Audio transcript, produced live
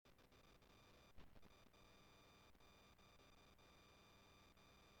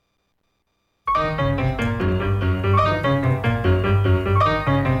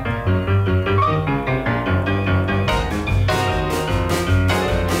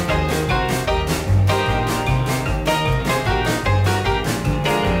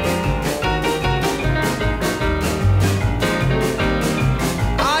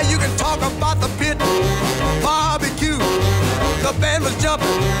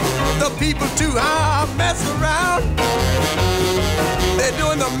the people to mess around. They're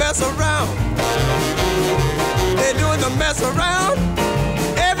doing the mess around. They're doing the mess around.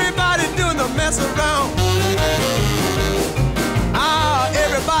 Everybody doing the mess around.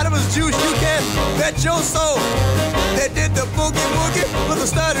 Everybody was juice, you can bet your soul. They did the boogie woogie with a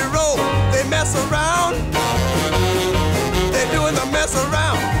steady roll. They mess around. They're doing the mess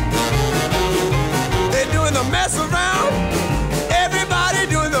around. They're doing the mess around. Everybody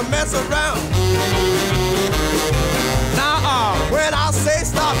doing the mess around. Now, when I say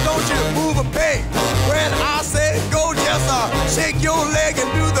stop, don't you move a peg. When I say go, just shake your leg and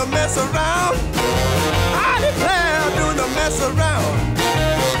do the mess around. I declare, doing the mess around.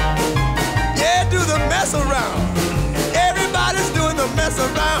 Yeah, do the mess around. Everybody's doing the mess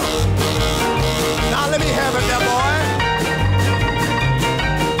around. Now let me have it there, boy.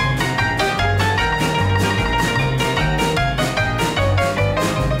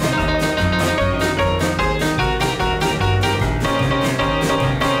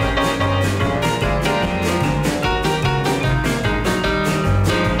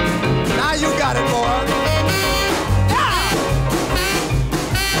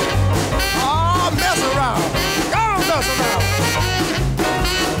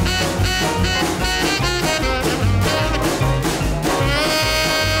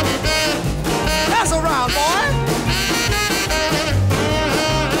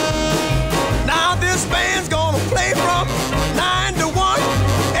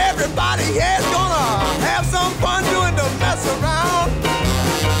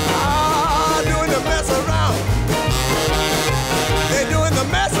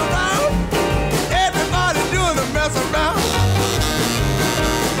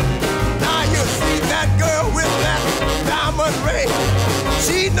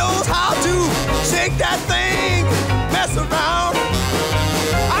 She knows how to shake that thing, mess around.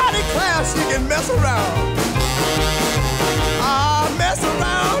 I declare she can mess around. Mess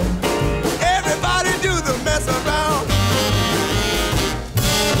around. Everybody do the mess around.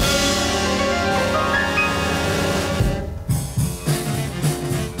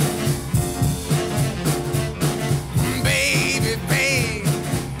 Baby, babe,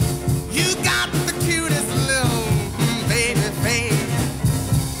 you got the cutest little baby face.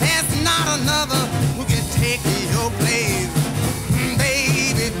 Not another who can take your place.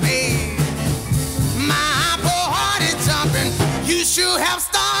 Baby, babe, my poor heart is jumping. You should have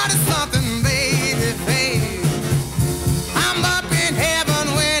started something, baby, babe. I'm up in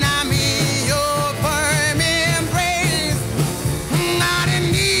heaven when I'm in your firm embrace. I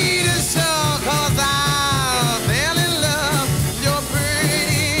didn't need a show 'cause I fell in love with your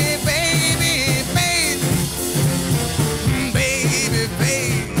pretty baby face. Baby,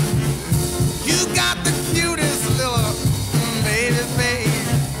 babe, you got the cutest little baby face.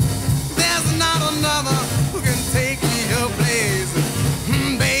 There's not another who can take your place.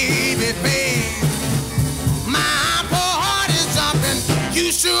 Baby, babe, my poor heart is jumping.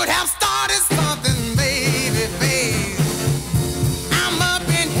 You should have started something, baby, babe. I'm up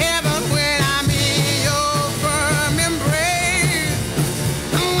in heaven when I'm in your firm embrace.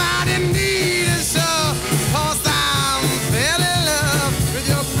 I didn't need a show 'cause I fell in love with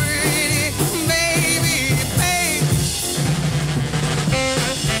your pretty baby face.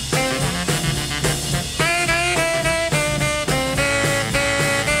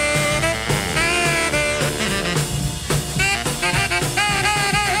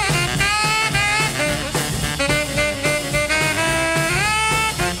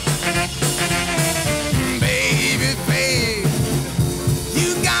 Baby, babe, you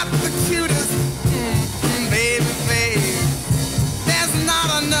got the cutest baby face. There's not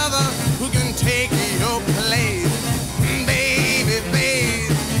another who can take your place. Baby,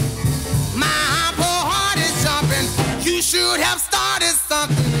 babe, my poor heart is jumping. You should have started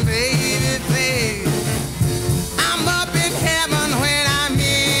something, baby, babe. I'm up in heaven when I'm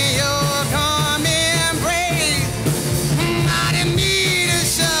in your calm embrace. I didn't need a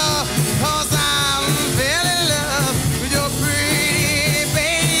show 'cause I fell in love with your pretty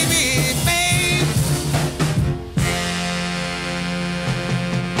baby face.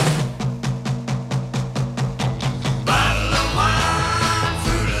 Bottle of wine,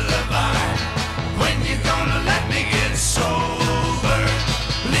 fruit of the vine. When you gonna let me get sober?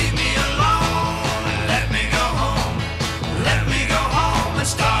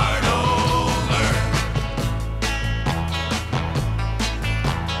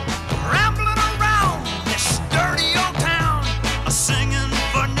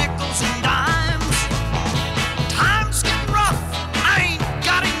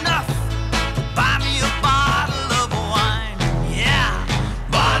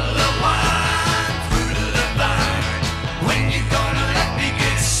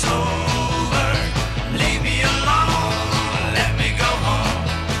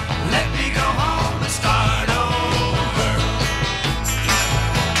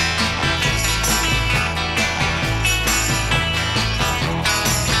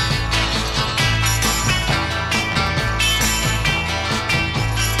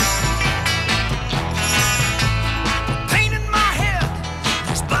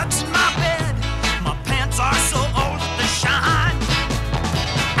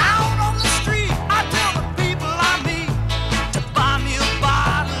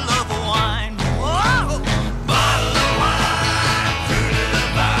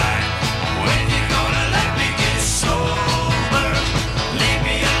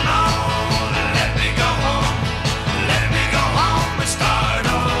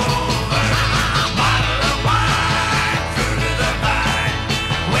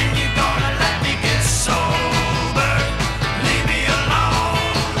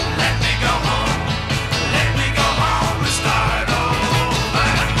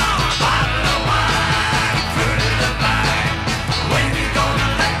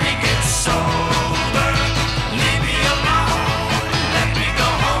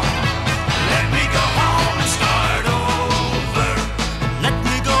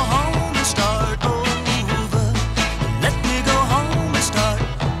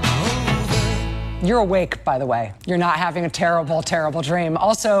 You're awake, by the way. You're not having a terrible, terrible dream.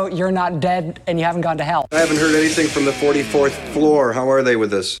 Also, you're not dead and you haven't gone to hell. I haven't heard anything from the 44th floor. How are they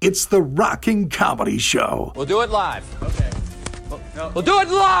with this? It's the Rocking Comedy Show. We'll do it live. Okay. We'll do it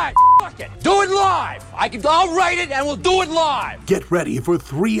live. Fuck it. Do it live. I'll write it and we'll do it live. Get ready for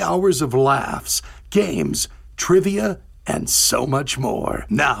 3 hours of laughs, games, trivia, and so much more.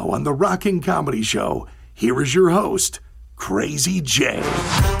 Now on the Rocking Comedy Show, here is your host, Crazy Jay.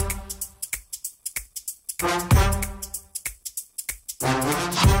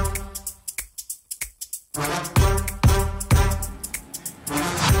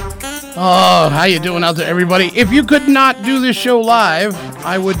 Oh, how you doing out there, everybody? If you could not do this show live,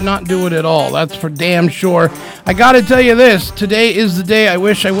 I would not do it at all. That's for damn sure. I gotta tell you this, today is the day I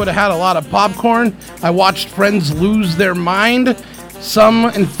wish I would have had a lot of popcorn. I watched friends lose their mind. Some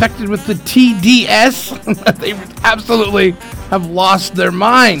infected with the TDS. They absolutely have lost their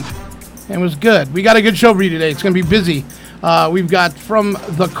mind. It was good. We got a good show for you today. It's gonna be busy. We've got from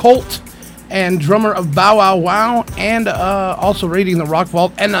The Cult and drummer of Bow Wow Wow, and also raiding the Rock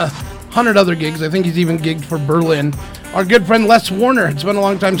Vault, and 100 other gigs. I think he's even gigged for Berlin. Our good friend Les Warner. It's been a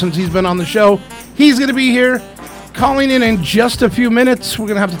long time since he's been on the show. He's going to be here calling in just a few minutes. We're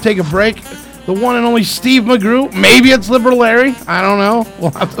going to have to take a break. The one and only Steve McGrew. Maybe it's Liberal Larry. I don't know.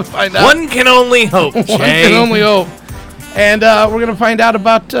 We'll have to find out. One can only hope, Jay. One can only hope. And we're going to find out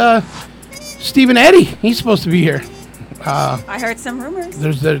about Stephen Eddy. He's supposed to be here. I heard some rumors.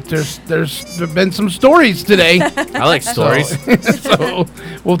 There's been some stories today. I like stories. So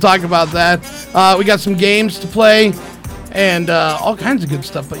we'll talk about that. We got some games to play and all kinds of good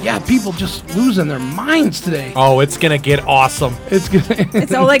stuff. But yeah, people just losing their minds today. Oh, it's gonna get awesome.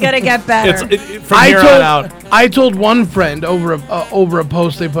 It's only gonna get better. From here on out. I told one friend over a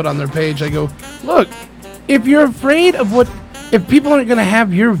post they put on their page. I go, look, if you're afraid of if people aren't gonna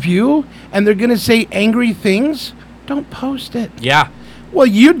have your view and they're gonna say angry things, don't post it. Yeah. Well,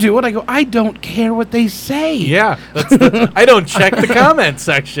 you do it. I go, I don't care what they say. Yeah. I don't check the comment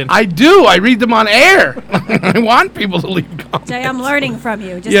section. I do. I read them on air. I want people to leave comments. Jay, I'm learning from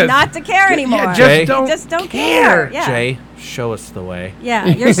you. Just not to care anymore. Yeah, just don't care. Yeah. Jay, show us the way. Yeah,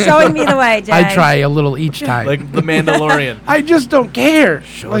 you're showing me the way, Jay. I try a little each time. Like the Mandalorian. I just don't care.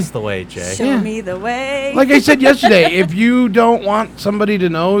 Show us the way, Jay. Show me the way. Like I said yesterday, if you don't want somebody to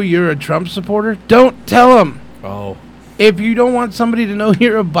know you're a Trump supporter, don't tell them. Oh. If you don't want somebody to know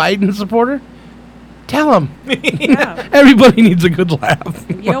you're a Biden supporter, tell them. Yeah. Everybody needs a good laugh.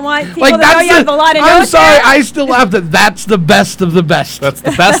 You don't want people to know you have a lot of notes. I'm sorry, I still laugh that's the best of the best. That's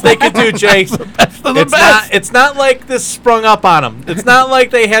the best they could do, Jay. That's the best of the best. It's not like this sprung up on them. It's not like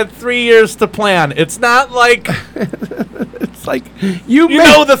they had 3 years to plan. It's not like... It's like, you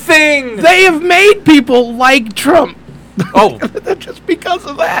know the thing. They have made people like Trump. Oh. Just because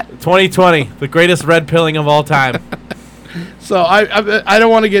of that. 2020, the greatest red pilling of all time. So I don't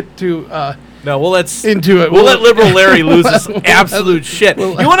want to get too no, we'll let's into it. We'll let Liberal Larry lose his absolute shit.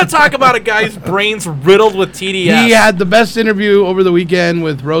 You want to talk about a guy's brains riddled with TDS? He had the best interview over the weekend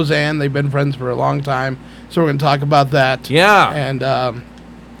with Roseanne. They've been friends for a long time, so we're going to talk about that. Yeah, and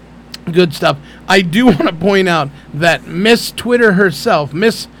good stuff. I do want to point out that Miss Twitter herself,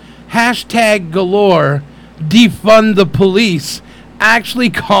 Miss Hashtag Galore, defund the police, actually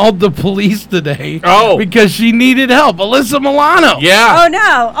called the police today. Oh. Because she needed help. Alyssa Milano. Yeah. Oh,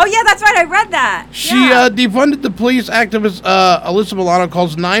 no. Oh, yeah, that's right. I read that. She defunded the police. Activist Alyssa Milano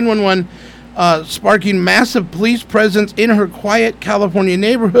calls 911, sparking massive police presence in her quiet California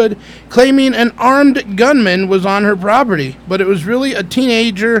neighborhood, claiming an armed gunman was on her property. But it was really a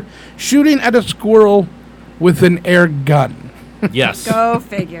teenager shooting at a squirrel with an air gun. Yes. Go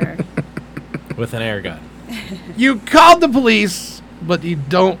figure. With an air gun. You called the police, but you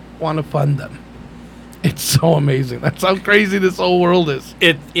don't want to fund them. It's so amazing. That's how crazy this whole world is.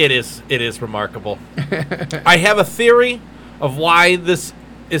 It is remarkable. I have a theory of why this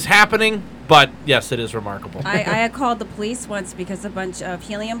is happening, but yes, it is remarkable. I had called the police once because a bunch of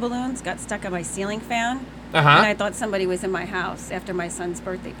helium balloons got stuck on my ceiling fan. Uh-huh. And I thought somebody was in my house after my son's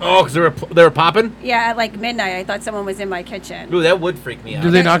birthday party. Oh, because they were popping? Yeah, at like midnight, I thought someone was in my kitchen. Ooh, that would freak me out.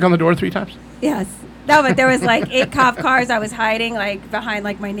 Did they knock on the door 3 times? Yes. No, but there was like 8 cop cars. I was hiding like behind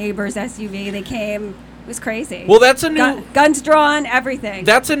like my neighbor's SUV. They came. It was crazy. Well, that's a new... guns drawn, everything.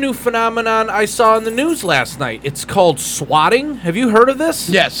 That's a new phenomenon I saw in the news last night. It's called swatting. Have you heard of this?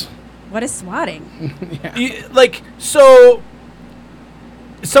 Yes. What is swatting? So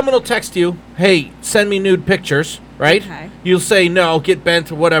someone will text you, hey, send me nude pictures, right? Okay. You'll say no, get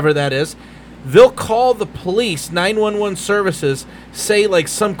bent, or whatever that is. They'll call the police, 911 services, say like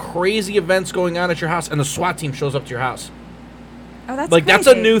some crazy event's going on at your house, and the SWAT team shows up to your house. Oh, that's like that's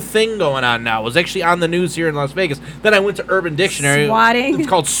a crazy. new thing going on now. It was actually on the news here in Las Vegas. Then I went to Urban Dictionary. Swatting. It's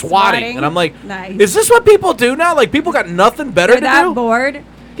called swatting. And I'm like, Nice. is this what people do now? Like people got nothing better You're to that do? bored?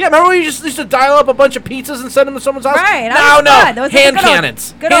 Yeah, remember when you just used to dial up a bunch of pizzas and send them to someone's house? Right. No, Fun. Those are the hand good old-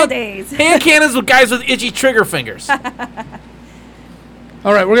 cannons. good old days. Hand cannons with guys with itchy trigger fingers.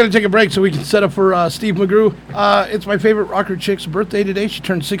 All right, we're going to take a break so we can set up for Steve McGrew. It's my favorite rocker chick's birthday today. She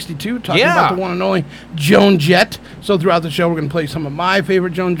turned 62, talking Yeah. about the one and only Joan Jett. So throughout the show, we're going to play some of my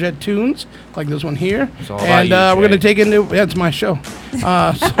favorite Joan Jett tunes, like this one here. It's all about And you, we're going to Jay. take into, yeah, it's my show.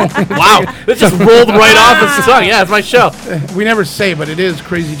 Wow, it just rolled right off the song. Yeah, it's my show. We never say, but it is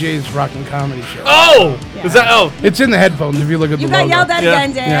Crazy Jay's Rockin' Comedy Show. Oh, is that? Oh, It's in the headphones if you look at You the got logo. yelled at Yeah.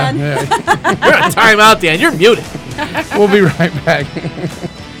 again, Dan. Yeah. you're on timeout, Dan. You're muted. We'll be right back.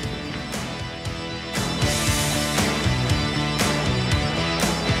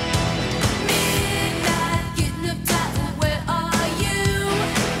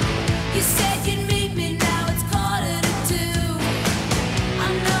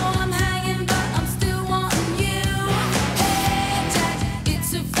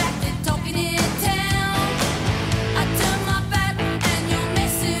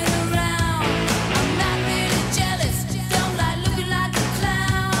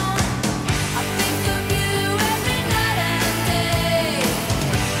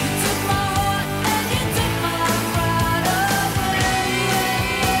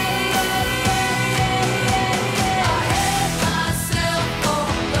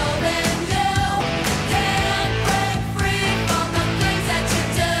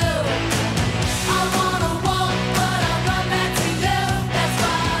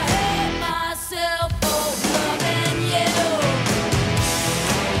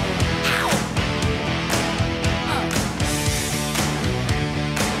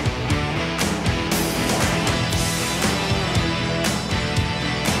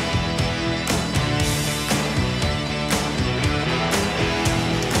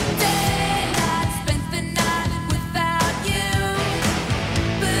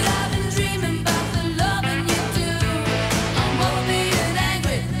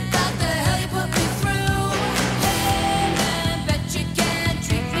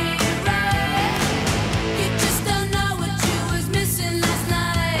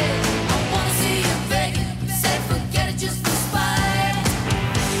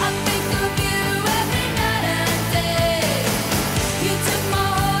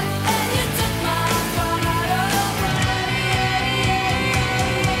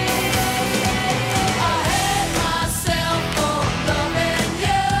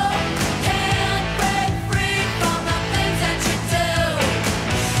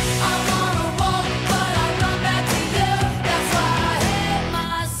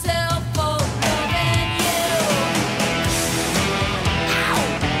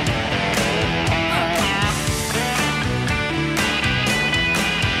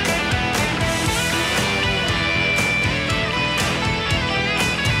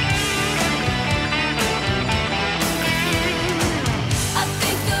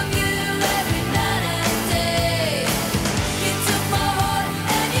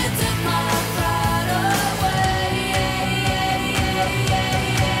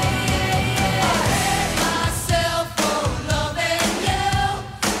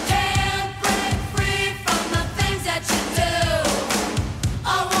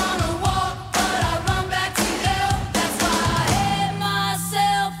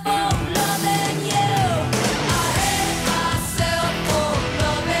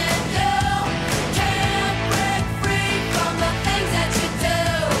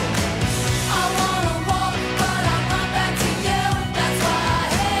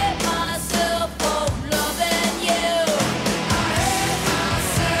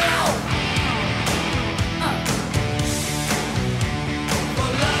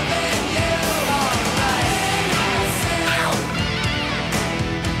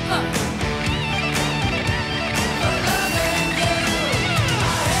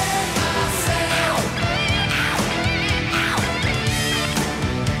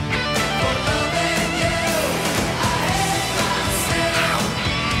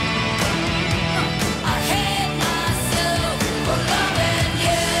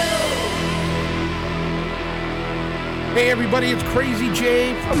 Hey everybody, it's Crazy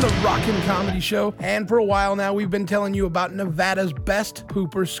Jay from the Rockin' Comedy Show. And for a while now, we've been telling you about Nevada's best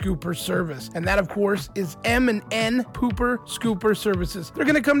pooper scooper service. And that, of course, is M&N Pooper Scooper Services. They're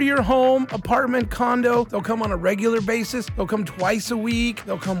gonna come to your home, apartment, condo. They'll come on a regular basis. They'll come twice a week.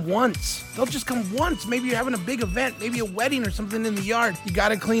 They'll come once. They'll just come once. Maybe you're having a big event, maybe a wedding or something in the yard. You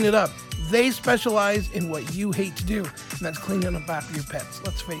gotta clean it up. They specialize in what you hate to do, and that's cleaning up after your pets.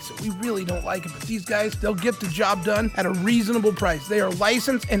 Let's face it, we really don't like it, but these guys, they'll get the job done at a reasonable price. They are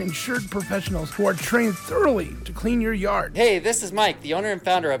licensed and insured professionals who are trained thoroughly to clean your yard. Hey, this is Mike, the owner and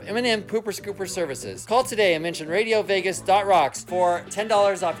founder of M&M Pooper Scooper Services. Call today and mention RadioVegas.rocks for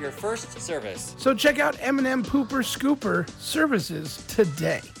 $10 off your first service. So check out M&M Pooper Scooper Services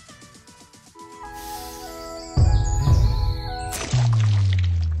today.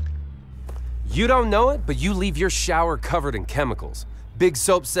 You don't know it, but you leave your shower covered in chemicals. Big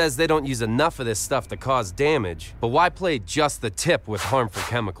Soap says they don't use enough of this stuff to cause damage, but why play just the tip with harmful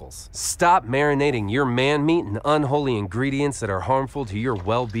chemicals? Stop marinating your man meat in unholy ingredients that are harmful to your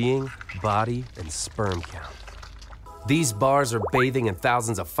well-being, body, and sperm count. These bars are bathing in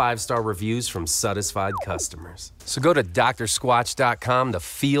thousands of 5-star reviews from satisfied customers. So go to drsquatch.com to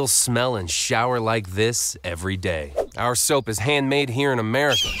feel, smell, and shower like this every day. Our soap is handmade here in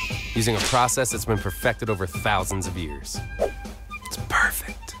America, using a process that's been perfected over thousands of years. It's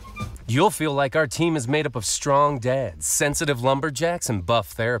perfect. You'll feel like our team is made up of strong dads, sensitive lumberjacks, and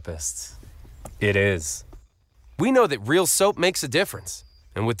buff therapists. It is. We know that real soap makes a difference.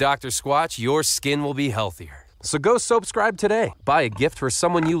 And with Dr. Squatch, your skin will be healthier. So go Soapscribe today. Buy a gift for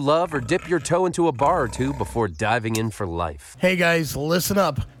someone you love or dip your toe into a bar or two before diving in for life. Hey guys, listen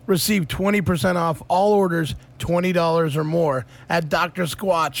up. Receive 20% off all orders $20 or more at Dr.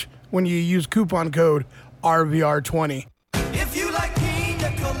 Squatch when you use coupon code RVR20. If you like pina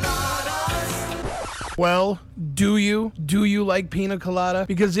coladas. Well, do you? Do you like pina colada?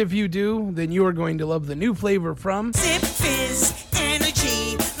 Because if you do, then you are going to love the new flavor from Zip Fizz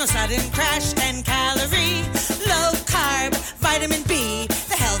Energy. No sudden crash, 10 calorie. Low carb, vitamin B.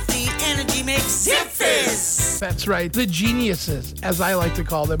 The healthy energy mix. Zip Fizz. That's right. The geniuses, as I like to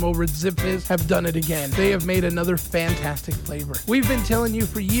call them, over at Zip Fizz have done it again. They have made another fantastic flavor. We've been telling you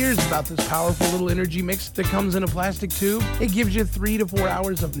for years about this powerful little energy mix that comes in a plastic tube. It gives you 3 to 4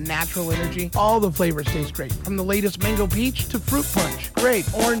 hours of natural energy. All the flavors taste great, from the latest mango peach to fruit punch,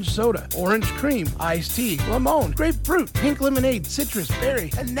 grape, orange soda, orange cream, iced tea, lemon, grapefruit, pink lemonade, citrus,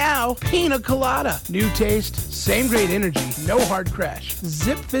 berry, and now pina colada. New taste, same great energy, no hard crash.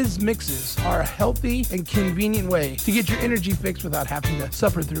 Zip Fizz mixes are a healthy and convenient way to get your energy fix without having to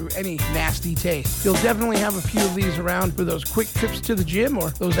suffer through any nasty taste. You'll definitely have a few of these around for those quick trips to the gym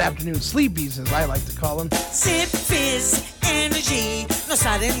or those afternoon sleepies, as I like to call them. Zip Fizz Energy. No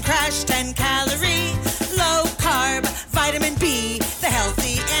sudden crash, 10 calorie. Low carb, vitamin B. The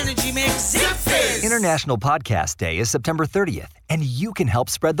healthy energy mix. Zip Fizz. International Podcast Day is September 30th, and you can help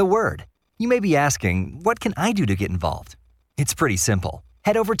spread the word. You may be asking, what can I do to get involved? It's pretty simple.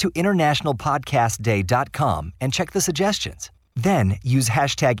 Head over to internationalpodcastday.com and check the suggestions. Then use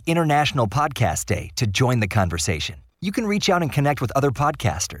hashtag International Podcast Day to join the conversation. You can reach out and connect with other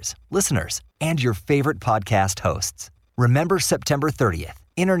podcasters, listeners, and your favorite podcast hosts. Remember September 30th,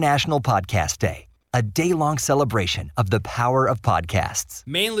 International Podcast Day, a day-long celebration of the power of podcasts.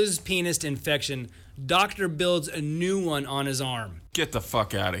 Man loses penis to infection. Doctor builds a new one on his arm. Get the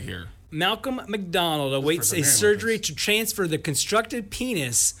fuck out of here. Malcolm McDonald awaits a surgery to transfer the constructed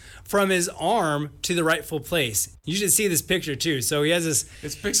penis from his arm to the rightful place. You should see this picture too. So he has this.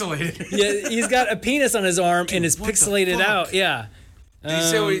 It's pixelated. Yeah, he's got a penis on his arm and it's pixelated out. Yeah. Did you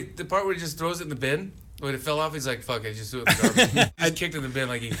say the part where he just throws it in the bin? When it fell off, he's like, fuck it, just do it in the garbage. I kicked it in the bin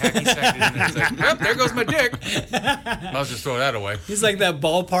like he hacky sacked it in there. He's like, yep, there goes my dick. I'll just throw that away. He's like that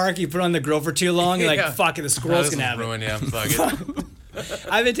ballpark you put on the grill for too long. You're like, fuck it, the squirrel's gonna have ruined, it. Yeah, fuck it.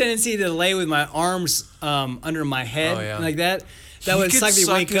 I have a tendency to lay with my arms under my head like that. That would suck me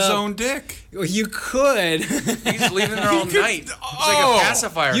wake up. His own dick. Well, you could. He's just leaving there all night. It's like a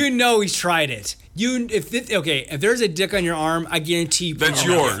pacifier. You know he's tried it. If there's a dick on your arm, I guarantee you. That's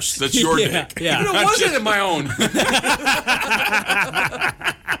yours. That's your dick. Yeah. Even it wasn't my own.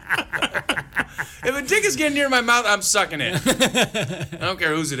 If a dick is getting near my mouth, I'm sucking it. I don't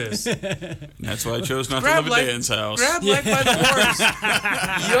care whose it is. That's why I chose not to live at Dan's house. Grab life by the horns.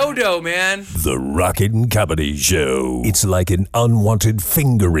 Yodo, man. The Rockin' Comedy Show. It's like an unwanted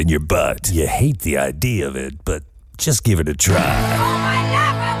finger in your butt. You hate the idea of it, but just give it a try. All my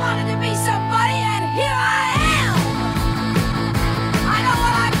life I wanted to be somebody, and here I am. I know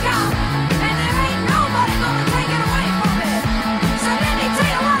what I've got, and there ain't nobody gonna take it away from me. So let me tell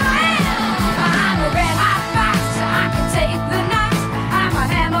you what I am. I'm a red hot fox, I can take the knocks. I'm a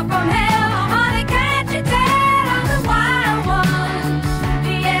hammer from hell, honey, can't you tell? I'm the wild one.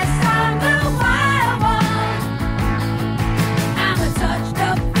 Yes, I'm the wild one. I'm a touched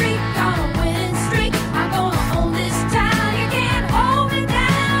up freak on a winning streak. I'm gonna own this town, you can't hold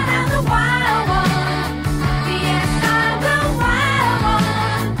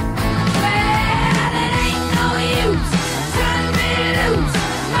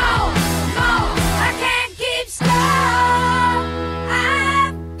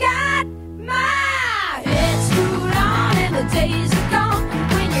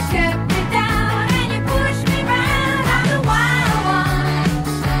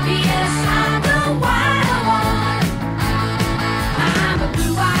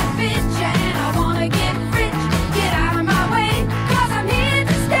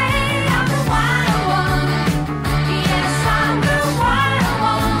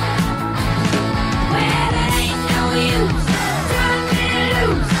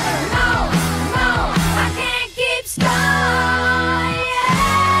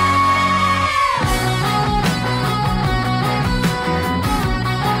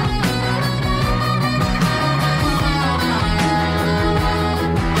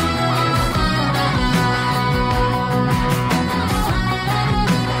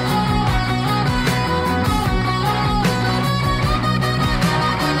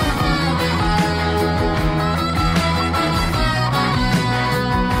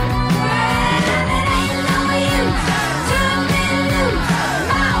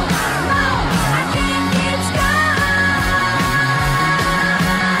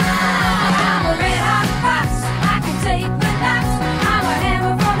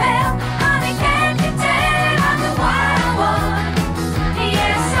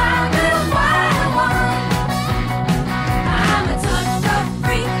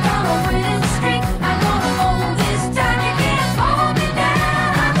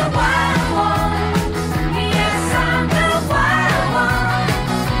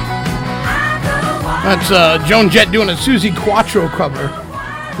That's Joan Jett doing a Susie Quattro cover.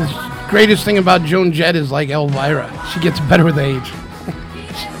 The greatest thing about Joan Jett is like Elvira. She gets better with age.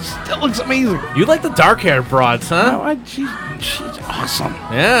 She still looks amazing. You like the dark-haired broads, huh? No, she's awesome.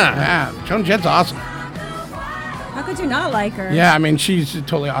 Yeah. Yeah, Joan Jett's awesome. How could you not like her? Yeah, I mean, she's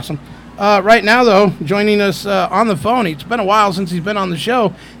totally awesome. Right now, though, joining us on the phone, it's been a while since he's been on the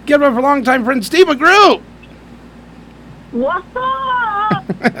show. Give it up for longtime friend Steve McGrew. What's up?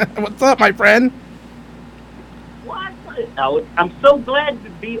 What's up, my friend? I'm so glad to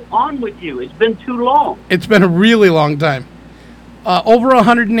be on with you. It's been too long. It's been a really long time. Over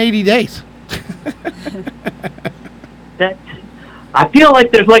 180 days. I feel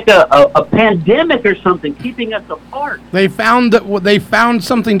like there's like a pandemic or something keeping us apart. They found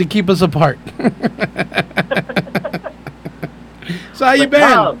something to keep us apart. So how you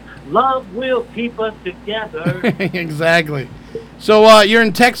been? Love will keep us together. Exactly. So you're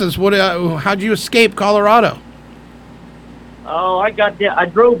in Texas. How'd you escape Colorado? Oh, I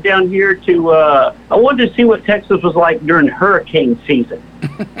drove down here to. I wanted to see what Texas was like during hurricane season.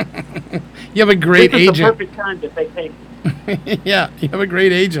 You have a great agent. This is the perfect time to vacation. Yeah, you have a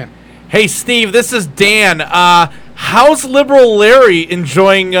great agent. Hey, Steve, this is Dan. How's Liberal Larry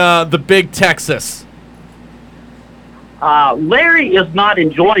enjoying the big Texas? Larry is not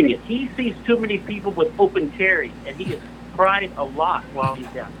enjoying it. He sees too many people with open carry, and he has cried a lot while he's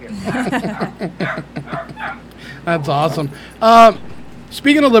down here. That's awesome.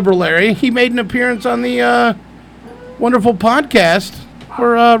 Speaking of Liberal Larry, he made an appearance on the wonderful podcast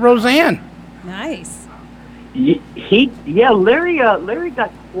for Roseanne. Nice. Larry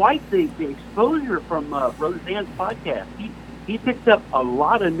got quite the exposure from Roseanne's podcast. He picked up a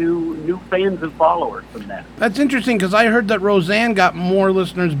lot of new fans and followers from that. That's interesting because I heard that Roseanne got more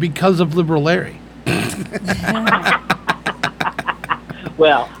listeners because of Liberal Larry.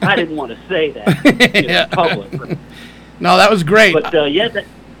 Well, I didn't want to say that in public. But, no, that was great. But the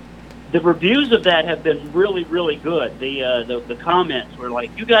reviews of that have been really, really good. The comments were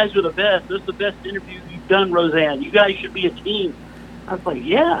like, "You guys are the best. This is the best interview you've done, Roseanne. You guys should be a team." I was like,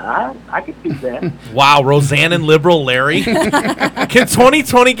 "Yeah, I could do that." Wow, Roseanne and Liberal Larry. Can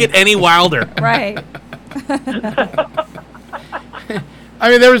 2020 get any wilder? Right.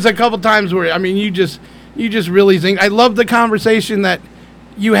 I mean, there was a couple times where you just really think. I love the conversation that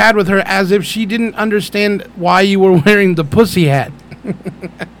you had with her, as if she didn't understand why you were wearing the pussy hat.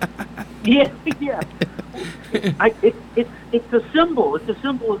 Yeah. It's a symbol. It's a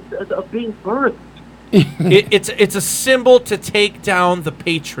symbol of being birthed. It's a symbol to take down the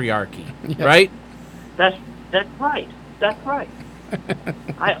patriarchy, right? That's right. That's right.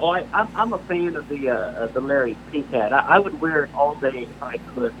 I'm a fan of the Larry pink hat. I would wear it all day if I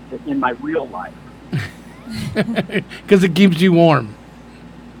could in my real life. Because it keeps you warm.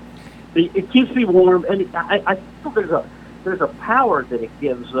 It keeps me warm, and I feel there's a power that it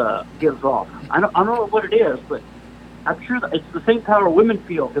gives off. I don't know what it is, but I'm sure that it's the same power women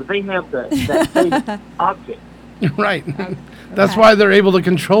feel because they have that same object. Right. That's why they're able to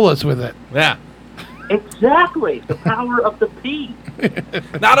control us with it. Yeah. Exactly. The power of the pee.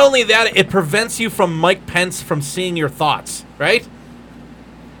 Not only that, it prevents you from Mike Pence from seeing your thoughts, right?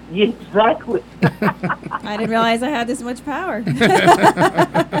 Yeah, exactly. I didn't realize I had this much power.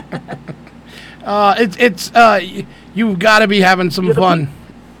 You've got to be having some fun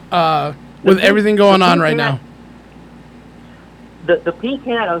with everything going on right now. The pink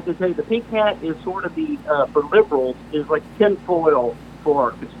hat, I was going to tell you, the pink hat is sort of the, for liberals, is like tinfoil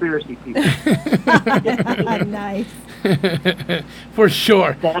for conspiracy people. Nice. For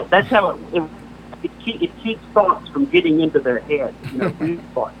sure. That's how it keeps thoughts from getting into their head.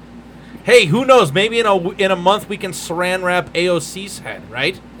 Thoughts. Hey, who knows? Maybe in a month we can saran wrap AOC's head,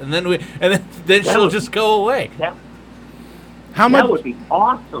 right? And then she'll just go away. That That would be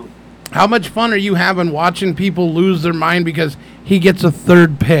awesome. How much fun are you having watching people lose their mind because he gets a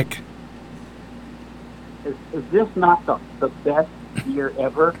third pick? Is this not the best year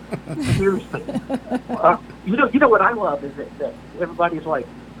ever? Seriously. You know what I love is that everybody's like,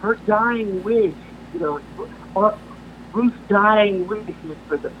 her dying wish, or Ruth's dying wish is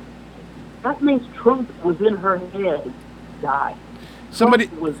for the. That means Trump was in her head and died. Somebody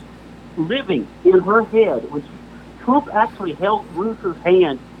Trump was living in her head. Trump actually held Ruth's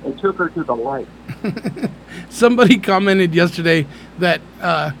hand and took her to the light. Somebody commented yesterday that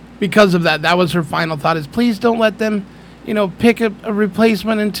because of that was her final thought is please don't let them, pick a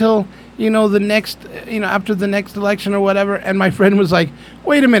replacement until, the next, after the next election or whatever. And my friend was like,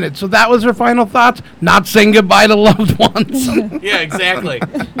 wait a minute. So that was her final thoughts? Not saying goodbye to loved ones. Yeah, exactly.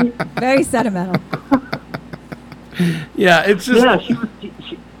 Very sentimental. Yeah, it's just.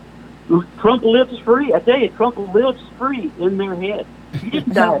 Yeah, Trump lives free. I tell you, Trump lives free in their head. He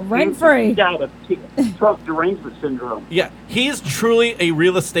didn't die of Rent cancer. free. He died of Trump derangement syndrome. Yeah, he's truly a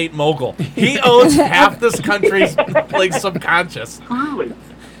real estate mogul. He owns half this country's like subconscious. Truly.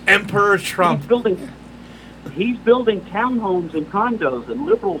 Emperor Trump. He's building townhomes and condos and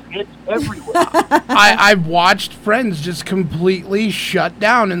liberal hits everywhere. I've watched Friends just completely shut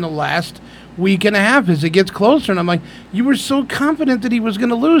down in the last week and a half as it gets closer, and I'm like, you were so confident that he was going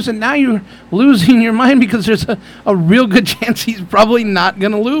to lose, and now you're losing your mind because there's a real good chance he's probably not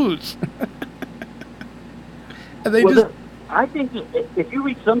going to lose. And they I think if you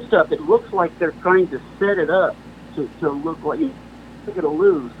read some stuff, it looks like they're trying to set it up to look like they're going to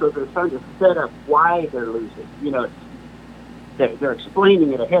lose, so they're trying to set up why they're losing. You know, they're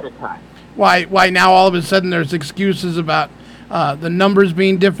explaining it ahead of time. Why now all of a sudden there's excuses about the numbers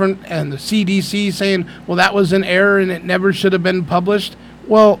being different and the CDC saying, well, that was an error and it never should have been published.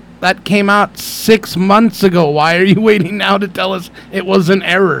 Well, that came out 6 months ago. Why are you waiting now to tell us it was an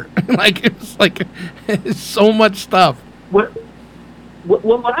error? It's so much stuff. What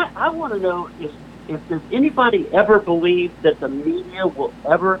I want to know is, does anybody ever believe that the media will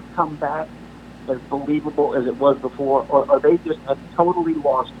ever come back as believable as it was before, or are they just have totally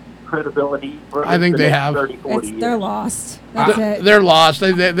lost credibility? I think they have. 30, 40 years? They're lost. That's it. They're lost.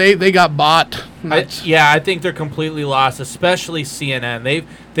 They got bought. I think they're completely lost, especially CNN.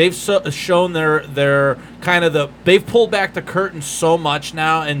 They've shown their kind of they've pulled back the curtain so much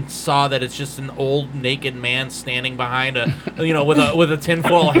now and saw that it's just an old naked man standing behind with a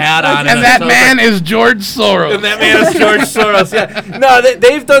tinfoil hat on. And that man is George Soros. And that man is George Soros. Yeah. No,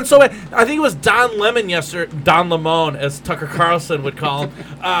 they've done so much. I think it was Don Lemon, as Tucker Carlson would call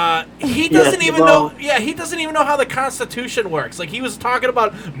him. He doesn't even know. Yeah, he doesn't even know how the Constitution works. Like, he was talking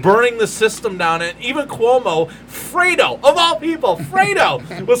about burning the system down, and even Cuomo, Fredo of all people,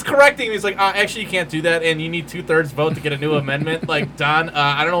 Fredo was correcting him. He's like, actually, you can't do that, and you need 2/3 vote to get a new amendment. Like, Don,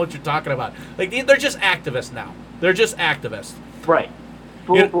 I don't know what you're talking about. Like, they're just activists now. They're just activists. Right.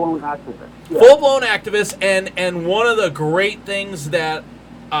 Full-blown activists. Yeah. Full-blown activists, and one of the great things that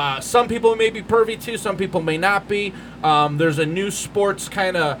some people may be privy to, some people may not be. There's a new sports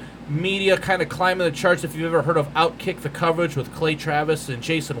kind of media kind of climbing the charts. If you've ever heard of Outkick the Coverage with Clay Travis and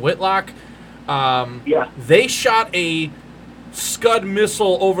Jason Whitlock, they shot a Scud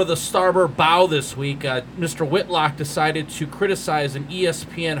missile over the starboard bow this week. Mr. Whitlock decided to criticize an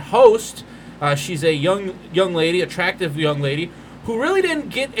ESPN host. She's a young lady, attractive young lady, who really didn't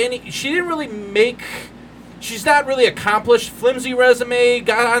get any. She didn't really make. She's not really accomplished. Flimsy resume.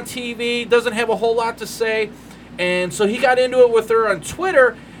 Got on TV. Doesn't have a whole lot to say, and so he got into it with her on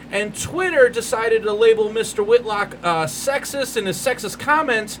Twitter. And Twitter decided to label Mr. Whitlock sexist in his sexist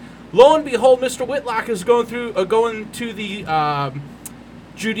comments. Lo and behold, Mr. Whitlock is going to the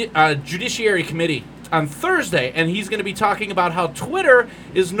Judiciary Committee on Thursday, and he's going to be talking about how Twitter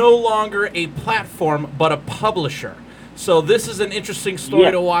is no longer a platform but a publisher. So this is an interesting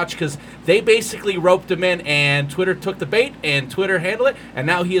story to watch, because they basically roped him in, and Twitter took the bait, and Twitter handled it, and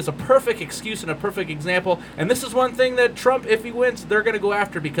now he is a perfect excuse and a perfect example. And this is one thing that Trump, if he wins, they're going to go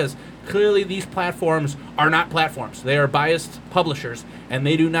after, because clearly these platforms are not platforms. They are biased publishers, and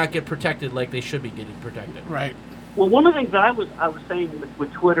they do not get protected like they should be getting protected. Right. Well, one of the things I was saying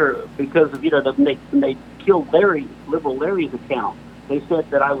with Twitter, because of when they killed liberal Larry's account, they said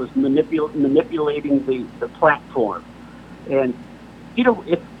that I was manipulating the platform. And,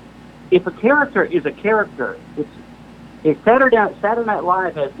 if a character is a character, Saturday Night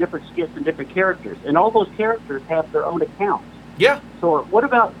Live has different skits and different characters, and all those characters have their own accounts. Yeah. So what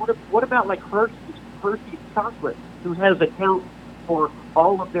about like Hershey's Chocolate, who has accounts for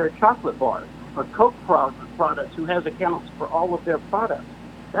all of their chocolate bars, or Coke products, who has accounts for all of their products?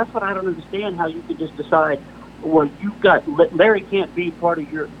 That's what I don't understand. How you could just decide, well, Larry can't be part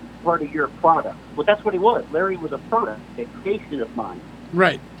of your product. Well, that's what he was. Larry was a product, a creation of mine.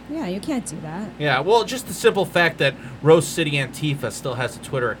 Right. Yeah, you can't do that. Yeah, well, just the simple fact that Rose City Antifa still has a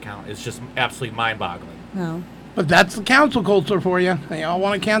Twitter account is just absolutely mind-boggling. No. But that's the cancel culture for you. They all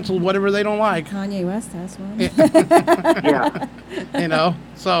want to cancel whatever they don't like. Kanye West has one. Yeah.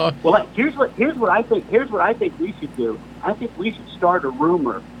 So. Well, here's what I think. Here's what I think we should do. I think we should start a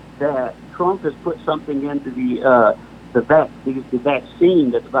rumor that Trump has put something into the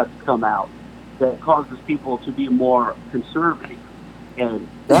vaccine that's about to come out that causes people to be more conservative, and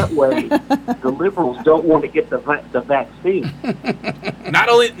that way the liberals don't want to get the vaccine. Not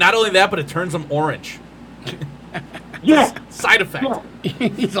only that, but it turns them orange. Yeah. Side effect. Yeah.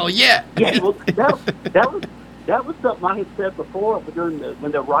 He's all yeah. Well, that was something I had said before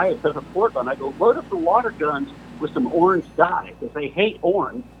when the riots in Portland. I go, load up the water guns with some orange dye, because they hate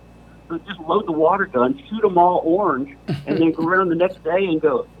orange. just load the water gun, shoot them all orange, and then go around the next day and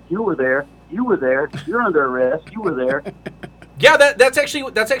go, you were there, you're under arrest, you were there. Yeah, that's actually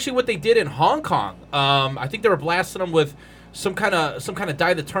what they did in Hong Kong. I think they were blasting them with some kind of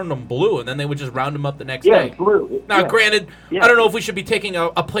dye that turned them blue, and then they would just round them up the next day. Blue. Now, granted, I don't know if we should be taking a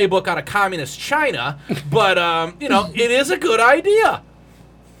playbook out of communist China, but it is a good idea.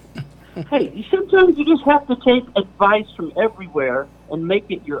 Hey, sometimes you just have to take advice from everywhere and make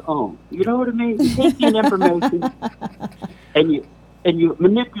it your own. You know what I mean? You take the information and you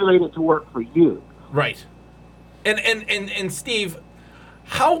manipulate it to work for you. Right. And Steve,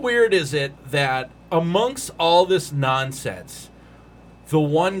 how weird is it that amongst all this nonsense, the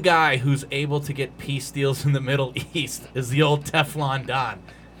one guy who's able to get peace deals in the Middle East is the old Teflon Don?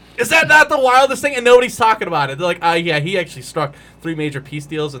 Is that not the wildest thing? And nobody's talking about it. They're like, yeah, he actually struck 3 major peace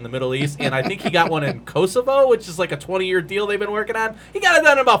deals in the Middle East, and I think he got one in Kosovo, which is like a 20-year deal they've been working on. He got it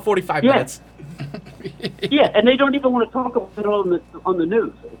done in about 45 minutes. Yeah, and they don't even want to talk about it on the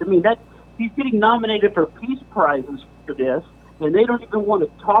news. I mean, he's getting nominated for peace prizes for this, and they don't even want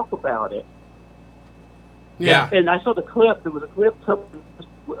to talk about it. Yeah. And I saw the clip. There was a clip of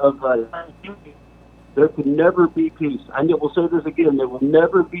there could never be peace. I will say this again. There will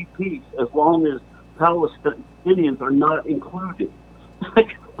never be peace as long as Palestinians are not included.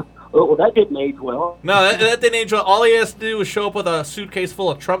 Well, that didn't age well. No, that didn't age well. All he has to do is show up with a suitcase full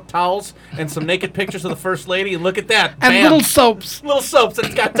of Trump towels and some naked pictures of the First Lady, and look at that. And Bam. little soaps. Little soaps, and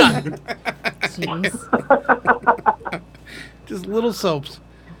it's got done. Just little soaps.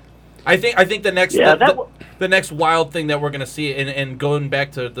 I think the next the next wild thing that we're going to see, and going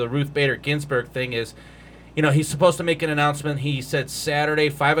back to the Ruth Bader Ginsburg thing, is, he's supposed to make an announcement. He said Saturday,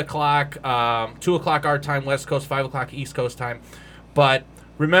 5 o'clock, 2 o'clock our time, West Coast, 5 o'clock East Coast time. But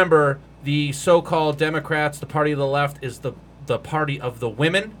remember, the so-called Democrats, the party of the left, is the party of the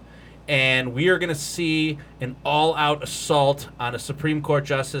women. And we are going to see an all-out assault on a Supreme Court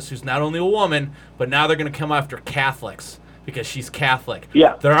justice who's not only a woman, but now they're going to come after Catholics because she's Catholic.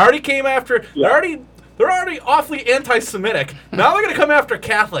 Yeah. They already came after... Yeah. They're already awfully anti-Semitic. Now they're going to come after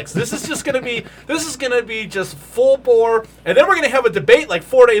Catholics. This is going to be just full bore. And then we're going to have a debate like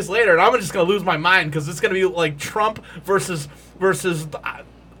 4 days later, and I'm just going to lose my mind because it's going to be like Trump versus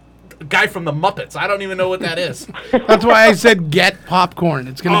guy from the Muppets. I don't even know what that is. That's why I said get popcorn.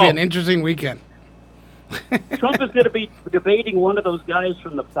 It's going to be an interesting weekend. Trump is going to be debating one of those guys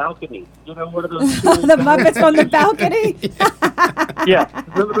from the balcony. One of those. The Muppets from the balcony? Yeah.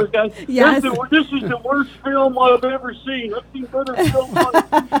 Remember those guys? Yes. This is the worst film I've ever seen. I've seen better films.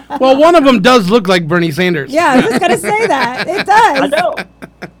 Well, one of them does look like Bernie Sanders. Yeah, I was just going to say that. It does. I know.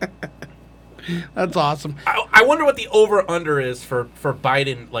 That's awesome. I wonder what the over-under is for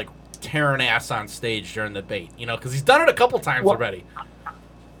Biden, like, tearing ass on stage during the debate, because he's done it a couple times already.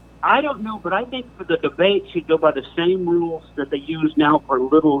 I don't know, but I think for the debate should go by the same rules that they use now for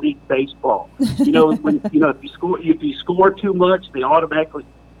Little League baseball. If you score too much, they automatically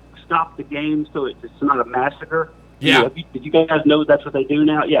stop the game, so it's not a massacre. Yeah. Did you guys know that's what they do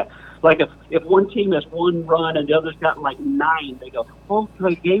now? Yeah. Like if one team has 1 run and the other's got like 9, they go,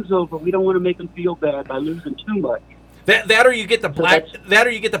 "Okay, game's over. We don't want to make them feel bad by losing too much." That or you get the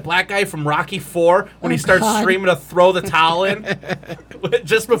black guy from Rocky IV when he starts screaming to throw the towel in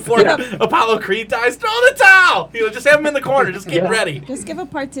just before Apollo Creed dies. Throw the towel! Just have him in the corner. Just get ready. Just give a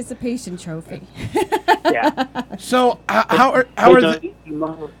participation trophy. Yeah. So how are cut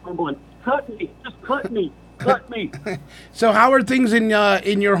me? Just cut me. Cut me. So how are things in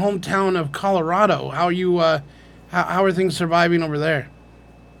your hometown of Colorado? How are things surviving over there?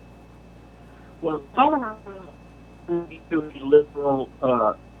 Well, Colorado to a liberal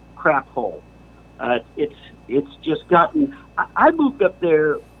crap hole. It's just gotten. I moved up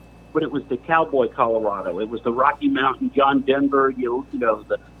there when it was the cowboy Colorado. It was the Rocky Mountain John Denver.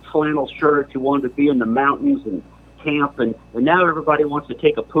 The flannel shirt. You wanted to be in the mountains and camp, and now everybody wants to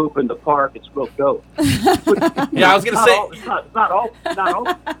take a poop in the park. It's real dope. Yeah, I was gonna say it's not all.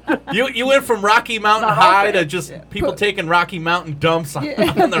 You went from Rocky Mountain High to just people taking Rocky Mountain dumps on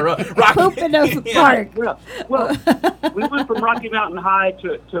the road. Poop in the park. Yeah. Well, we went from Rocky Mountain High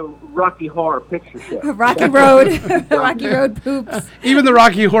to Rocky Horror Picture Show. Rocky Road. Rocky Road poops. Even the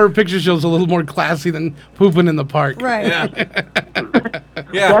Rocky Horror Picture Show is a little more classy than pooping in the park. Right.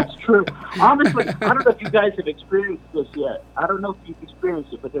 Yeah. That's true. Honestly, I don't know if you guys have experienced this yet. I don't know if you've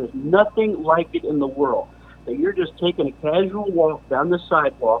experienced it, but there's nothing like it in the world. That you're just taking a casual walk down the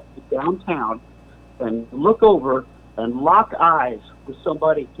sidewalk to downtown and look over and lock eyes with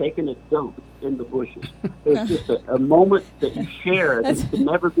somebody taking a dump in the bushes. It's just a moment that you share that can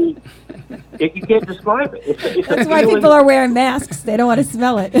never be. You can't describe it. It's That's why people are wearing masks. They don't want to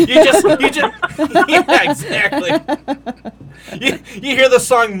smell it. You just, yeah, exactly. You hear the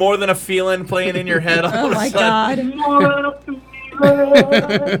song "More Than a Feeling" playing in your head. All Oh of a my sudden. God.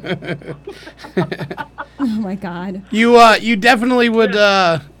 Oh my God. You definitely would.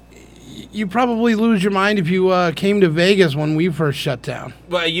 You probably lose your mind if you came to Vegas when we first shut down.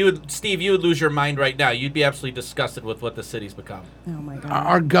 Well, Steve, you would lose your mind right now. You'd be absolutely disgusted with what the city's become. Oh my God.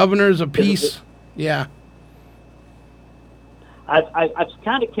 Our governor's a piece. Yeah. I've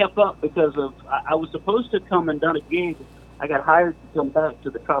kind of kept up because of I was supposed to come and done a gig. I got hired to come back to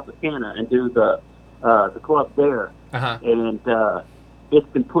the Tropicana and do the club there, and it's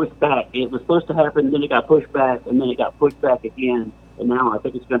been pushed back. It was supposed to happen, then it got pushed back, and then it got pushed back again, and now I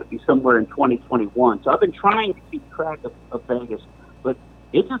think it's going to be somewhere in 2021. So I've been trying to keep track of Vegas, but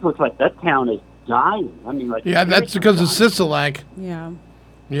it just looks like that town is dying. I mean, like Yeah, that's because of Sisolak. Yeah.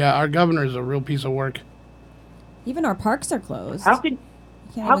 Yeah, our governor's a real piece of work. Even our parks are closed. How can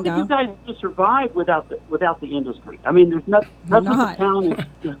Can't How even can go. you guys just survive without the industry? I mean, there's that's what the town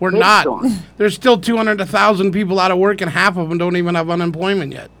is We're based not. on. There's still 200 to 1,000 people out of work, and half of them don't even have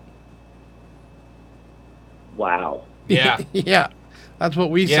unemployment yet. Wow. Yeah. Yeah. That's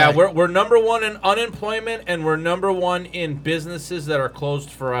what we Yeah, say. we're number one in unemployment, and we're number one in businesses that are closed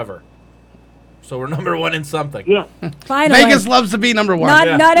forever. So we're number one in something. Yeah. Finally. Vegas loves to be number one.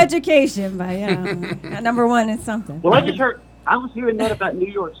 Not education, but yeah, number one is something. Well, I was hearing that about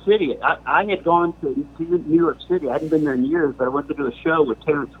New York City. I had gone to New York City. I hadn't been there in years, but I went to do a show with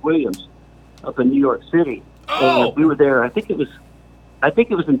Terrence Williams up in New York City. Oh. And we were there. I think it was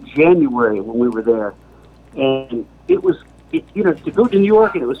in January when we were there, and it was to go to New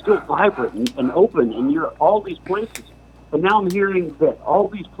York and it was still vibrant and open, and you're all these places. And now I'm hearing that all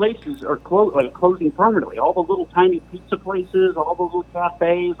these places are closing permanently. All the little tiny pizza places, all the little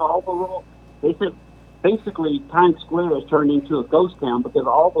cafes, they said basically Times Square has turned into a ghost town because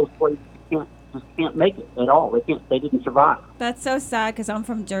all those places can't make it at all. They didn't survive. That's so sad because I'm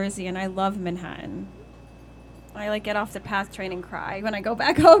from Jersey and I love Manhattan. I get off the PATH train and cry when I go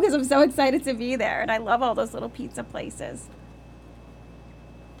back home because I'm so excited to be there, and I love all those little pizza places.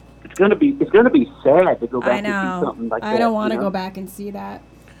 It's gonna be sad to go back I and see know. something like that. I don't want to you know? go back and see that.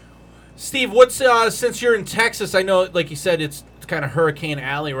 Steve, what's since you're in Texas, I know, like you said, it's kind of Hurricane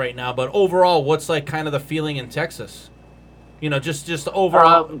Alley right now, but overall, what's kind of the feeling in Texas? Just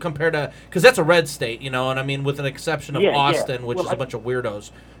overall compared to, because that's a red state, and I mean, with an exception of Austin, which is a bunch of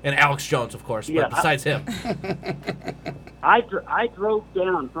weirdos, and Alex Jones, of course, but besides him. I drove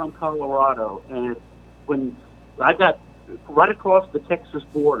down from Colorado, and when I got right across the Texas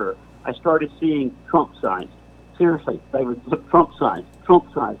border, I started seeing Trump signs. Seriously, they were Trump signs,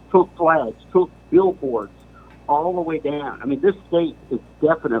 Trump flags, Trump billboards, all the way down. I mean, this state is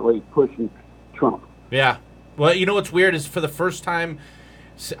definitely pushing Trump. Yeah. Well, you know what's weird is for the first time,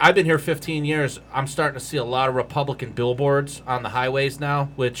 I've been here 15 years, I'm starting to see a lot of Republican billboards on the highways now,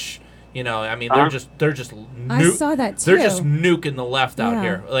 which, I mean, they're just I saw that too. They're just nuking the left out Yeah.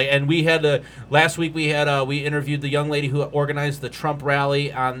 here. And we had last week we interviewed the young lady who organized the Trump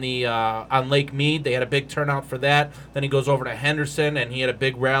rally on Lake Mead. They had a big turnout for that. Then he goes over to Henderson and he had a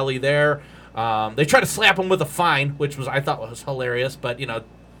big rally there. They tried to slap him with a fine, which I thought was hilarious, but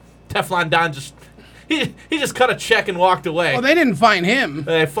Teflon Don he just cut a check and walked away. Well, they didn't fine him.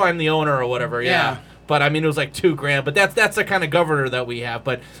 They fined the owner or whatever. Yeah. But I mean, it was like $2,000. But that's the kind of governor that we have.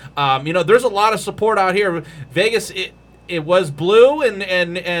 But there's a lot of support out here. Vegas, it was blue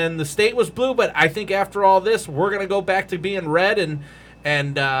and the state was blue. But I think after all this, we're gonna go back to being red.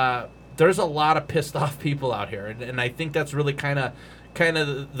 And there's a lot of pissed off people out here. And I think that's really kind of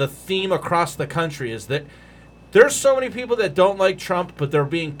the theme across the country is that there's so many people that don't like Trump, but they're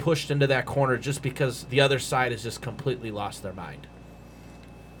being pushed into that corner just because the other side has just completely lost their mind.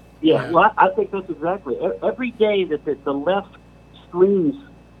 Yeah, well, I think that's exactly. Every day that the left screams,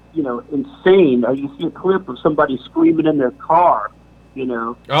 insane, or you see a clip of somebody screaming in their car,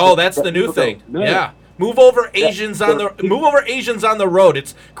 Oh, that's the new thing. Yeah. Move over Asians on the road.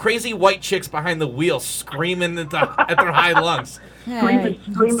 It's crazy white chicks behind the wheel screaming at their high lungs. Screaming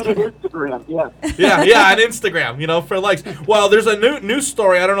at Instagram, yeah. Yeah, on Instagram, for likes. Well, there's a new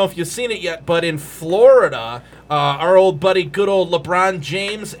story. I don't know if you've seen it yet, but in Florida, our old buddy, good old LeBron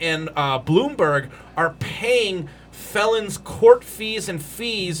James and Bloomberg are paying felons court fees and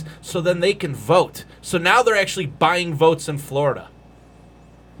fees so then they can vote. So now they're actually buying votes in Florida.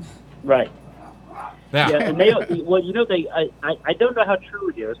 Right. Yeah. And I don't know how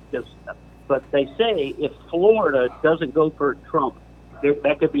true it is, but But they say if Florida doesn't go for Trump,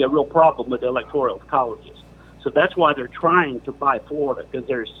 that could be a real problem with the electoral colleges. So that's why they're trying to buy Florida,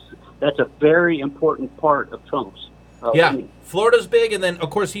 because that's a very important part of Trump's winning. Florida's big, and then, of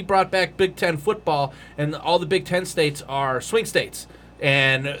course, he brought back Big Ten football, and all the Big Ten states are swing states.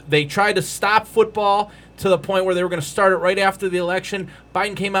 And they tried to stop football to the point where they were going to start it right after the election.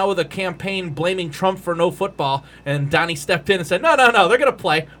 Biden came out with a campaign blaming Trump for no football, and Donnie stepped in and said, no, they're going to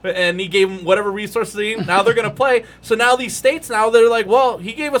play. And he gave them whatever resources they need. Now they're going to play. So now these states, they're like, well,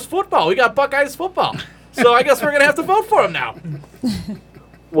 he gave us football. We got Buckeyes football. So I guess we're going to have to vote for him now.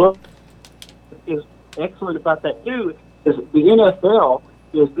 Well, is excellent about that too is the NFL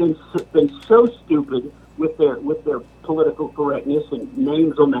has been so stupid with their political correctness and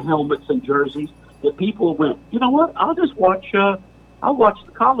names on the helmets and jerseys that people went, you know what? I'll just watch. I'll watch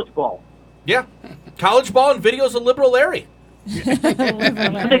the college ball. Yeah, college ball and videos of Liberal Larry.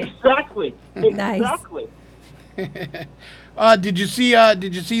 Exactly. Exactly. Did you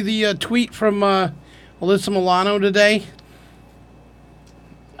see the tweet from Alyssa Milano today?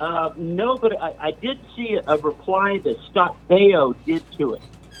 No, but I did see a reply that Scott Baio did to it.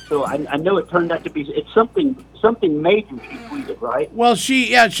 So I know it turned out to be something major she tweeted, right? Well,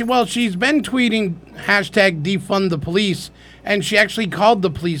 she's been tweeting hashtag defund the police, and she actually called the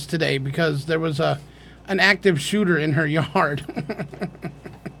police today because there was an active shooter in her yard.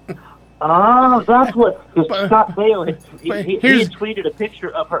 Oh, that's what Scott Baio had tweeted a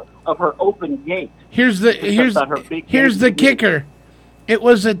picture of her open gate. Here's the kicker. It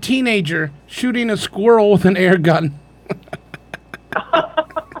was a teenager shooting a squirrel with an air gun.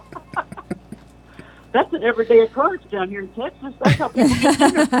 That's an everyday occurrence down here in Texas. That's how people get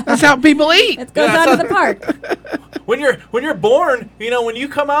dinner. That's how people eat. It goes out of the park. When you're born, when you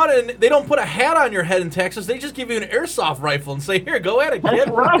come out and they don't put a hat on your head in Texas, they just give you an airsoft rifle and say, "Here, go at it, kid."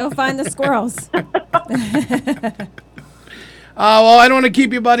 Right. Go find the squirrels. Well, I don't want to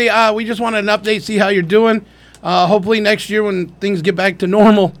keep you, buddy. We just wanted an update, see how you're doing. Hopefully next year when things get back to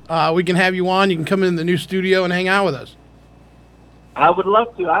normal, we can have you on. You can come in the new studio and hang out with us. I would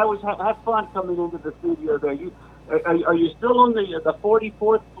love to. I always have fun coming into the studio there. Are you still on the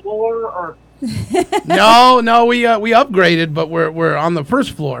 44th floor or? No, we upgraded, but we're on the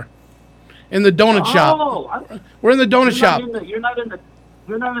first floor, in the donut shop. We're in the donut shop. You're not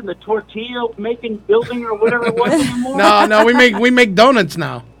in the tortilla making building or whatever it was anymore. No, we make donuts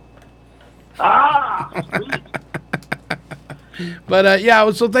now. Sweet. But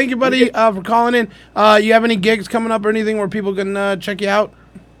so thank you, buddy, for calling in. You have any gigs coming up or anything where people can check you out?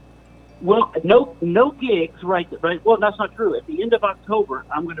 Well, no gigs, right? Well, that's not true. At the end of October,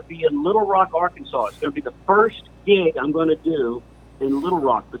 I'm going to be in Little Rock, Arkansas. It's going to be the first gig I'm going to do in Little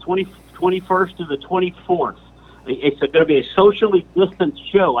Rock, the 21st to the 24th. It's going to be a socially distanced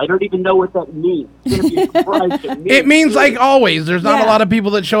show. I don't even know what that means. It's going to be a surprise to me. It means, like always, there's not a lot of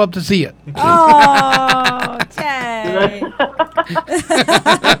people that show up to see it. Oh, Tay.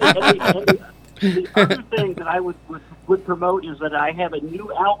 The other thing that I would promote is that I have a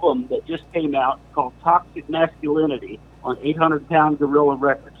new album that just came out called Toxic Masculinity on 800 Pound Gorilla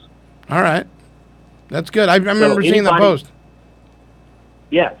Records. All right. That's good. I remember seeing the post.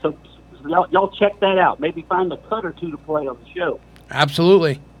 Yeah, so y'all check that out. Maybe find a cut or two to play on the show.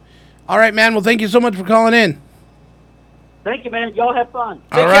 Absolutely. All right, man. Well, thank you so much for calling in. Thank you, man. Y'all have fun.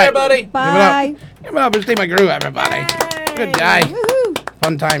 Take care, buddy. Bye. Give it up. Stay my groove, everybody. Yay. Good guy. Woo-hoo.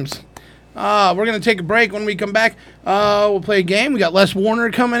 Fun times. We're going to take a break. When we come back, we'll play a game. We got Les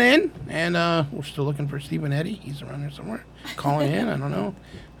Warner coming in, and we're still looking for Stephen Eddy. He's around here somewhere. Calling in. I don't know.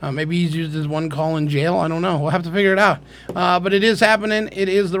 Maybe he's used his one call in jail. I don't know. We'll have to figure it out. But it is happening. It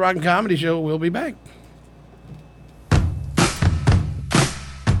is the Rock and Comedy Show. We'll be back.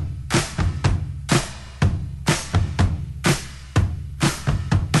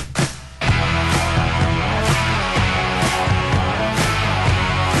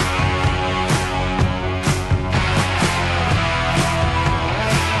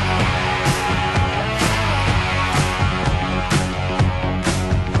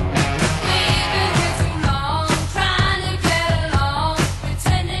 Trying to get along,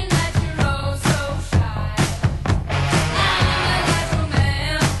 pretending that you're oh so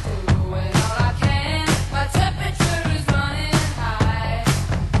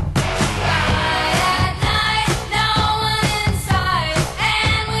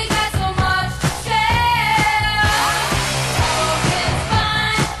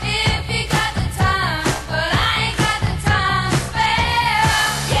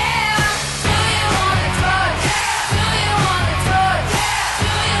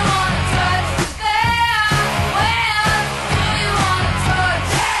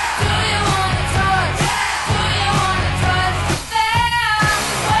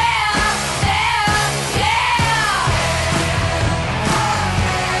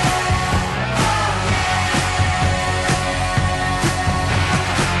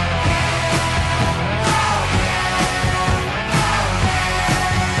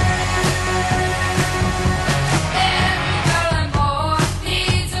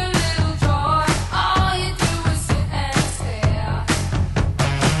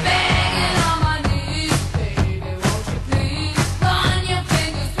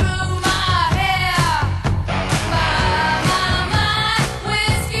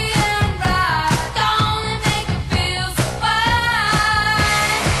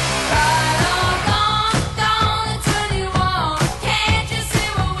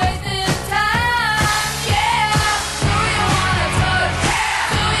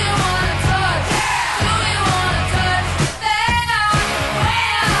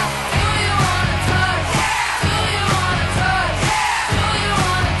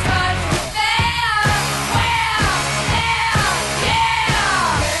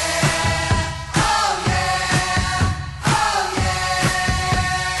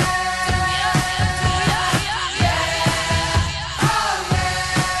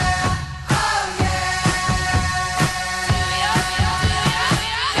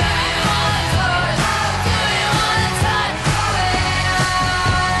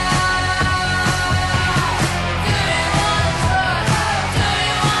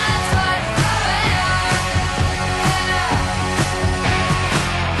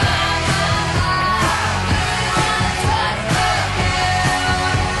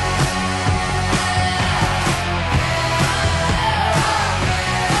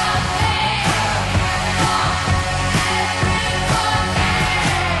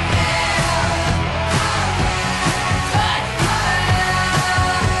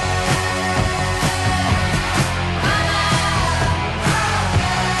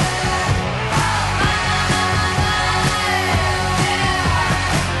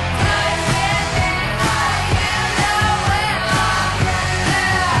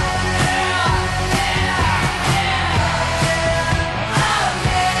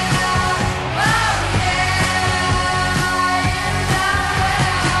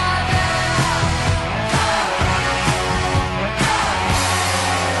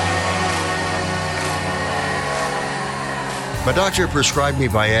doctor prescribed me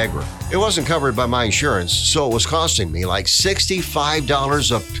Viagra. It wasn't covered by my insurance, so it was costing me like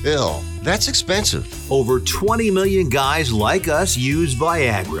 $65 a pill. That's expensive. Over 20 million guys like us use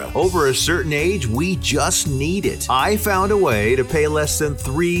Viagra. Over a certain age, we just need it. I found a way to pay less than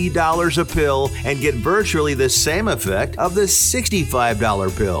 $3 a pill and get virtually the same effect of the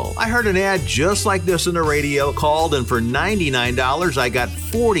 $65 pill. I heard an ad just like this on the radio, called, and for $99, I got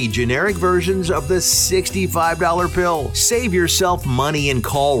 40 generic versions of the $65 pill. Save yourself money and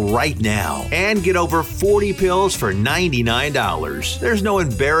call right now and get over 40 pills for $99. There's no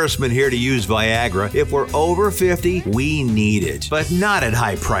embarrassment here to use Viagra. If we're over 50, we need it, but not at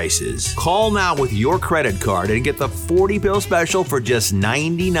high prices. Call now with your credit card and get the 40 pill special for just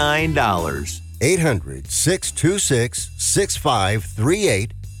 $99.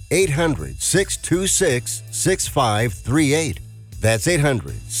 800-626-6538. 800-626-6538. That's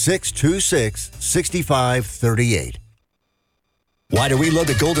 800-626-6538. Why do we love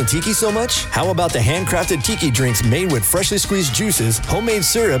the Golden Tiki so much? How about the handcrafted tiki drinks made with freshly squeezed juices, homemade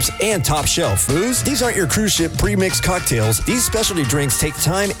syrups, and top shelf booze? These aren't your cruise ship pre-mixed cocktails. These specialty drinks take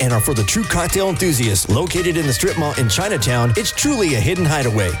time and are for the true cocktail enthusiasts. Located in the strip mall in Chinatown, it's truly a hidden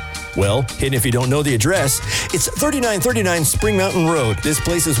hideaway. Well, hidden if you don't know the address, it's 3939 Spring Mountain Road. This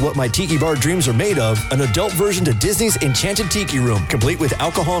place is what my tiki bar dreams are made of, an adult version to Disney's Enchanted Tiki Room, complete with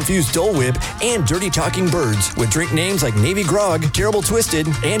alcohol-infused Dole Whip and dirty talking birds, with drink names like Navy Grog, Terrible Twisted,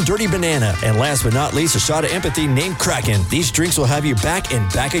 and Dirty Banana. And last but not least, a shot of empathy named Kraken. These drinks will have you back and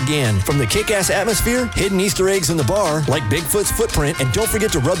back again. From the kick-ass atmosphere, hidden Easter eggs in the bar, like Bigfoot's footprint, and don't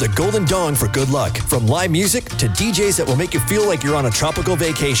forget to rub the golden dong for good luck. From live music to DJs that will make you feel like you're on a tropical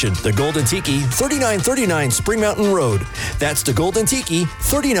vacation. The Golden Tiki, 3939 Spring Mountain Road. That's the Golden Tiki,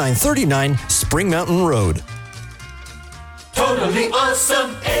 3939 Spring Mountain Road. Totally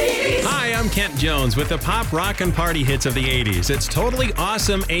awesome 80s. Hi, I'm Kent Jones with the pop, rock, and party hits of the 80s. It's Totally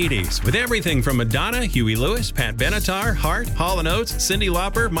Awesome 80s with everything from Madonna, Huey Lewis, Pat Benatar, Hart, Hall & Oates, Cyndi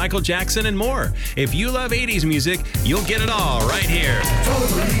Lauper, Michael Jackson, and more. If you love 80s music, you'll get it all right here.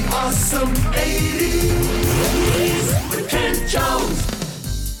 Totally Awesome 80s with Kent Jones.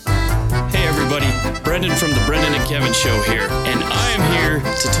 Hey everybody, Brendan from the Brendan and Kevin Show here, and I am here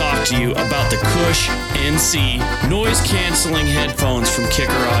to talk to you about the Kush NC noise-canceling headphones from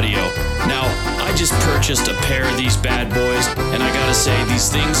Kicker Audio. Now, I just purchased a pair of these bad boys, and I gotta say, these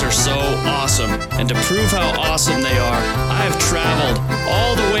things are so awesome. And to prove how awesome they are, I have traveled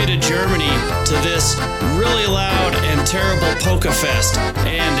all the way to Germany to this really loud and terrible Polka Fest,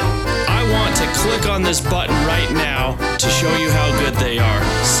 and I want to click on this button right now to show you how good they are.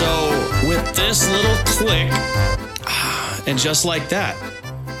 So, with this little click, and just like that,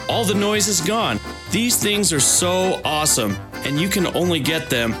 all the noise is gone. These things are so awesome, and you can only get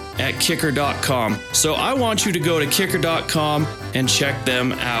them at kicker.com. So I want you to go to kicker.com and check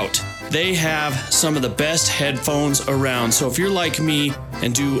them out. They have some of the best headphones around. So if you're like me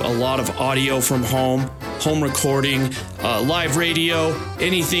and do a lot of audio from home recording, live radio,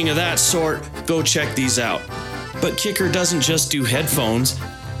 anything of that sort, go check these out. But Kicker doesn't just do headphones.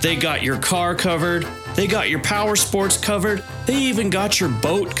 They got your car covered. They got your power sports covered. They even got your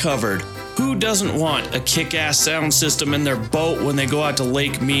boat covered. Who doesn't want a kick-ass sound system in their boat when they go out to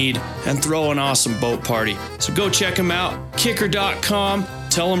Lake Mead and throw an awesome boat party? So go check them out, kicker.com.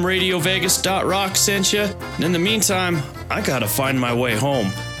 Tell them RadioVegas.rock sent you. And in the meantime, I gotta find my way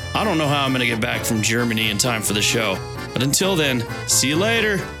home. I don't know how I'm gonna get back from Germany in time for the show. But until then, see you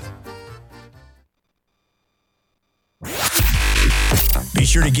later. Be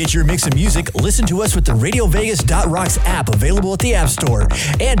sure to get your mix of music. Listen to us with the RadioVegas.rocks app available at the App Store.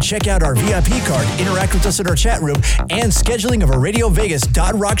 And check out our VIP card, interact with us in our chat room, and scheduling of our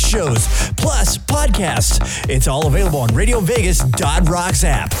RadioVegas.rocks shows, plus podcasts. It's all available on RadioVegas.rocks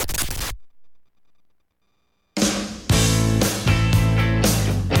app.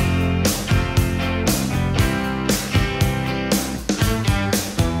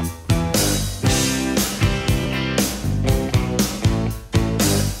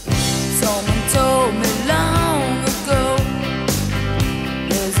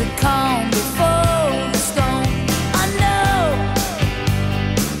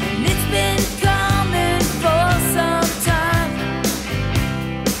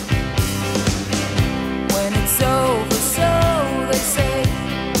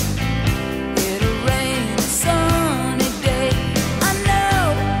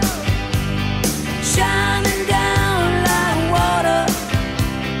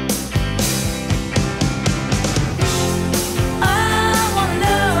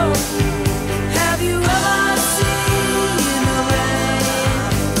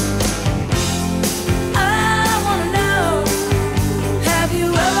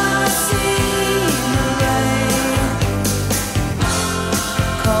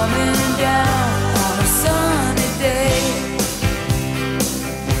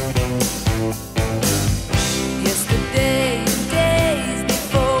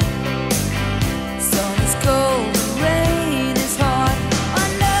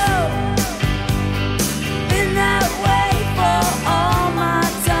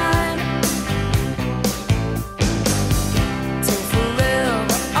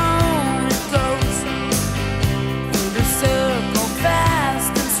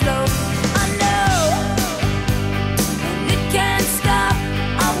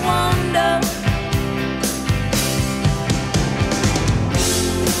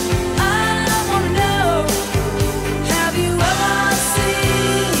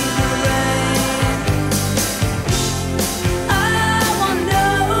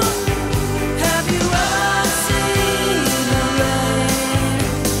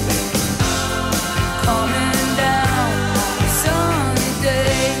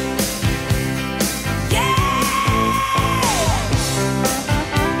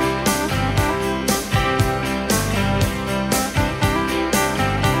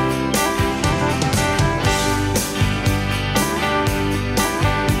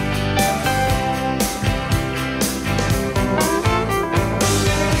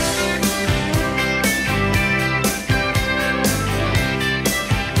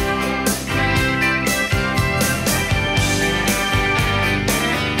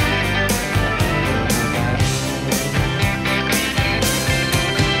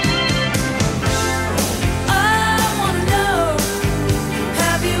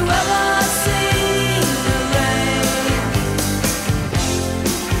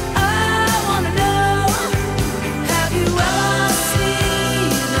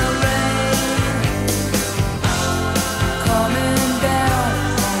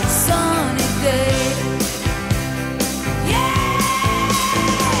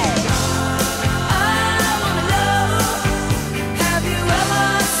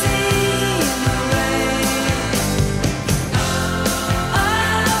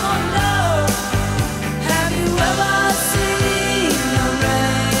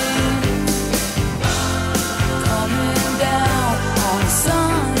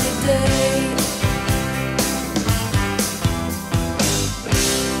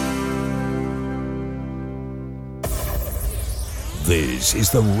 This is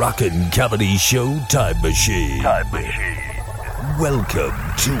the Rockin' Comedy Show Time Machine. Welcome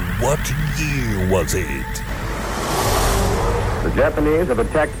to What Year Was It? The Japanese have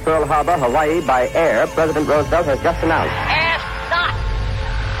attacked Pearl Harbor, Hawaii by air. President Roosevelt has just announced. Ask not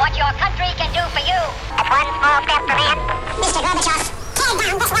what your country can do for you. That's one small step for man. Mr. Gorbachev, tear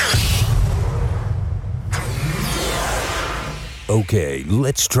down this wall. Okay,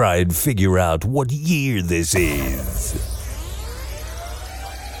 let's try and figure out what year this is.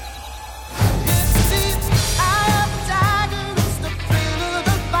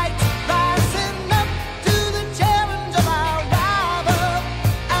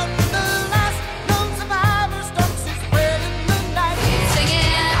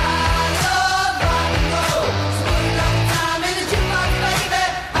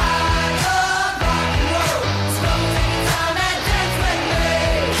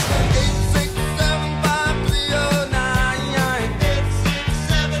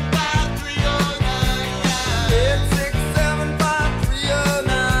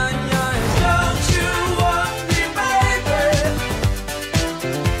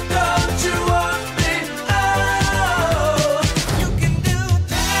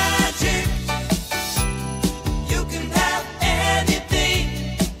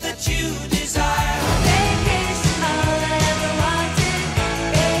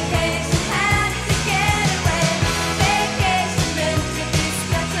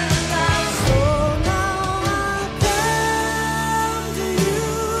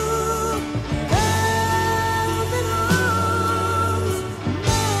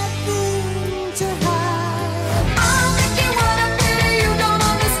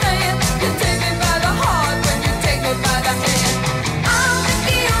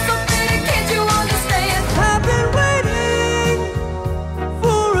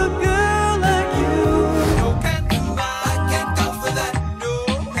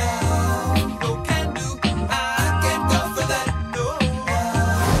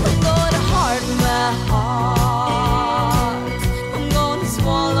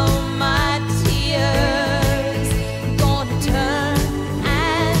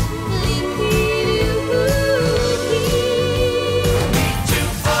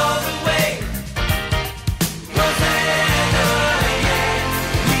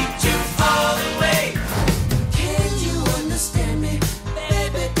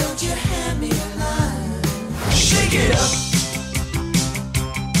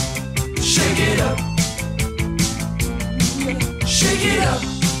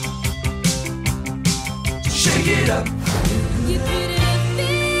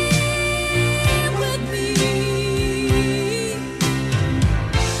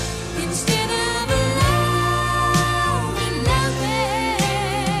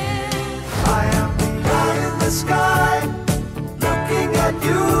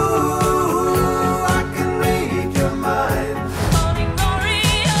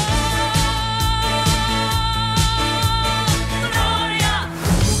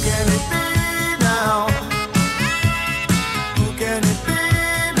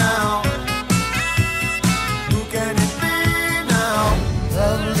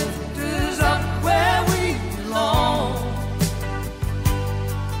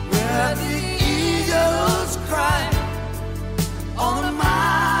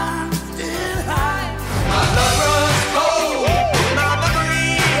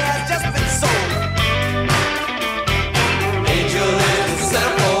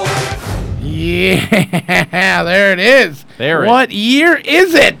 Yeah, there it is. What year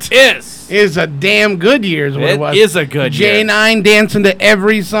is it? Is a damn good year is what it was. It is a good year. J9 dancing to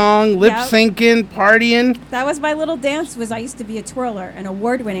every song, lip syncing, partying. That was my little dance. I used to be a twirler, an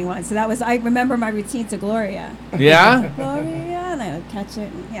award-winning one. So I remember my routine to Gloria. Yeah? Gloria, and I would catch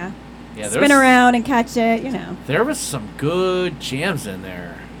it. And, Yeah, spin around and catch it, you know. There was some good jams in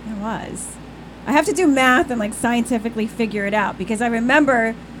there. It was. I have to do math and like scientifically figure it out because I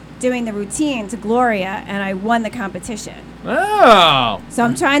remember doing the routine to Gloria and I won the competition. Oh. So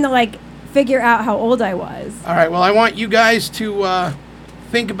I'm trying to like figure out how old I was. All right, well, I want you guys to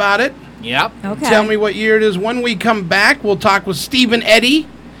think about it. Yep. Okay. Tell me what year it is. When we come back, we'll talk with Stephen Eddy.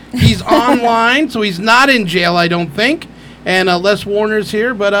 He's online, so he's not in jail, I don't think. And Les Warner's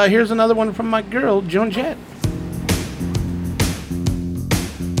here, but here's another one from my girl, Joan Jett.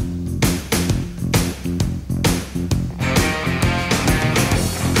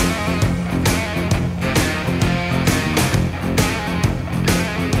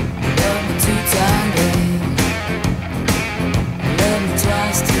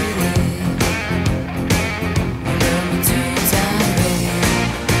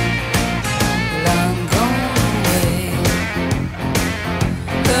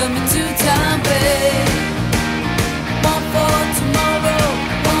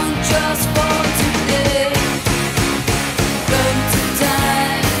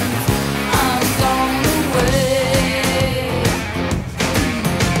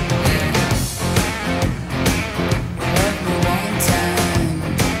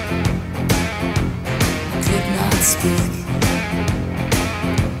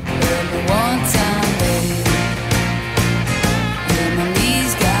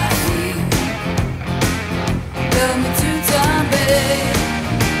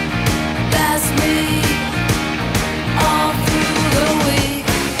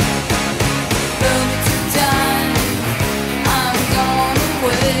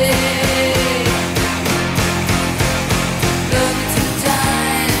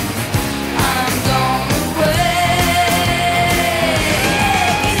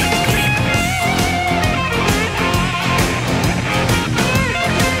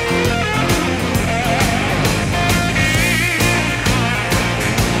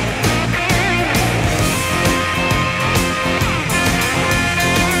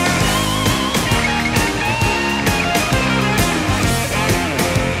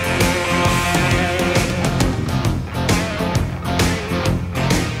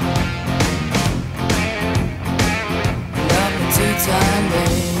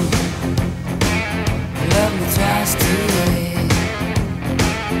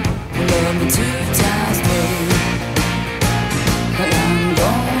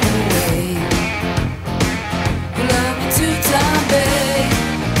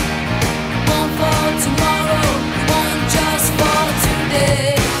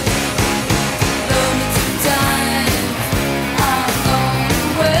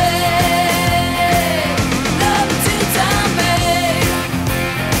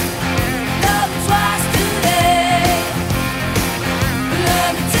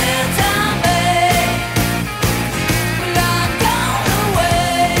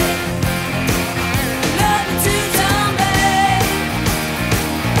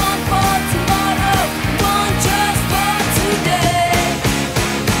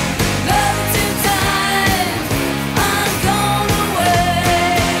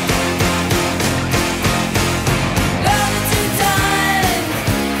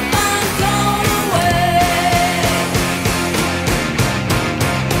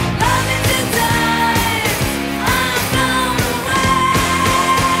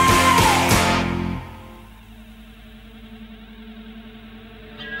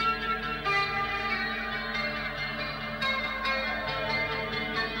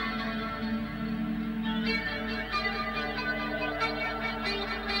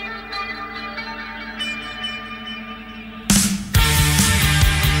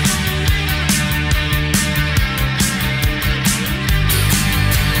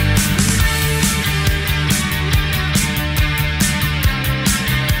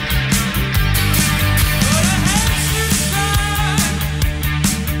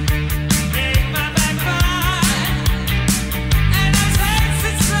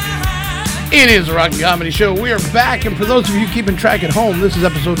 It is a rock and comedy show. We are back, and for those of you keeping track at home, this is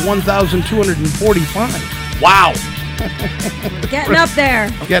episode 1245. Wow. Getting up there.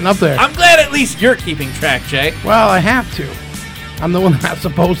 Getting up there. I'm glad at least you're keeping track, Jay. Well, I have to. I'm the one that's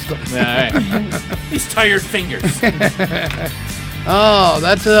supposed to. Yeah, all right. These tired fingers. Oh,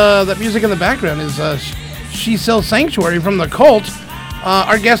 that's that music in the background is She Sells Sanctuary from the Cult.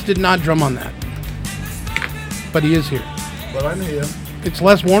 Our guest did not drum on that, but he is here. But I'm here. It's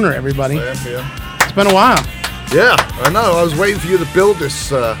Les Warner, everybody. I am here. It's been a while. Yeah, I know. I was waiting for you to build this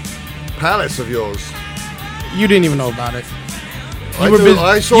palace of yours. You didn't even know about it.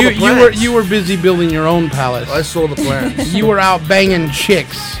 I saw the plans. You were busy building your own palace. I saw the plans. You were out banging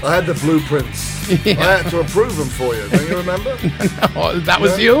chicks. I had the blueprints. Yeah. I had to approve them for you. Don't you remember? No, that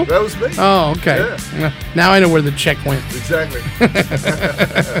was you? That was me. Oh, okay. Yeah. Now I know where the check went. Exactly.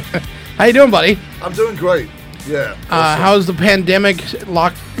 How you doing, buddy? I'm doing great. Yeah. How's the pandemic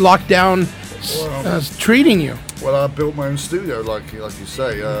lockdown treating you? Well, I built my own studio, like you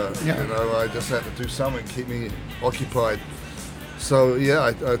say. You know, I just had to do something to keep me occupied. So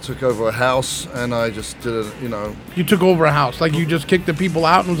yeah, I took over a house and I just did it. You know. You took over a house, like you just kicked the people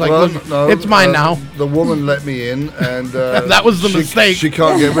out and was like, "Look, it's mine now." The woman let me in, and that was the mistake. She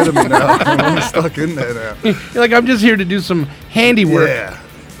can't get rid of me now. I'm stuck in there now. You're like, I'm just here to do some handiwork.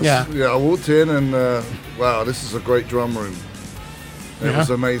 Yeah. I walked in and wow, this is a great drum room. It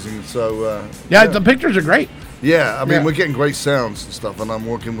was amazing. So the pictures are great. Yeah, I mean we're getting great sounds and stuff, and I'm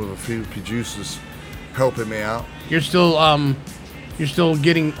working with a few producers helping me out. You're still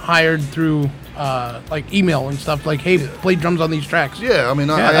getting hired through like email and stuff. Like, hey, play drums on these tracks. Yeah, I mean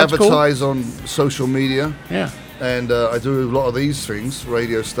I advertise on social media. Yeah. And I do a lot of these things,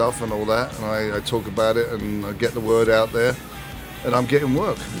 radio stuff and all that, and I talk about it and I get the word out there. And I'm getting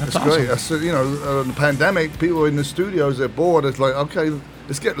work. It's great. I said, you know, the pandemic, people in the studios, they're bored. It's like, okay,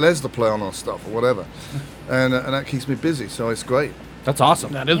 let's get Les to play on our stuff or whatever, and that keeps me busy. So it's great. That's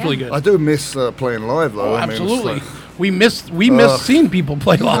awesome. That is really good. I do miss playing live though. Oh, I mean, absolutely. it's like, we miss seeing people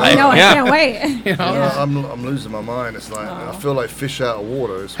play live. I know. I can't wait. You know? I'm losing my mind. It's like I feel like fish out of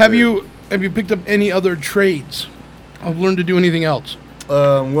water. It's have weird. you picked up any other trades? I've learned to do anything else.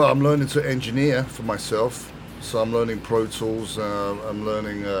 Well, I'm learning to engineer for myself. So I'm learning Pro Tools. I'm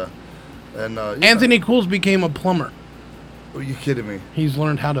learning, Anthony Cools became a plumber. Are you kidding me? He's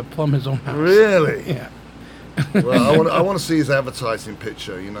learned how to plumb his own house. Really? Yeah. Well, I want to see his advertising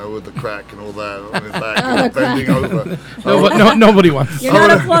picture, you know, with the crack and all that on his back, bending over. Nobody wants. You're not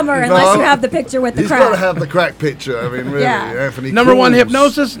a plumber unless you have the picture with the crack. He's got to have the crack picture. I mean, really, Anthony. Number one Cools.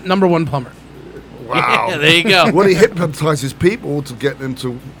 hypnosis, number one plumber. Wow. Yeah, there you go. Well, he hypnotizes people to get him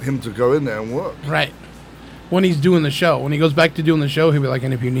to go in there and work. Right. When he's doing the show. When he goes back to doing the show, he'll be like,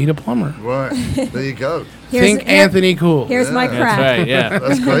 and if you need a plumber. Right. There you go. Think Anthony Cools. Here's my crack. That's right, yeah.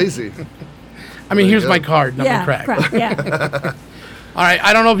 That's crazy. I mean, here's my card, not my crack. Yeah. All right,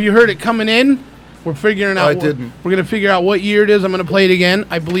 I don't know if you heard it coming in. We're figuring out. I didn't. We're going to figure out what year it is. I'm going to play it again.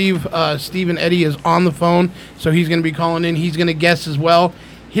 I believe Stephen Eddy is on the phone, so he's going to be calling in. He's going to guess as well.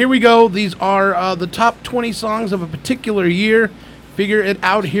 Here we go. These are the top 20 songs of a particular year. Figure it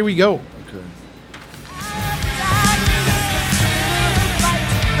out. Here we go. Okay.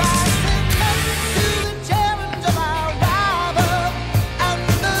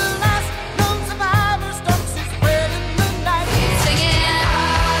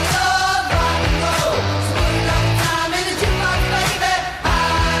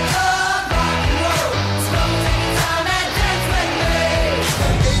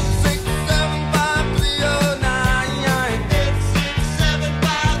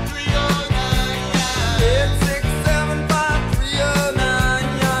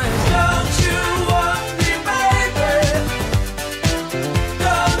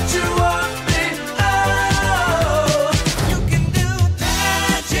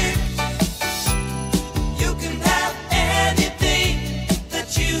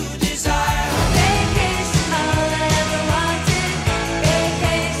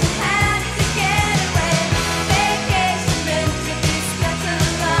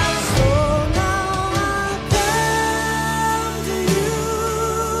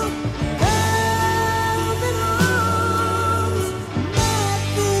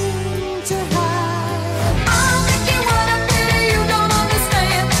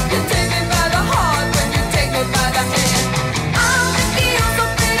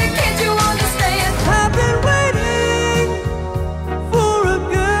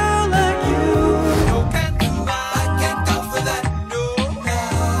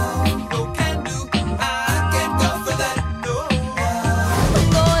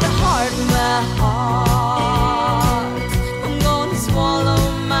 I'm gonna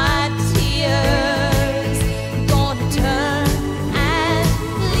swallow my tears.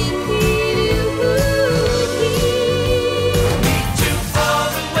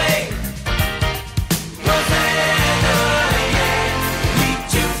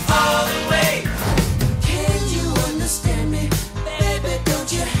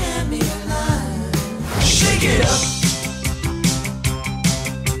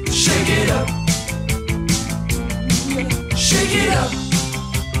 Shake it up. Shake it up.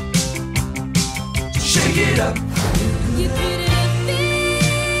 Shake it up. You couldn't be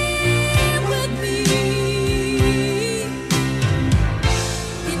with me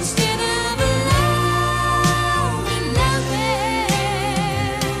instead of alone and loving.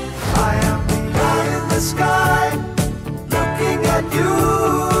 I am high in the sky, looking at you.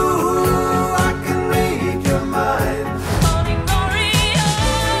 I can read your mind.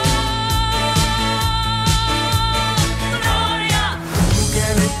 Who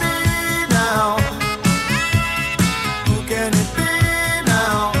can it be now? Who can it be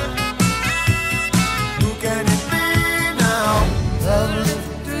now? Who can it be now? The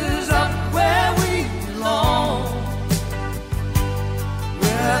lift is up where we belong,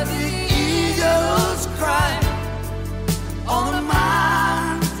 where the eagles cry on the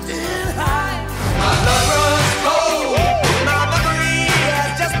mountain high. My lover's cold, my memory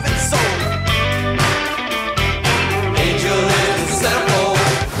has just been sold. Angel is settled.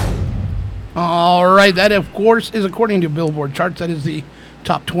 All right, that of course is according to Billboard charts. That is the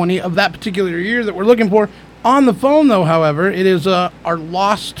top 20 of that particular year that we're looking for. On the phone, though, however, it is our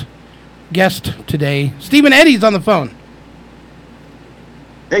lost guest today, Stephen Eddy's on the phone.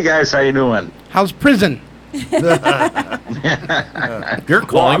 Hey guys, how you doing? How's prison? You're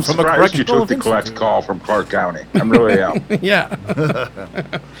calling from a correctional. You took the collect call from Clark County. I'm really am. Yeah.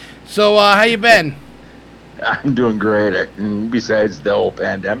 So, how you been? I'm doing great. And besides the whole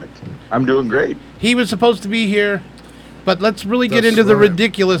pandemic, I'm doing great. He was supposed to be here, but let's really get That's into the right.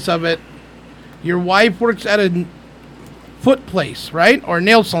 ridiculous of it. Your wife works at a foot place, right? Or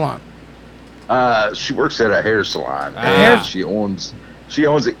nail salon? She works at a hair salon. Ah. And she owns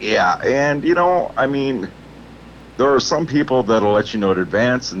it. Yeah. And you know, I mean, there are some people that'll let you know in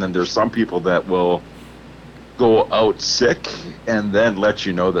advance, and then there's some people that will go out sick and then let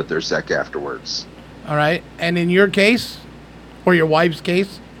you know that they're sick afterwards. All right. And in your case, or your wife's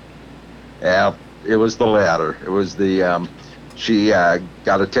case? Yeah, it was the latter. It was the, she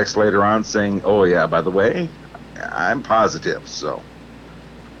got a text later on saying, oh yeah, by the way, I'm positive. So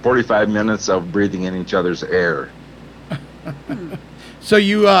 45 minutes of breathing in each other's air. So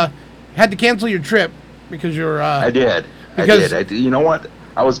you had to cancel your trip because you're... I did. Because I did. You know what?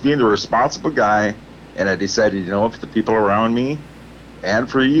 I was being the responsible guy, and I decided, you know, for the people around me and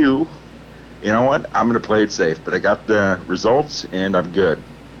for you, you know what? I'm going to play it safe. But I got the results, and I'm good.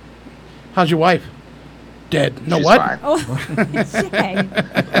 How's your wife? Dead. No, She's what? fine. Oh,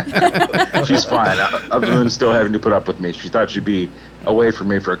 She's fine. Other than still having to put up with me. She thought she'd be away from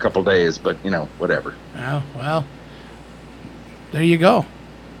me for a couple days, but, you know, whatever. Oh, well, there you go.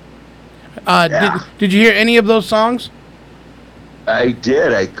 Yeah. Did you hear any of those songs? I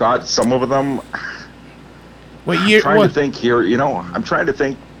did. I got some of them. What year? I'm trying to think here. You know, I'm trying to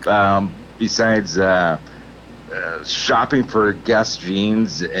think besides shopping for Guess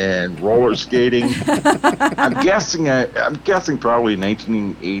jeans and roller skating. I'm guessing probably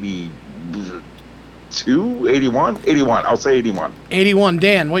 1982, 81. I'll say 81. 81.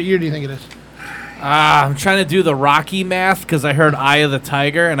 Dan, what year do you think it is? I'm trying to do the Rocky math because I heard Eye of the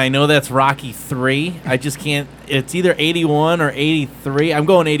Tiger, and I know that's Rocky 3. I just can't. It's either 81 or 83. I'm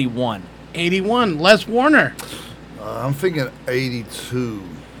going 81. 81. Les Warner. I'm thinking 82.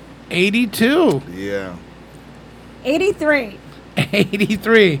 82. Yeah. 83.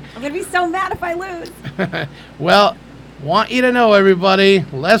 83. I'm going to be so mad if I lose. Well, want you to know, everybody,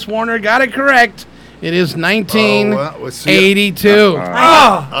 Les Warner got it correct. It is 1982.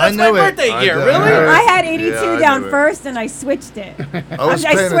 That's my birthday year, really? I had 82 Yeah, I down knew it. first, and I switched it. I was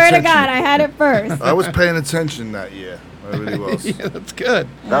I paying swear to attention. God, I had it first. I was paying attention that year. I really was. Yeah, that's good.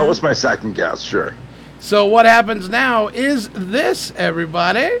 That was my second guess, sure. So what happens now is this,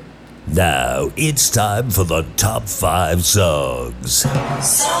 everybody. Now it's time for the top 5 songs.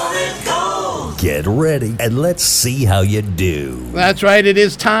 Solid gold. Get ready and let's see how you do. That's right. It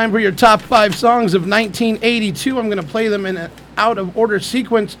is time for your top 5 songs of 1982. I'm going to play them in an out of order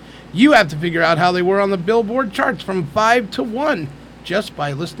sequence. You have to figure out how they were on the Billboard charts from 5 to 1 just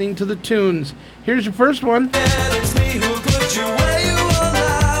by listening to the tunes. Here's your first one.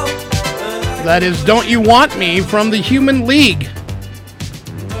 That is Don't You Want Me from the Human League.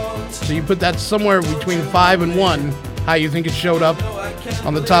 So you put that somewhere between 5 and 1. How you think it showed up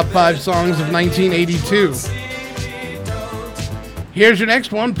on the top 5 songs of 1982. Here's your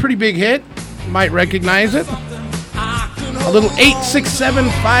next one. Pretty big hit. You might recognize it. A little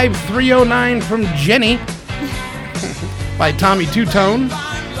 867-5309 from Jenny by Tommy Two-Tone.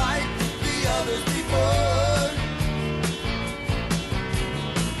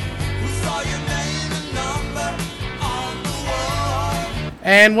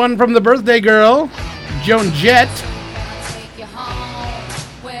 And one from the birthday girl, Joan Jett.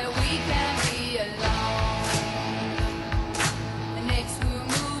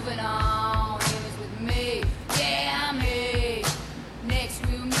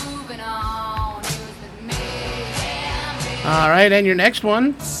 All right, and your next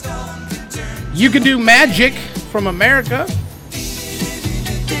one, You Can Do Magic from America.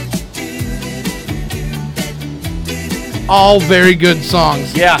 All very good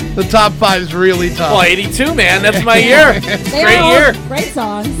songs. Yeah. The top 5 is really tough. Well, 82, man. That's my year. Great year. Great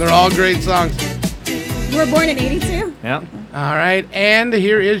songs. They're all great songs. You were born in 82? Yeah. All right, and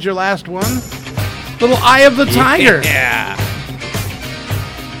here is your last one. Little Eye of the Tiger. Yeah.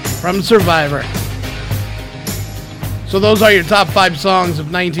 From Survivor. So those are your top 5 songs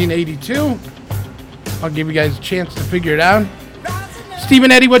of 1982. I'll give you guys a chance to figure it out. Steve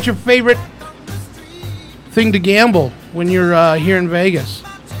and Eddie, what's your favorite thing to gamble when you're here in Vegas?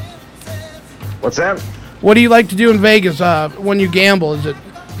 What's that? What do you like to do in Vegas when you gamble? Is it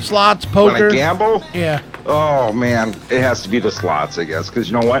slots, poker? When I gamble? Yeah. Oh, man. It has to be the slots, I guess.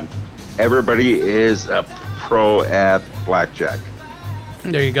 Because you know what? Everybody is a pro at blackjack.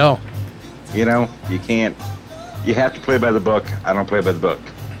 There you go. You know, you can't. You have to play by the book. I don't play by the book.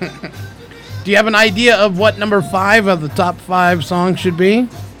 Do you have an idea of what number 5 of the top 5 songs should be,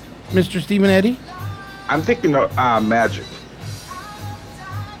 Mr. Stephen Eddy? I'm thinking Magic.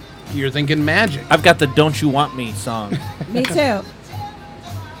 You're thinking Magic. I've got the Don't You Want Me song. Me too.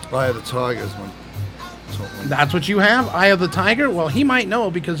 Eye of the Tigers, man. That's what you have? Eye of the Tiger? Well, he might know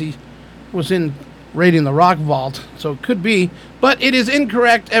because he was in Raiding the Rock Vault, so it could be. But it is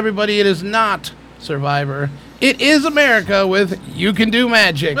incorrect, everybody. It is not Survivor. It is America with You Can Do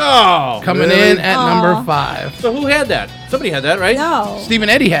Magic. Oh, coming really? in at number 5. So who had that? Somebody had that, right? No. Stephen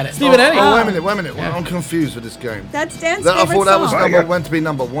Eddy had it. Stephen Eddy. Oh, wait a minute. Yeah. I'm confused with this game. That's Dan's I favorite thought that was song. meant to be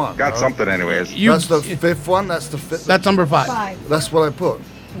number 1. Got something anyways. That's the 5th one? That's the 5th? That's number 5. 5. That's what I put.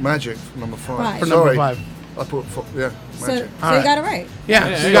 Magic, number 5. Five. For number Sorry. 5. I put, Magic. So you right. got it right. Yeah.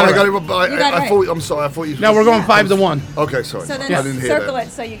 I you got got it it. right. But You got it I right. thought, I'm sorry, I thought you... Now we're going 5 to 1. Okay, sorry. So then I didn't hear circle that. it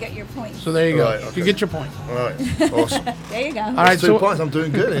so you get your point. So there you go. All right, okay. You get your point. All right, awesome. There you go. All right, 2 so points, I'm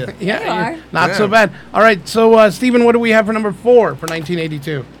doing good here. yeah, You are. not so Yeah. bad. All right, so Stephen, what do we have for number 4 for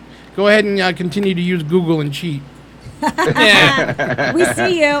 1982? Go ahead and continue to use Google and cheat. We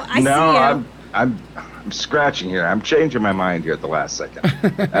see you. I see you. I'm scratching here. I'm changing my mind here at the last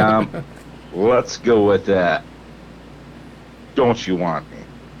second. Let's go with that. Don't You Want Me?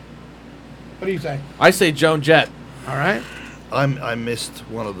 What do you say? I say Joan Jett. All right. I missed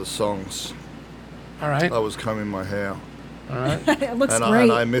one of the songs. All right. I was combing my hair. All right. It looks and great,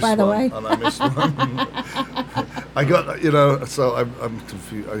 I missed by the one, way. And I missed one. I got, so I'm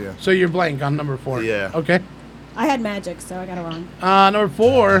confused. Oh, yeah. So you're blank on number 4. Yeah. Okay. I had Magic, so I got it wrong. Number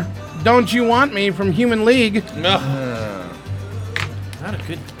 4, Don't You Want Me from Human League. No. Not a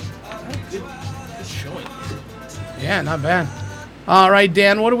good showing. Yeah, not bad. All right,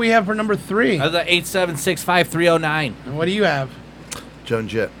 Dan, what do we have for number 3? That's the 8765309. And what do you have? Joan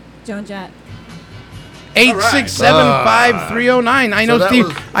Jett. Joan Jett. 8675309. I know So that Steve.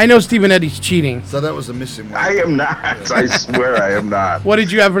 was- I know Stephen Eddy's cheating. So that was the missing one. I am not. I swear I am not. What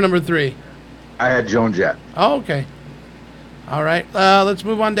did you have for number 3? I had Joan Jett. Oh, okay. All right. Let's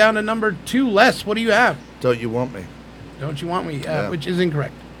move on down to number 2. Les, what do you have? Don't You Want Me? Don't You Want Me? Yeah. Which is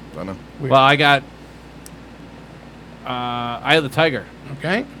incorrect. I know. Weird. Well, I got Eye of the Tiger.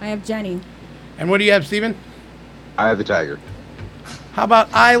 Okay. I have Jenny. And what do you have, Stephen? I have the Tiger. How about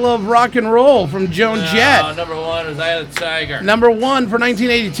I Love Rock and Roll from Joan Jett? Number 1 is Eye of the Tiger. Number 1 for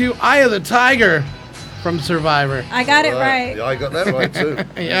 1982, Eye of the Tiger from Survivor. I got it right. Yeah, I got that right too.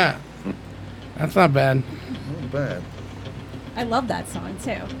 Yeah. That's not bad. Not bad. I love that song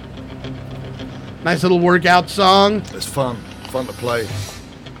too. Nice little workout song. It's fun. Fun to play.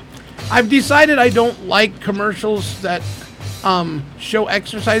 I've decided I don't like commercials that show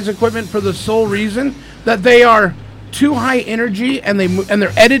exercise equipment for the sole reason that they are too high energy and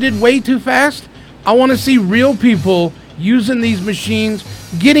they're edited way too fast. I want to see real people using these machines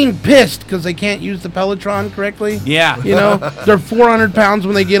getting pissed because they can't use the Peloton correctly. Yeah. You know, they're 400 pounds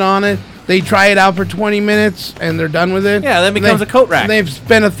when they get on it. They try it out for 20 minutes and they're done with it. Yeah, then And becomes a coat rack. And they've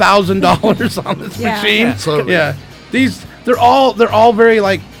spent $1,000 on this Yeah. machine. Yeah. Totally. Yeah. They're all very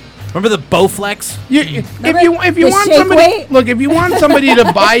like. Remember the Bowflex? If you the want shake somebody, weight? look, if you want somebody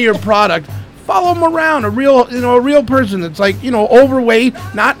to buy your product, follow them around. A real person that's like, overweight,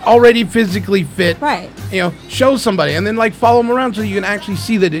 not already physically fit. Right. Show somebody and then like follow them around so you can actually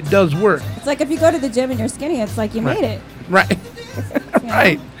see that it does work. It's like if you go to the gym and you're skinny, it's like you made it. Right. You know?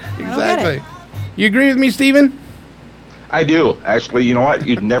 Right. I don't get Exactly. it. You agree with me, Steven? I do. Actually, you know what?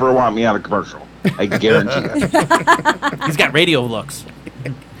 You'd never want me on a commercial. I guarantee it. He's got radio looks.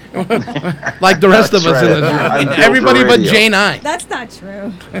 Like the rest of us in this room. Everybody but Jay and I. That's not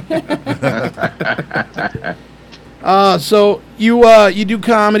true. So you do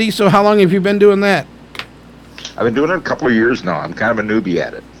comedy. So how long have you been doing that? I've been doing it a couple of years now. I'm kind of a newbie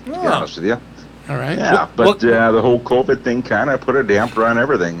at it, to be honest with you. All right. Yeah, but the whole COVID thing kind of put a damper on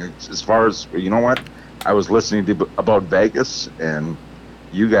everything. As far as, you know what? I was listening to about Vegas, and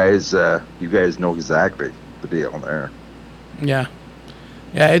you guys know exactly the deal there. Yeah.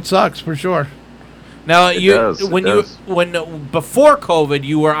 Yeah, it sucks for sure. Now, It does. when before COVID,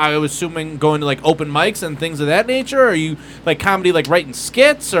 you were, I was assuming, going to like open mics and things of that nature. Or are you like comedy, like writing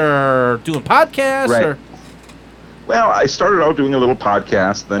skits or doing podcasts? Right. Or? Well, I started out doing a little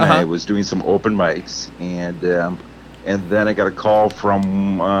podcast. Then I was doing some open mics, and then I got a call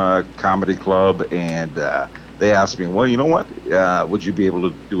from Comedy Club, and they asked me, well, you know what? Would you be able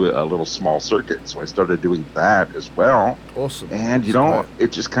to do a little small circuit? So I started doing that as well. Awesome. And, you know,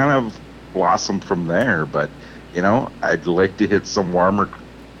 it just kind of blossomed from there. But, you know, I'd like to hit some warmer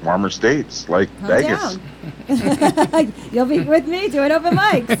states like Vegas. You'll be with me doing open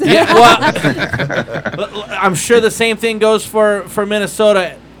mics. Yeah, well, I'm sure the same thing goes for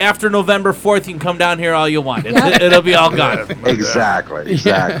Minnesota. After November 4th, you can come down here all you want. It'll be all gone. Exactly.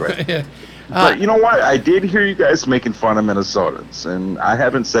 Yeah. But you know what? I did hear you guys making fun of Minnesotans, and I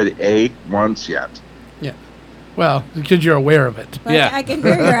haven't said A once yet. Yeah. Well, because you're aware of it. But I can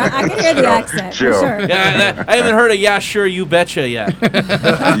hear the accent for sure. Yeah, I haven't heard a yeah, sure, you betcha yet.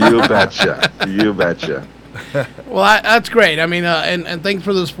 You betcha. Well, that's great. I mean, and thanks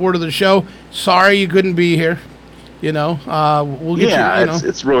for the support of the show. Sorry you couldn't be here. You know, we'll get you know.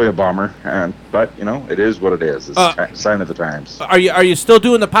 It's really a bummer, but you know, it is what it is. It's a sign of the times. Are you still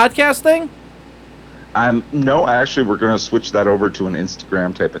doing the podcast thing? No, actually, we're going to switch that over to an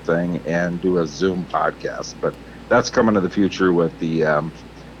Instagram type of thing and do a Zoom podcast. But that's coming to the future with the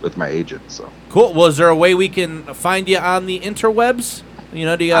with my agent. So cool. Well, is there a way we can find you on the interwebs? You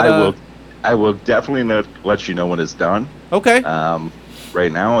know, do you got? I will definitely let you know when it's done. Okay.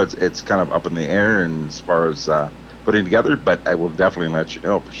 Right now, it's kind of up in the air, and as far as putting together, but I will definitely let you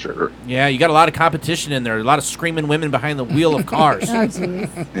know for sure. Yeah, you got a lot of competition in there. A lot of screaming women behind the wheel of cars. Oh,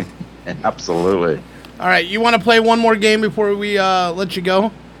 jeez. Absolutely. All right, you want to play one more game before we let you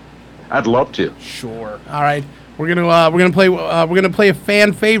go? I'd love to. Sure. All right, we're gonna play a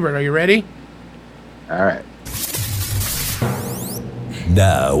fan favorite. Are you ready? All right.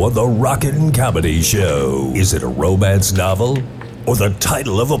 Now on the Rockin' Comedy Show, is it a romance novel or the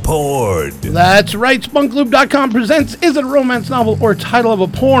title of a porn? That's right. SpunkLoop.com presents Is It a Romance Novel or Title of a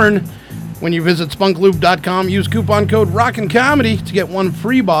Porn? When you visit SpunkLoop.com, use coupon code ROCKINComedy to get one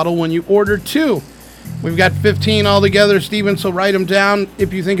free bottle when you order two. We've got 15 altogether, Steven, so write them down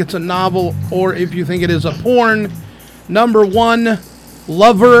if you think it's a novel or if you think it is a porn. Number 1,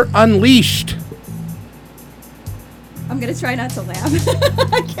 Lover Unleashed. I'm going to try not to laugh.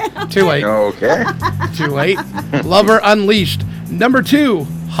 I can't. Too late. Okay. Too late. Lover Unleashed. Number 2,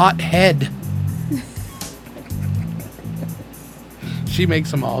 Hot Head. She makes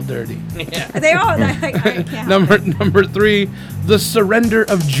them all dirty. Yeah. They all. I can't. Number 3, The Surrender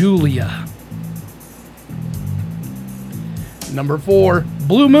of Julia. Number 4,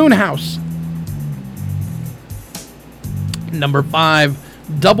 Blue Moon House. Number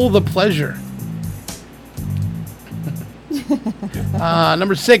 5, Double the Pleasure.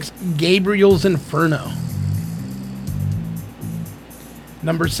 Number 6, Gabriel's Inferno.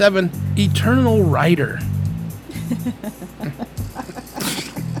 Number 7, Eternal Rider.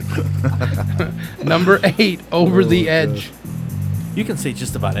 Number 8, Over the Edge. You can say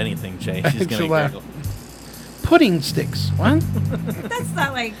just about anything, Jay. She's She'll gonna laugh. giggle. Pudding sticks. What? That's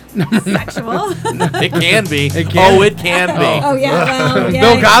not like sexual. It can be. It can. Oh, it can be. Oh yeah, well, yeah.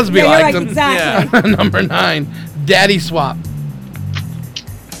 Bill Cosby yeah, liked right, them. Exactly. Yeah. Number 9, Daddy Swap.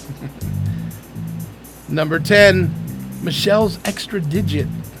 Number 10, Michelle's Extra Digit.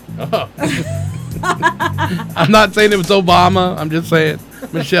 Oh. I'm not saying it was Obama. I'm just saying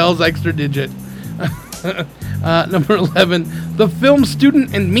Michelle's Extra Digit. Number 11, The Film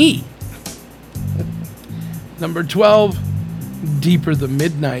Student and Me. Number 12, Deeper the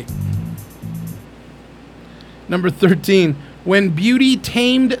Midnight. Number 13, When Beauty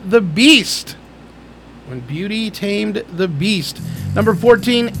Tamed the Beast. When Beauty Tamed the Beast. Number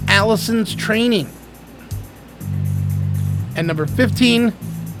 14, Allison's Training. And number 15,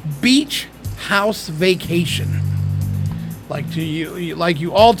 Beach House Vacation. Like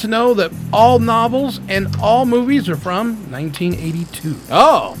you all to know that all novels and all movies are from 1982.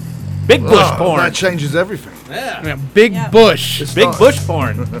 Oh, Big bush porn. That changes everything. Yeah. Big bush. It's Big not- bush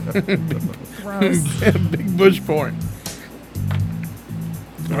porn. Big bush porn.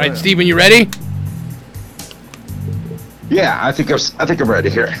 All right, Steven, you ready? Yeah, I think I'm ready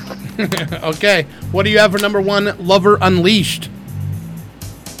here. Okay. What do you have for number 1, Lover Unleashed?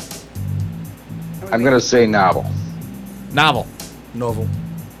 I'm gonna say novel. Novel. Novel.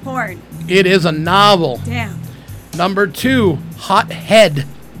 Porn. It is a novel. Damn. Number 2, Hot Head.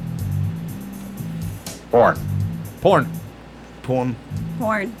 Porn. Porn. Porn.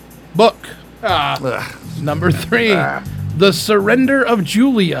 Porn. Book. Ugh. Number 3, The Surrender of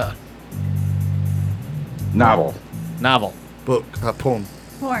Julia. Novel. Novel. Book. Porn.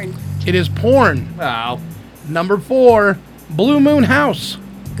 Porn. It is porn. Oh. Number 4, Blue Moon House.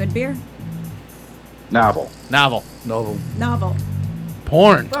 Good beer. Novel. Novel. Novel. Novel.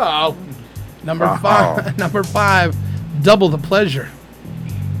 Porn. Oh. Number 5, number 5, Double the Pleasure.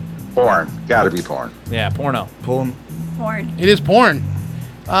 Porn. Gotta be porn. Yeah, porno. Porn. Porn. It is porn.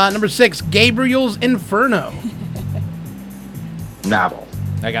 Number 6, Gabriel's Inferno. Novel.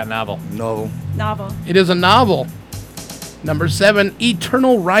 I got novel. Novel. Novel. It is a novel. Number 7,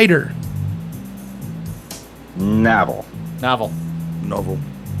 Eternal Rider. Novel. Novel. Novel.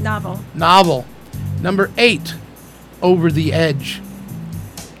 Novel. Novel. Number 8, Over the Edge.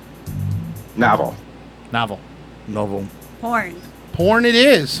 Novel. Novel. Novel. Porn. Porn it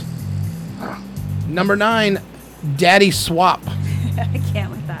is. Number 9, Daddy Swap. I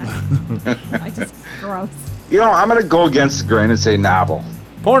can't with that. I just gross. You know, I'm gonna go against the grain and say novel.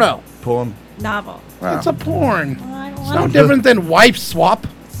 Porno. Porn. Novel. Wow. It's a porn. I don't It's want no it. different than Wife Swap.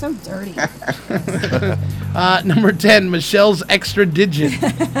 So dirty. Number 10, Michelle's Extra Digit.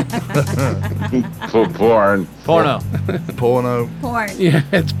 Porn. Porno. Porno. Porn. Yeah,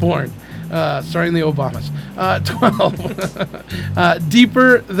 it's porn. Starring the Obamas. 12,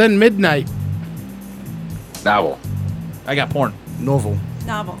 Deeper Than Midnight. Novel. I got porn. Novel.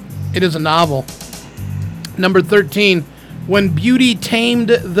 Novel. It is a novel. Number 13, When Beauty Tamed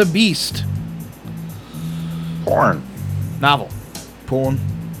the Beast. Porn. Novel. Porn.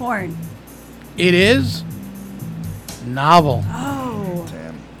 Porn. It is novel. Oh.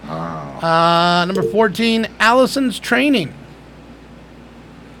 Damn. Number 14, Allison's Training.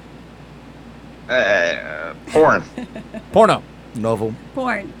 Porn. Porno. Novel.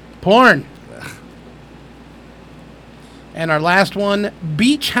 Porn. Porn. And our last one,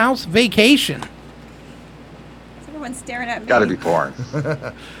 Beach House Vacation. Everyone's staring at me. Gotta be porn.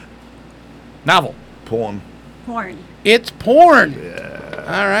 Novel. Porn. Porn. It's porn. Yeah.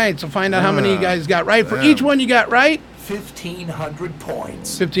 All right, so find out how many you guys got right. For each one you got right, 1,500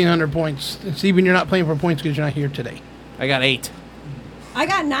 points. 1,500 points. Steven, you're not playing for points because you're not here today. I got 8. I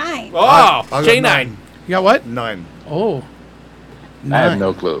got 9. Oh, I got J9. 9. You got what? 9. Oh. I have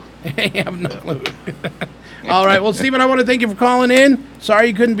no clue. I have no clue. All right, well, Steven, I want to thank you for calling in. Sorry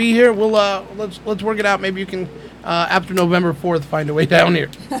you couldn't be here. We'll let's work it out. Maybe you can after November 4th find a way down here.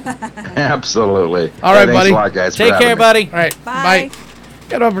 Absolutely. All right, Thanks buddy. a lot, guys. for Take having care, me. buddy. All right, Bye. bye.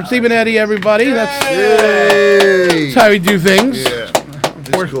 Get over Stephen Eddy, everybody. That's Yay! how we do things. Yeah.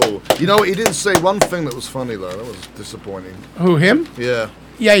 It's cool. You know what? He didn't say one thing that was funny, though. That was disappointing. Who, him? Yeah.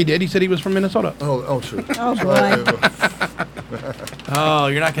 Yeah, he did. He said he was from Minnesota. Oh, true. Oh, boy. Oh,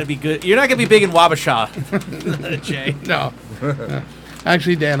 you're not gonna be good. You're not gonna be big in Wabasha, Jay. No.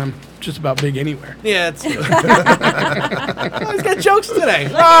 Actually, Dan, I'm just about big anywhere. Yeah, it's. Oh, he's got jokes today. Oh,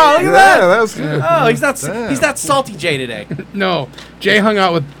 look at Yeah, that. that was good. Oh, he's not. Damn. He's not salty Jay today. No. Jay hung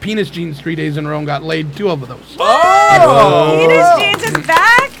out with Penis Jeans 3 days in a row and got laid 2 of those. Oh, Penis Jeans is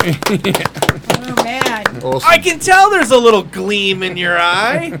back? Oh, man. Awesome. I can tell there's a little gleam in your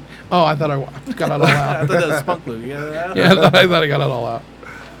eye. Oh, I thought I got it all I out. thought that was spunk lube. You got that? Yeah, I thought I got it all out.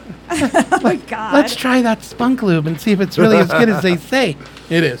 Oh, my God. Let's try that spunk lube and see if it's really as good as they say.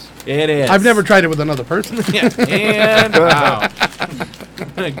 It is. It is. I've never tried it with another person. Yeah, and out.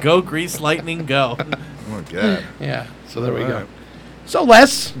 Go grease lightning, go. Oh, my God. Yeah, so there we All go. right. So,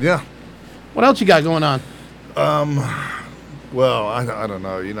 Les, Yeah. what else you got going on? Well, I don't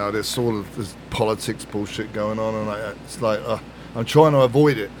know. You know, there's sort of this politics bullshit going on, and it's like I'm trying to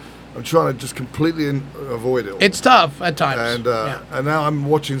avoid it. I'm trying to just completely avoid it. It's tough at times. And Yeah. and now I'm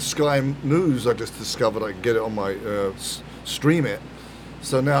watching Sky News. I just discovered I can get it on my stream it.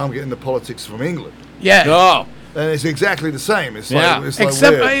 So now I'm getting the politics from England, Yeah. Oh, and it's exactly the same. It's Yeah. like it's like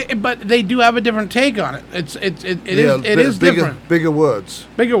Except, weird. but they do have a different take on it. It is bigger, different. Bigger words.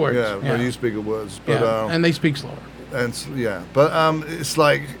 Bigger words. Yeah, they use bigger words. But yeah. And they speak slower. and yeah, but it's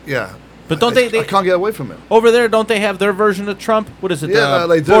like But don't they I can't get away from it. over there? Don't they have their version of Trump? What is it? Yeah,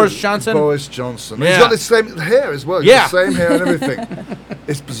 they do. Boris Johnson. Boris Johnson. Yeah. He's got the same hair as well. He's Yeah. got the same hair and everything.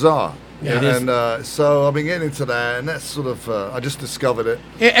 It's bizarre. Yeah, it is. And so I've been getting into that, and that's sort of I just discovered it.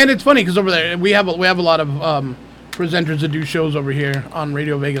 And it's funny because over there we have a lot of presenters that do shows over here on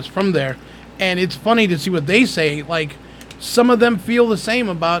Radio Vegas from there, and it's funny to see what they say. Like some of them feel the same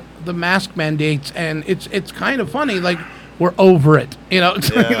about the mask mandates, and it's kind of funny. Like we're over it,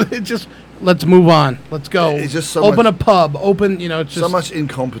 It's like, it's just let's move on. Let's go. It's just so open much- a pub. Open, it's just So much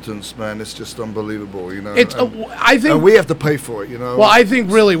incompetence, man. It's just unbelievable, It's I think and we have to pay for it, Well, I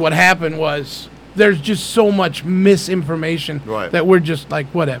think really what happened was there's just so much misinformation that we're just like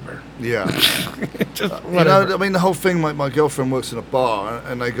whatever. Yeah. Just You whatever. know, I mean, the whole thing, my girlfriend works in a bar,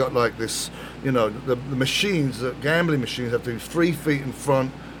 and they got like this, the machines, the gambling machines have to be 3 feet in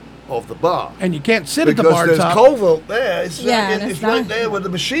front of the bar. And you can't sit at the Because bar there's top. cobalt there. It's, Yeah, like, and it's it's right not- there where the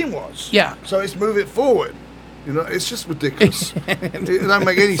machine was. Yeah. So it's move it forward. It's just ridiculous. It doesn't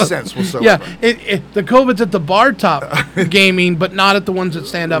make any sense whatsoever. Yeah, the COVID's at the bar top gaming, but not at the ones that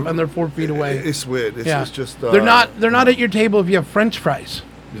stand up and they're 4 feet away. It's weird. It's just they're not at your table if you have French fries.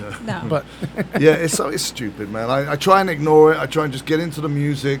 Yeah. No. But yeah, it's stupid, man. I try and ignore it. I try and just get into the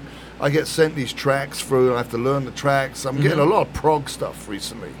music. I get sent these tracks through, and I have to learn the tracks. I'm getting a lot of prog stuff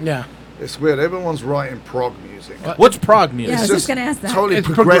recently. Yeah. It's weird. Everyone's writing prog music. What's prog music? Yeah, I was It's just gonna ask that. Totally It's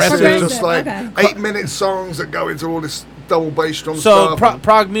progressive, progressive. just like Okay. 8-minute songs that go into all this double bass drum So stuff.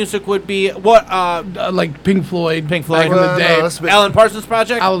 prog music would be what? Like Pink Floyd. Pink Floyd. Back in the day. No, that's a bit- Alan Parsons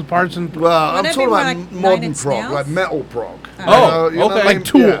Project. Alan Parsons. Well, I'm Wouldn't it talking be more about like Nine modern Inch prog, Nails? like metal prog. Oh, You know what I okay. mean? Like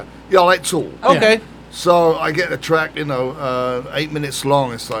Tool. Yeah, like Tool. Okay. So I get a track, 8 minutes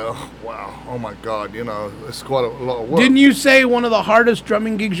long. It's like, oh wow, oh my god, it's quite a lot of work. Didn't you say one of the hardest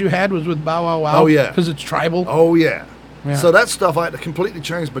drumming gigs you had was with Bow Wow Wow? Oh, yeah. Because it's tribal. Oh yeah. Yeah. So that stuff, I had to completely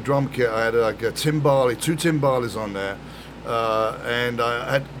change my drum kit. I had like a timbale, 2 timbales on there, and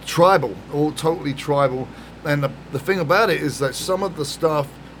I had tribal, all totally tribal. And the thing about it is that some of the stuff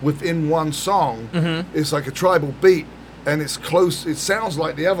within one song is like a tribal beat, and it's close. It sounds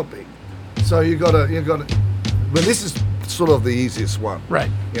like the other beat. So you gotta. But this is sort of the easiest one. Right.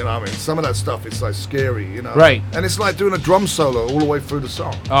 You know what I mean? Some of that stuff, it's like scary, Right. And it's like doing a drum solo all the way through the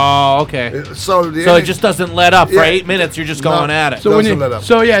song. Oh, okay. So it just doesn't let up for Yeah. 8 minutes. You're just going No. at it. So when Doesn't you, let up.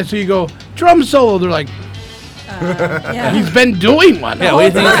 so you go drum solo. They're like, Yeah. he's been doing one. Yeah, what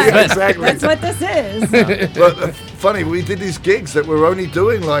do you think Right. it's been? Exactly. That's what this is. But funny, we did these gigs that were only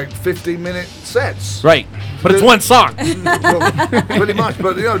doing like 15-minute sets. Right. But it's one song. Well, pretty much.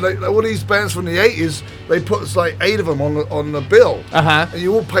 But like all these bands from the 80s, they put like 8 of them on the bill. Uh-huh. And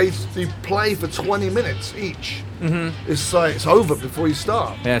you play for 20 minutes each. Mm-hmm. It's like it's over before you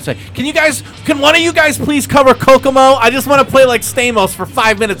start. Yeah, it's like, can one of you guys please cover Kokomo? I just want to play like Stamos for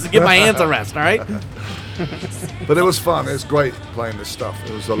 5 minutes to give my hands a rest, all right? But it was fun. It was great playing this stuff.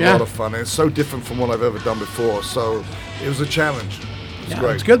 It was a Yeah. lot of fun. It's so different from what I've ever done before. So it was a challenge. It was Yeah,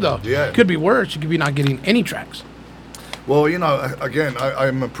 great. it's good though. Yeah. It could be worse. You could be not getting any tracks. Well, again,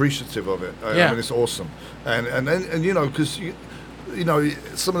 I'm appreciative of it. I Yeah. mean, it's awesome, and because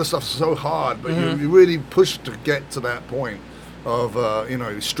some of the stuff's so hard, but you really push to get to that point of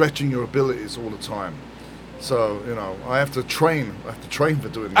stretching your abilities all the time. So I have to train. I have to train for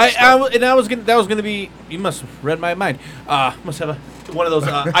doing this. That was gonna be. You must have read my mind. Must have one of those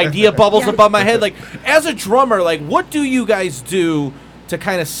idea bubbles above my head. Like, as a drummer, like, what do you guys do to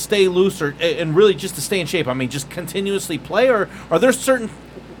kind of stay loose and really just to stay in shape? I mean, just continuously play, or are there certain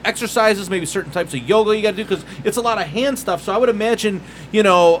exercises, maybe certain types of yoga you got to do? Because it's a lot of hand stuff. So I would imagine,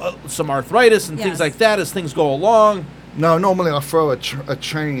 some arthritis and things Yes. like that as things go along. No, normally I throw a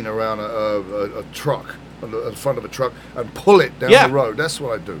chain around a truck, at the front of a truck, and pull it down Yeah. the road. That's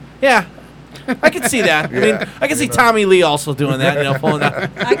what I do. Yeah. I can see that. I mean, I can see Tommy Lee also doing that, pulling that.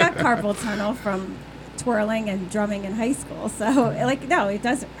 I got carpal tunnel from twirling and drumming in high school. So, it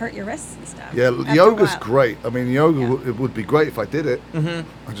doesn't hurt your wrists and stuff. Yeah, after a yoga's while. great. I mean, yoga it would be great if I did it.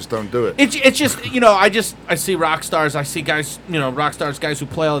 I just don't do it. It's just, I see rock stars, I see guys, rock stars, guys who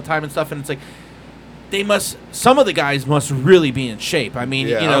play all the time and stuff, and it's like, some of the guys must really be in shape. I mean,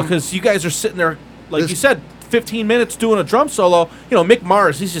 Yeah. because you guys are sitting there, like you said, 15 minutes doing a drum solo. Mick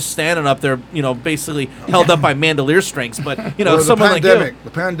Mars, he's just standing up there, basically held up by mandolier strings. But, Well, someone like you. the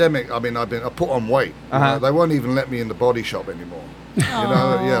pandemic. I mean, I put on weight. They won't even let me in the body shop anymore.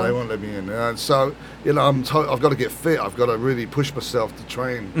 Yeah, they won't let me in. So I've got to get fit. I've got to really push myself to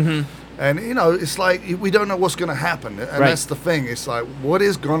train. And it's like we don't know what's going to happen, and Right. that's the thing. It's like, what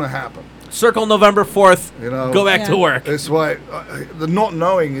is going to happen? Circle November 4th. You know, go back to work. It's why the not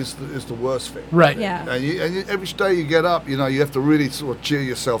knowing is the worst thing. Right. Yeah. And every day you get up, you know, you have to really sort of cheer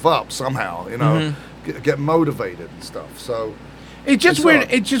yourself up somehow. You know, get motivated and stuff. So it's just weird.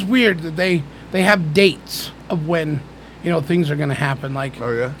 hard. It's just weird that they have dates of when, you know, things are going to happen. Like,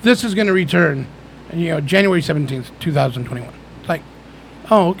 this is going to return, you know, January 17th, 2021. It's like,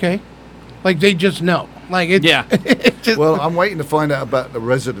 oh, okay. Like, they just know. Like, it's, it's just, well, I'm waiting to find out about the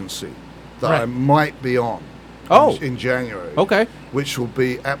residency that I might be on. In January. Okay. Which will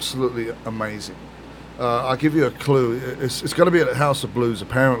be absolutely amazing. I'll give you a clue. It's going to be at the House of Blues,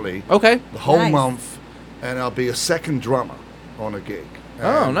 apparently. Okay. The whole month, and I'll be a second drummer on a gig.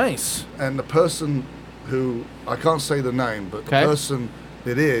 Oh, nice. And the person who, I can't say the name, but the person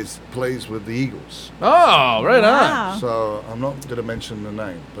it is plays with the Eagles. Oh, right on. So I'm not going to mention the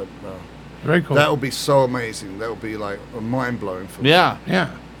name, but very cool. That will be so amazing. That will be like mind-blowing for me. Yeah.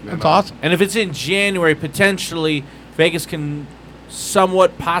 That's awesome. And if it's in January, potentially Vegas can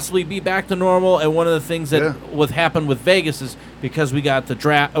somewhat possibly be back to normal. And one of the things that would happen with Vegas is because we got the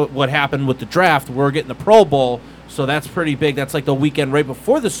draft. What happened with the draft? We're getting the Pro Bowl, so that's pretty big. That's like the weekend right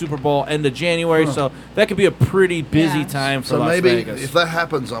before the Super Bowl, end of January. So that could be a pretty busy time for Las Vegas. If that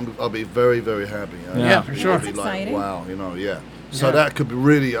happens, I'll be very, very happy. For sure. I'll be like, wow, you know, So that could be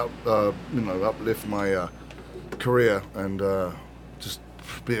really uplift my career and just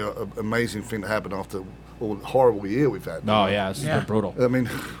be an amazing thing to happen after all the horrible year we've had. Oh, yeah, it's been brutal. I mean,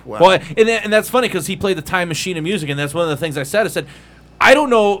 wow. Well, and that's funny because he played the time machine of music, and that's one of the things I said. I said, I don't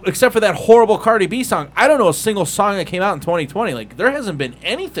know, except for that horrible Cardi B song, I don't know a single song that came out in 2020. Like, there hasn't been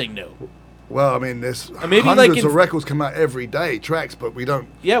anything new. Well, I mean, there's maybe hundreds like of records come out every day, tracks, but we don't.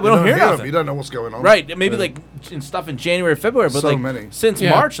 Yeah, we don't hear them. nothing. You don't know what's going on. Right, maybe like in stuff in January, February, but So like many. since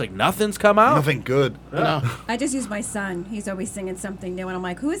March, like nothing's come out. Nothing good. No. I just use my son. He's always singing something new, and I'm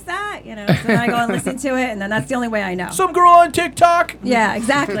like, "Who is that?" You know. So then I go and listen to it, and then that's the only way I know. Some girl on TikTok. Yeah,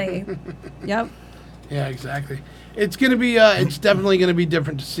 exactly. Yep. Yeah, exactly. It's gonna be. It's definitely gonna be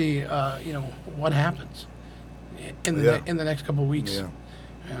different to see. You know what happens in the next couple of weeks.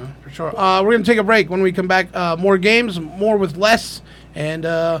 Yeah, for sure. We're going to take a break. When we come back, more games, more with less, and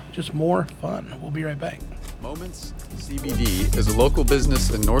just more fun. We'll be right back. Moments CBD is a local business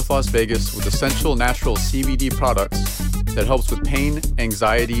in North Las Vegas with essential natural CBD products that helps with pain,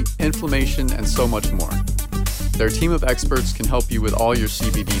 anxiety, inflammation, and so much more. Their team of experts can help you with all your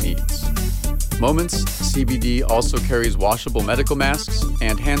CBD needs. Moments CBD also carries washable medical masks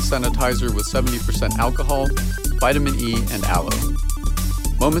and hand sanitizer with 70% alcohol, vitamin E, and aloe.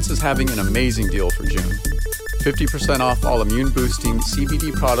 Moments is having an amazing deal for June. 50% off all immune-boosting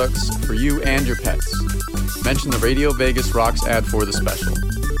CBD products for you and your pets. Mention the Radio Vegas Rocks ad for the special.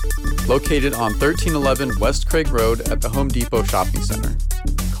 Located on 1311 West Craig Road at the Home Depot Shopping Center.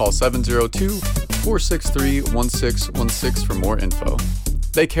 Call 702-463-1616 for more info.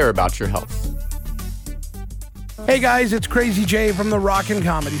 They care about your health. Hey guys, it's Crazy Jay from the Rockin'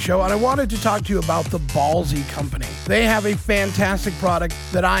 Comedy Show, and I wanted to talk to you about the Ballsy Company. They have a fantastic product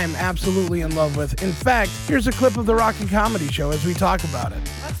that I am absolutely in love with. In fact, here's a clip of the Rockin' Comedy Show as we talk about it.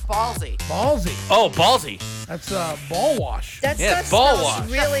 What's ballsy? Ballsy. Oh, ballsy. That's ball wash. That Yeah, stuff ball smells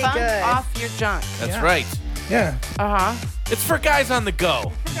wash. really The funk good. off your junk. That's right. Yeah. Uh-huh. It's for guys on the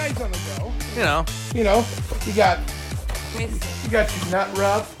go. For guys on the go. You know. You got your nut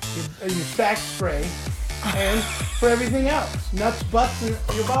rub, your sack spray, and for everything else, nuts, butts, and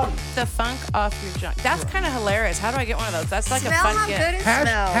your body. The funk off your junk. That's kind of hilarious. How do I get one of those? That's like Smell a fun how gift. good it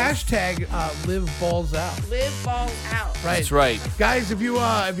Hashtag live balls out. Live balls out. Right. That's right. Guys, if you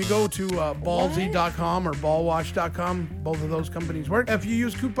go to ballsy.com or ballwash.com, both of those companies work. If you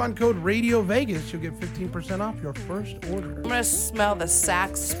use coupon code Radio Vegas, you'll get 15% off your first order. I'm gonna smell the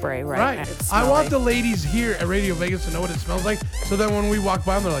sack spray right now. It's I want smelly. the ladies here at Radio Vegas to know what it smells like, so that when we walk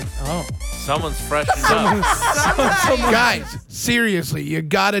by them, they're like, oh. Someone's freshened up. Guys, seriously, you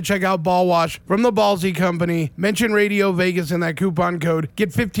gotta check out Ball Wash from the Ballsy Company. Mention Radio Vegas in that coupon code. Get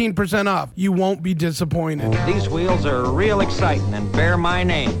 15% off. You won't be disappointed. These wheels are real exciting and bear my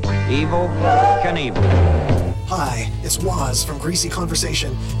name, Evel Knievel. Hi, it's Waz from Greasy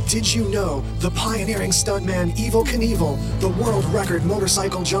Conversation. Did you know the pioneering stuntman Evel Knievel, the world record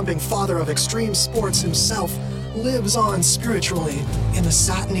motorcycle jumping father of extreme sports himself, lives on spiritually in the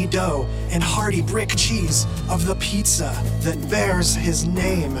satiny dough and hearty brick cheese of the pizza that bears his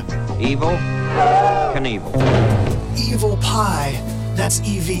name? Evel Knievel. Evil Pie, that's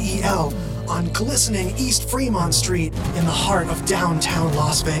E-V-E-L, on glistening East Fremont Street in the heart of downtown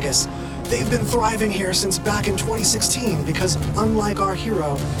Las Vegas. They've been thriving here since back in 2016 because, unlike our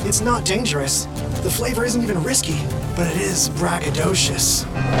hero, it's not dangerous. The flavor isn't even risky, but it is braggadocious.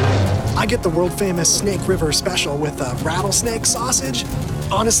 I get the world famous Snake River special with rattlesnake sausage.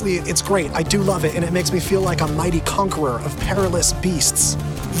 Honestly, it's great. I do love it, and it makes me feel like a mighty conqueror of perilous beasts.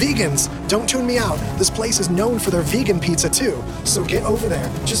 Vegans, don't tune me out. This place is known for their vegan pizza too, so get over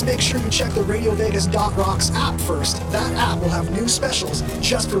there. Just make sure you check the RadioVegas.rocks app first. That app will have new specials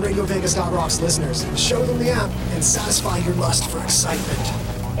just for RadioVegas.rocks listeners. Show them the app and satisfy your lust for excitement.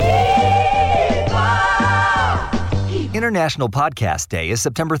 International Podcast Day is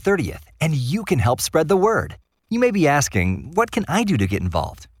September 30th, and you can help spread the word. You may be asking, what can I do to get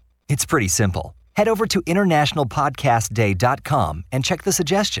involved? It's pretty simple. Head over to internationalpodcastday.com and check the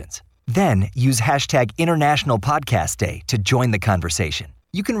suggestions. Then use hashtag International Podcast Day to join the conversation.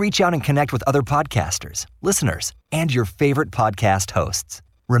 You can reach out and connect with other podcasters, listeners, and your favorite podcast hosts.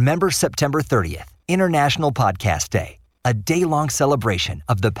 Remember September 30th, International Podcast Day, a day-long celebration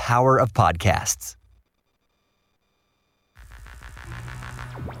of the power of podcasts.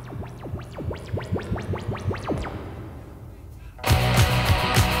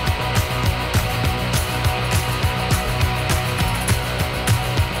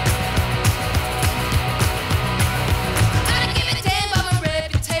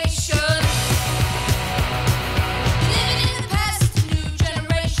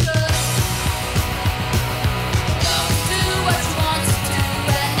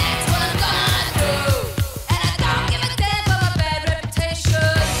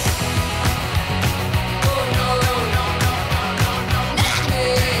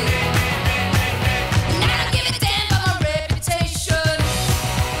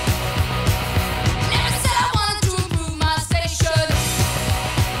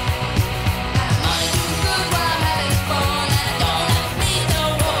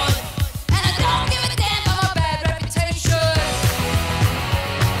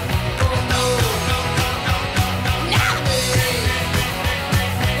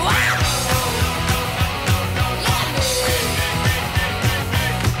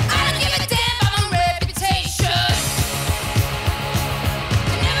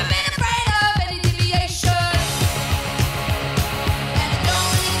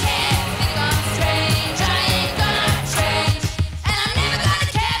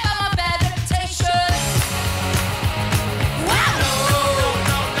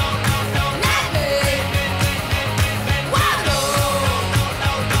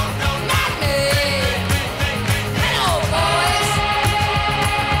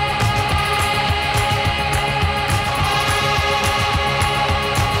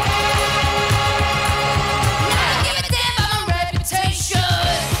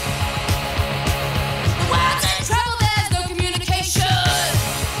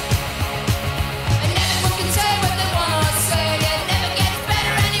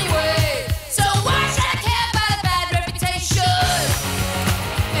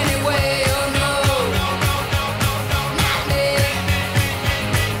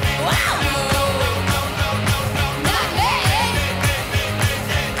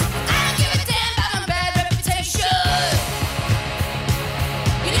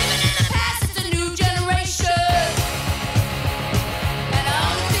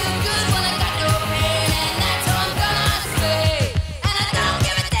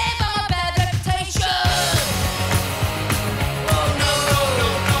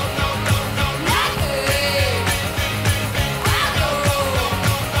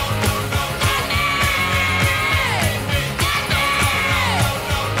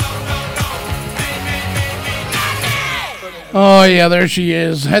 Oh, yeah, there she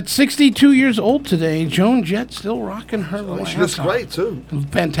is. At 62 years old today, Joan Jett still rocking her little She looks ass off. great, too.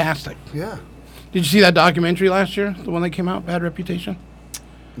 Fantastic. Yeah. Did you see that documentary last year, the one that came out, Bad Reputation?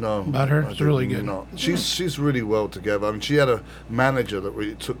 No. About her? I It's really did good. not. She's really well together. I mean, she had a manager that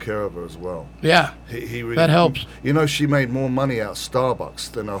really took care of her as well. Yeah. He really, That helps. You know, she made more money out of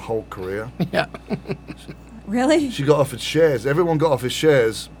Starbucks than her whole career. Yeah. Really? She got offered shares. Everyone got offered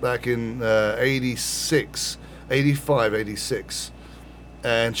shares back in 86, 85, 86.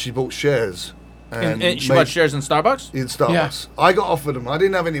 And she bought shares. And she bought shares in Starbucks? In Starbucks. I got offered them. I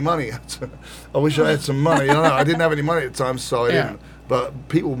didn't have any money. I wish I had some money. I didn't have any money at the time, so I didn't. But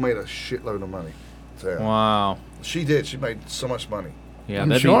people made a shitload of money. So, Wow. She did. She made so much money. Yeah,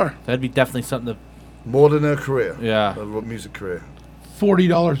 that'd be definitely something to... More than her career. Yeah. Her music career.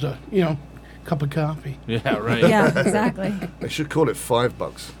 $40 a, cup of coffee. Yeah, right. Yeah, exactly. They should call it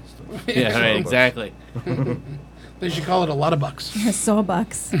 $5. Yeah, right, exactly. They should call it a lot of bucks. So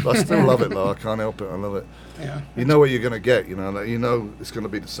bucks. I still love it, though. I can't help it. I love it. Yeah. You know what you're going to get. You know it's going to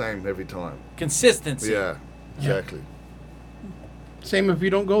be the same every time. Consistency. Yeah, exactly. Same if you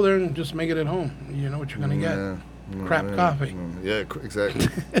don't go there and just make it at home. You know what you're going to get. Crap coffee. Yeah, exactly.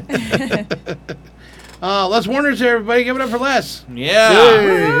 Les Warner's here, everybody. Give it up for Les. Yeah.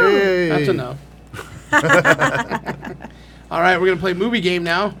 Hey. That's enough. All right, we're going to play movie game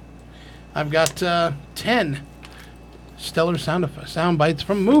now. I've got 10 stellar sound bites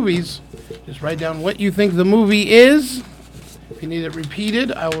from movies. Just write down what you think the movie is. If you need it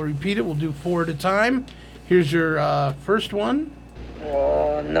repeated, I will repeat it. We'll do 4 at a time. Here's your first one.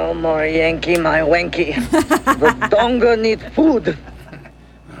 Oh, no more Yankee, my wanky. The donga need food.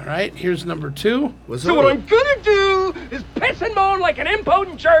 All right, here's number 2. So what I'm gonna do is piss and moan like an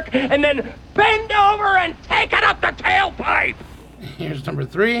impotent jerk and then bend over and take it up the tailpipe. Here's number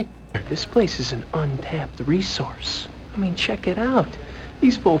 3. This place is an untapped resource. I mean, check it out.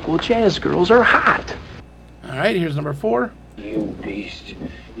 These vocal jazz girls are hot. All right, here's number 4. You beast.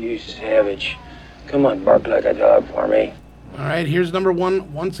 You savage. Come on, bark like a dog for me. All right, here's number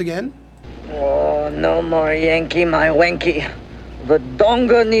 1 once again. Oh, no more Yankee, my wanky. The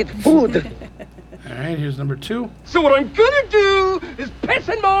donga need food. All right, here's number 2. So what I'm gonna do is piss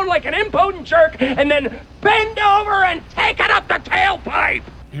and moan like an impotent jerk and then bend over and take it up the tailpipe.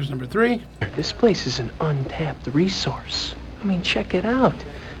 Here's number 3. This place is an untapped resource. I mean, check it out.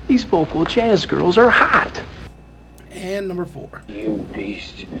 These vocal jazz girls are hot. And number 4. You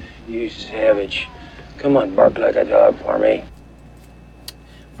beast. You savage. Come on, bark like a dog for me.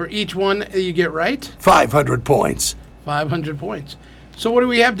 For each one you get right, 500 points. 500 points. So what do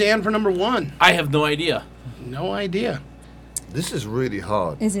we have, Dan, for number 1? I have no idea. No idea. This is really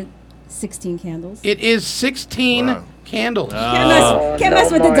hard. Is it 16 candles? It is 16 candles. Can't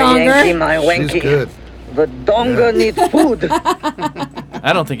mess with the Yankee, my donger. wanky. She's good. The donga need food.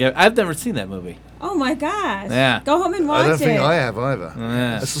 I don't think I've never seen that movie. Oh my gosh. Yeah. Go home and watch I it. don't think I have either.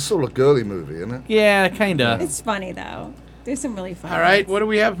 Yeah. It's a sort of girly movie, isn't it? Yeah, kinda. It's funny though. There's some really fun. All right, what do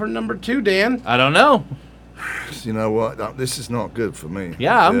we have for number 2, Dan? I don't know. You know what? This is not good for me.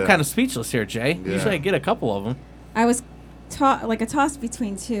 Yeah, I'm kind of speechless here, Jay. Yeah. Usually I get a couple of them. I was like a toss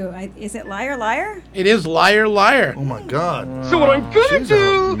between 2. Is it Liar Liar? It is Liar Liar. Oh my God. So what I'm gonna She's a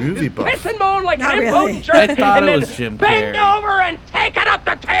do movie is buff. piss and moan like Not an really. impotent jerk I thought and it then was Jim bend Carrey. over and take it up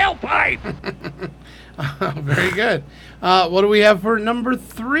the tailpipe. Very good. What do we have for number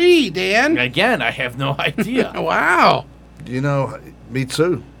 3, Dan? Again, I have no idea. Wow. You know, me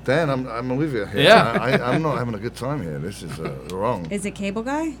too. Dan, I'm with you here. Yeah. I'm not having a good time here. This is wrong. Is it Cable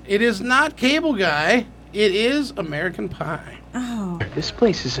Guy? It is not Cable Guy. It is American Pie. Oh. This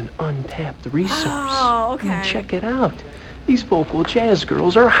place is an untapped resource. Oh, okay. I mean, check it out. These vocal jazz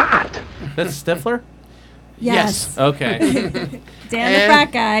girls are hot. That's Stifler? Yes. Okay. Dan the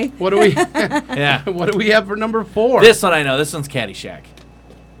frat guy. What do we? Yeah. What do we have for number 4? This one I know. This one's Caddyshack.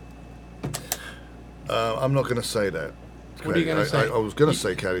 I'm not going to say that. What are you gonna say? I was going to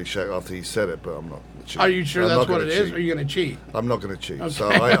say Caddyshack after he said it, but I'm not. Are you sure I'm that's not what gonna it is, cheat. or are you going to cheat? I'm not going to cheat. Okay. So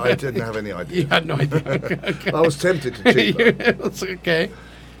I didn't have any idea. You had no idea. Okay. I was tempted to cheat. though. It's okay.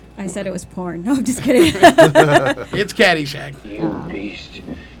 I said it was porn. No, I'm just kidding. It's Caddyshack. You beast.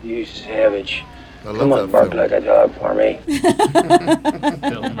 You savage. I love Come on, that bark film. like a dog for me.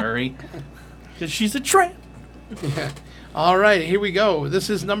 Bill Murray. Because she's a tramp. All right, here we go.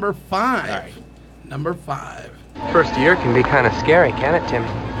 This is number 5. All right. Number 5. First year can be kind of scary, can it, Timmy?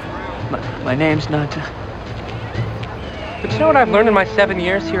 My name's not... But you know what I've learned in my 7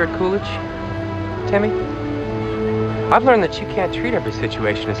 years here at Coolidge, Timmy? I've learned that you can't treat every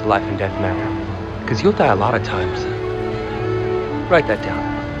situation as a life and death matter. Because you'll die a lot of times. Write that down.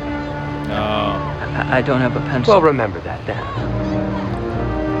 No. I don't have a pencil. Well, remember that then.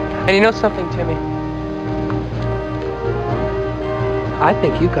 And you know something, Timmy? I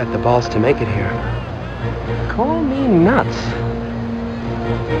think you got the balls to make it here. Call me nuts.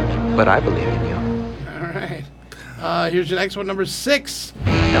 But I believe in you. All right. Here's your next one, number 6.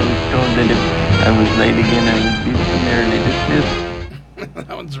 I was told that if I was late again, I would be summarily dismissed.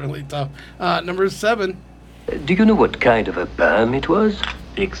 That one's really tough. Number 7. Do you know what kind of a bomb it was?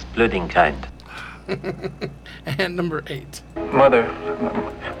 The exploding kind. And number 8. Mother,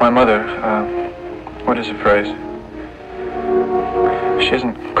 my mother, what is the phrase? She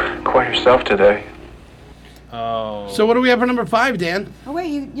isn't quite herself today. Oh. So what do we have for number 5, Dan? Oh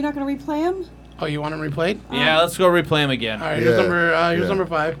wait, you're not gonna replay him? Oh, you want him replayed? Yeah, let's go replay him again. All right, here's number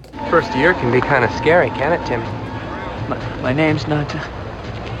 5. First year can be kind of scary, can it, Timmy? My name's not...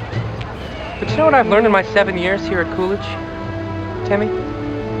 But you know what I've learned in my 7 years here at Coolidge, Timmy?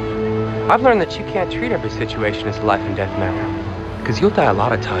 I've learned that you can't treat every situation as a life and death matter. Because you'll die a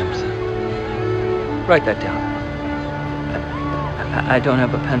lot of times. Write that down. I don't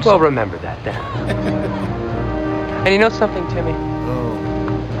have a pencil. Well, remember that then. And you know something, Timmy?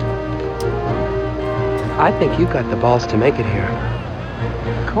 I think you got the balls to make it here.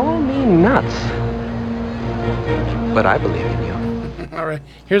 Call me nuts. But I believe in you. All right.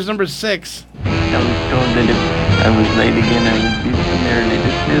 Here's number 6. I was told that if I was late again, I would be summarily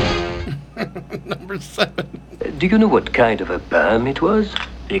dismissed. Number 7. Do you know what kind of a bomb it was?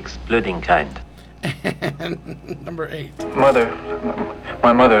 The exploding kind. And number 8.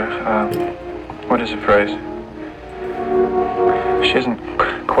 My mother, what is the phrase? She isn't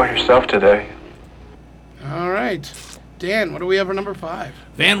quite herself today. All right. Dan, what do we have for number 5?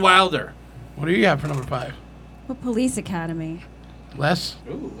 Van Wilder. What do you have for number 5? What Police Academy? Les?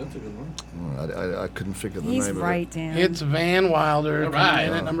 Ooh, that's a good one. I couldn't figure the He's name right, of Dan. It's Van Wilder. All right.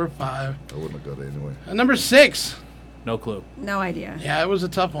 Coming in at number 5. it. I wouldn't have got it anyway. Number 6. No clue. No idea. Yeah, it was a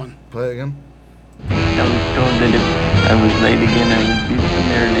tough one. Play it again. I was told that if I was late again, I would be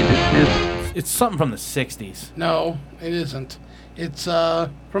summarily dismissed. It's something from the 60s. No, it isn't. It's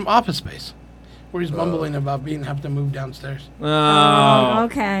from Office Space, where he's mumbling about having to move downstairs. Oh.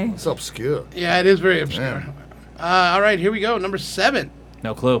 Okay. It's obscure. Yeah, it is very obscure. All right, here we go. Number 7.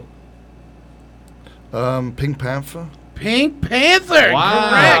 No clue. Pink Panther. Pink Panther.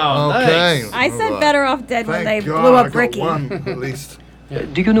 Wow. Correct. Okay. I said Better Off Dead when they Thank God blew I up got Ricky. one, at least.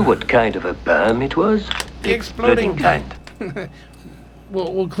 Do you know what kind of a bomb it was? The exploding kind.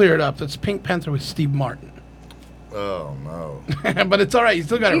 We'll clear it up. That's Pink Panther with Steve Martin. Oh no. But it's all right. You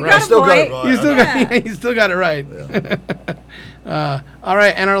still got it You right. got it Still got right. it right. You still got it right. All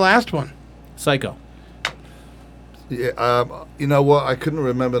right, and our last one. Psycho. Yeah. You know what? I couldn't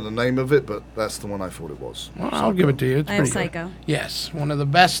remember the name of it, but that's the one I thought it was. Well, I'll give it to you. It's I have pretty good. Psycho. Yes, one of the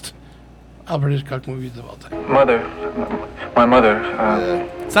best Alfred Hitchcock movies of all time. My mother,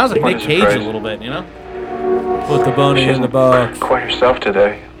 Sounds like What Nick is the Cage phrase? a little bit, you know? Put the bunny in the box. quite herself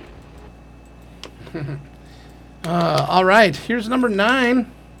today. All right, here's number 9.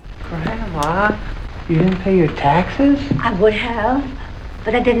 Grandma, you didn't pay your taxes? I would have,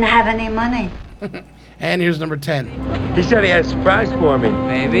 but I didn't have any money. And here's number 10. He said he had a surprise for me.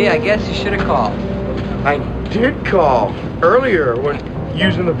 Maybe. I guess you should have called. I did call earlier when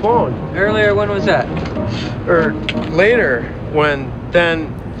using the phone. Earlier, when was that? Later, when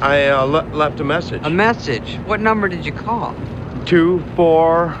then I left a message. A message? What number did you call? 2,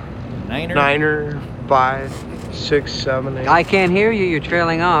 4, Niner, 5, 6, 7, 8. I can't hear you. You're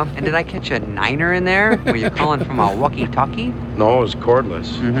trailing off. And did I catch a niner in there? Were you calling from a walkie-talkie? No, it was cordless.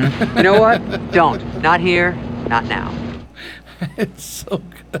 Mm-hmm. You know what? Don't. Not here. Not now. It's so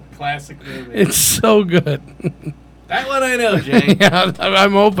good. Classic movie. It's so good. That one I know, Jay. Yeah,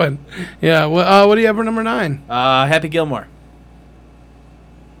 I'm open. Yeah. Well, what do you have for number 9? Happy Gilmore.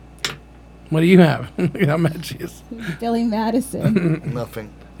 What do you have? Look at how mad she is. Billy Madison.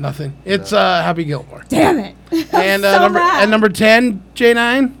 Nothing. Nothing. It's Happy Gilmore. Damn it. And so number mad. and number 10,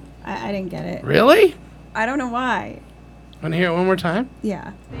 J9. I didn't get it. Really? I don't know why. Want to hear it one more time?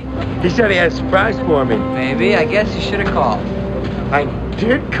 Yeah. He said he had a surprise for me. Maybe. I guess you should have called. I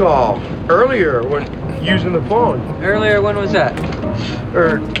did call earlier when using the phone. Earlier, when was that?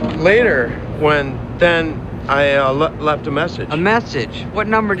 Later, when then I left a message. A message? What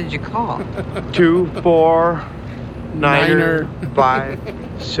number did you call? 2, 4, Niner, 5,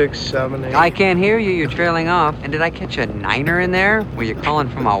 6, 7, 8. I can't hear you. You're trailing off. And did I catch a niner in there? Were you calling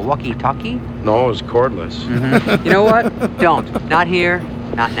from a walkie-talkie? No, it was cordless. Mm-hmm. You know what? Don't. Not here.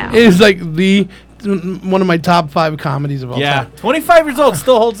 Not now. It is like one of my top 5 comedies of all Yeah. time. 25 years old,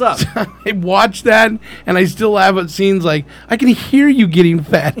 still holds up. I watched that and I still laugh at scenes like, I can hear you getting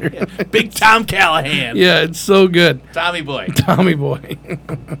fatter. Big Tom Callahan. Yeah, it's so good. Tommy Boy. Tommy Boy.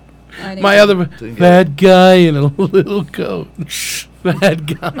 My other fat guy in a little coat. Fat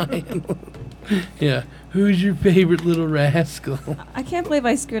guy. Yeah. Who's your favorite little rascal? I can't believe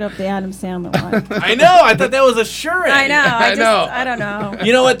I screwed up the Adam Sandler one. I know. I thought that was a sure. I know. I know. I don't know.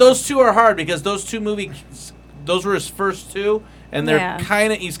 You know what? Those two are hard because those two movies, those were his first two, and they're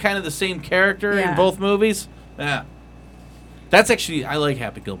Yeah. he's kind of the same character Yeah. in both movies. Yeah. That's actually, I like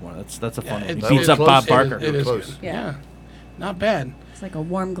Happy Gilmore. That's a fun one. He It's- beats it's up close. Bob Barker. It is Close. good. Yeah. Yeah. Not bad. It's like a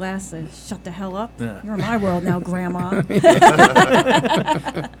warm glass of shut the hell up. Yeah. You're in my world now, Grandma.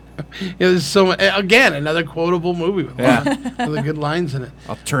 There's so again another quotable movie with with good lines in it.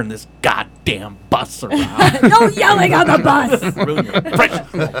 I'll turn this goddamn bus around. No yelling on the bus. Ruin your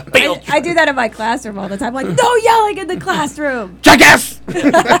precious little field. I do that in my classroom all the time. Like, no yelling in the classroom. Jackass!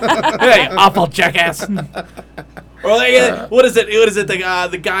 Hey, awful jackass. Or what is it? What is it?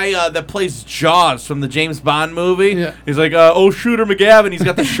 The guy that plays Jaws from the James Bond movie. Yeah. He's like, Shooter McGavin. He's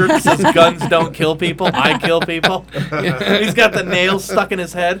got the shirt that says "Guns don't kill people, I kill people." He's got the nails stuck in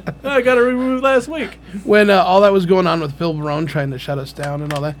his head. I got it removed last week. When all that was going on with Phil Barone trying to shut us down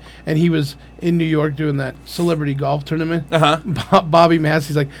and all that, and he was in New York doing that celebrity golf tournament. Bobby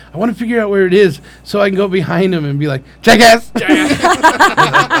Massey's like, I want to figure out where it is so I can go behind him and be like, jackass.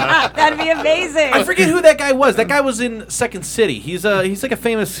 That'd be amazing. I forget who that guy was. That guy was in Second City. He was like a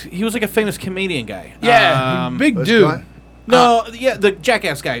famous comedian guy. Yeah, big dude. No, the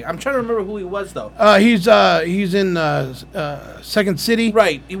jackass guy. I'm trying to remember who he was though. He's in Second City.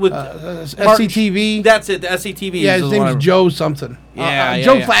 Right. With SCTV. That's it. The SCTV. Yeah, his name is Joe something.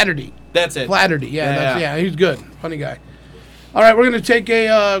 Joe Flatterty. That's it. Flatterty. Yeah, he's good. Funny guy. All right, we're going to take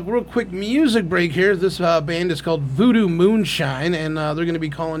a real quick music break here. This band is called Voodoo Moonshine, and they're going to be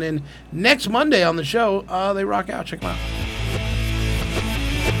calling in next Monday on the show. They rock out. Check them out.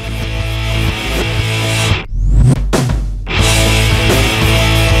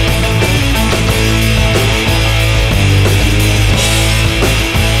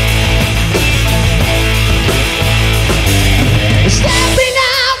 Stepping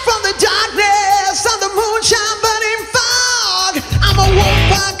out from the darkness of the moonshine burning fog. I'm a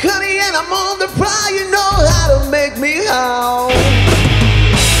wolf, honey, and I'm on the prowl. You know how to make me howl.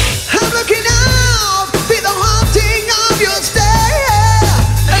 I'm looking out, feel the haunting of your stare.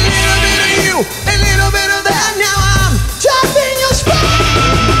 A little bit of you, a little bit of that. Now I'm trapped in your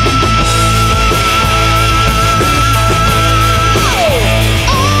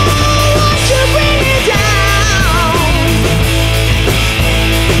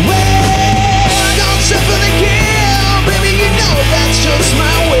that's just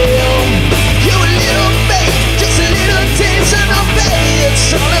my will. You're a little fake, just a little taste, and I'll bet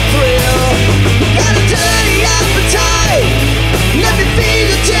it's all a thrill. Got a dirty appetite. Let me feel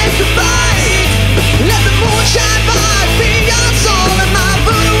you take a bite. Let the moonshine vibe be your soul and my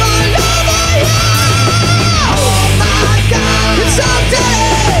voodoo all over you. Oh my God, it's so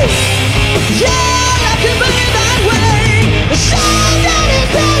dirty. Yeah, I can bring it that way. It's so dirty,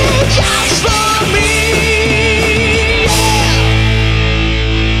 dirty, just for me.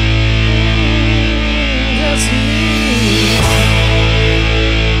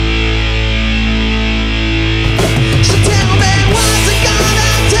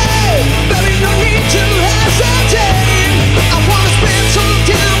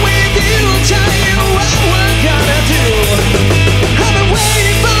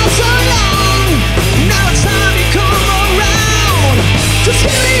 Just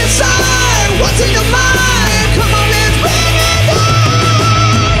give me a sign, what's in your mind? Come on, let's bring it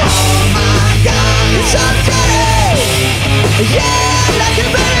down. Oh my God, it's so dirty. Yeah, like it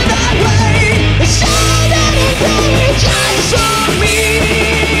better that way. It's so dirty, just for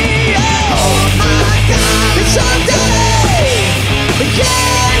me. Oh my God, it's so dirty.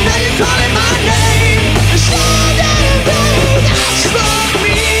 Yeah, now you're calling my name. It's so dirty, just for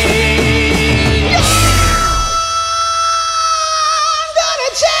me.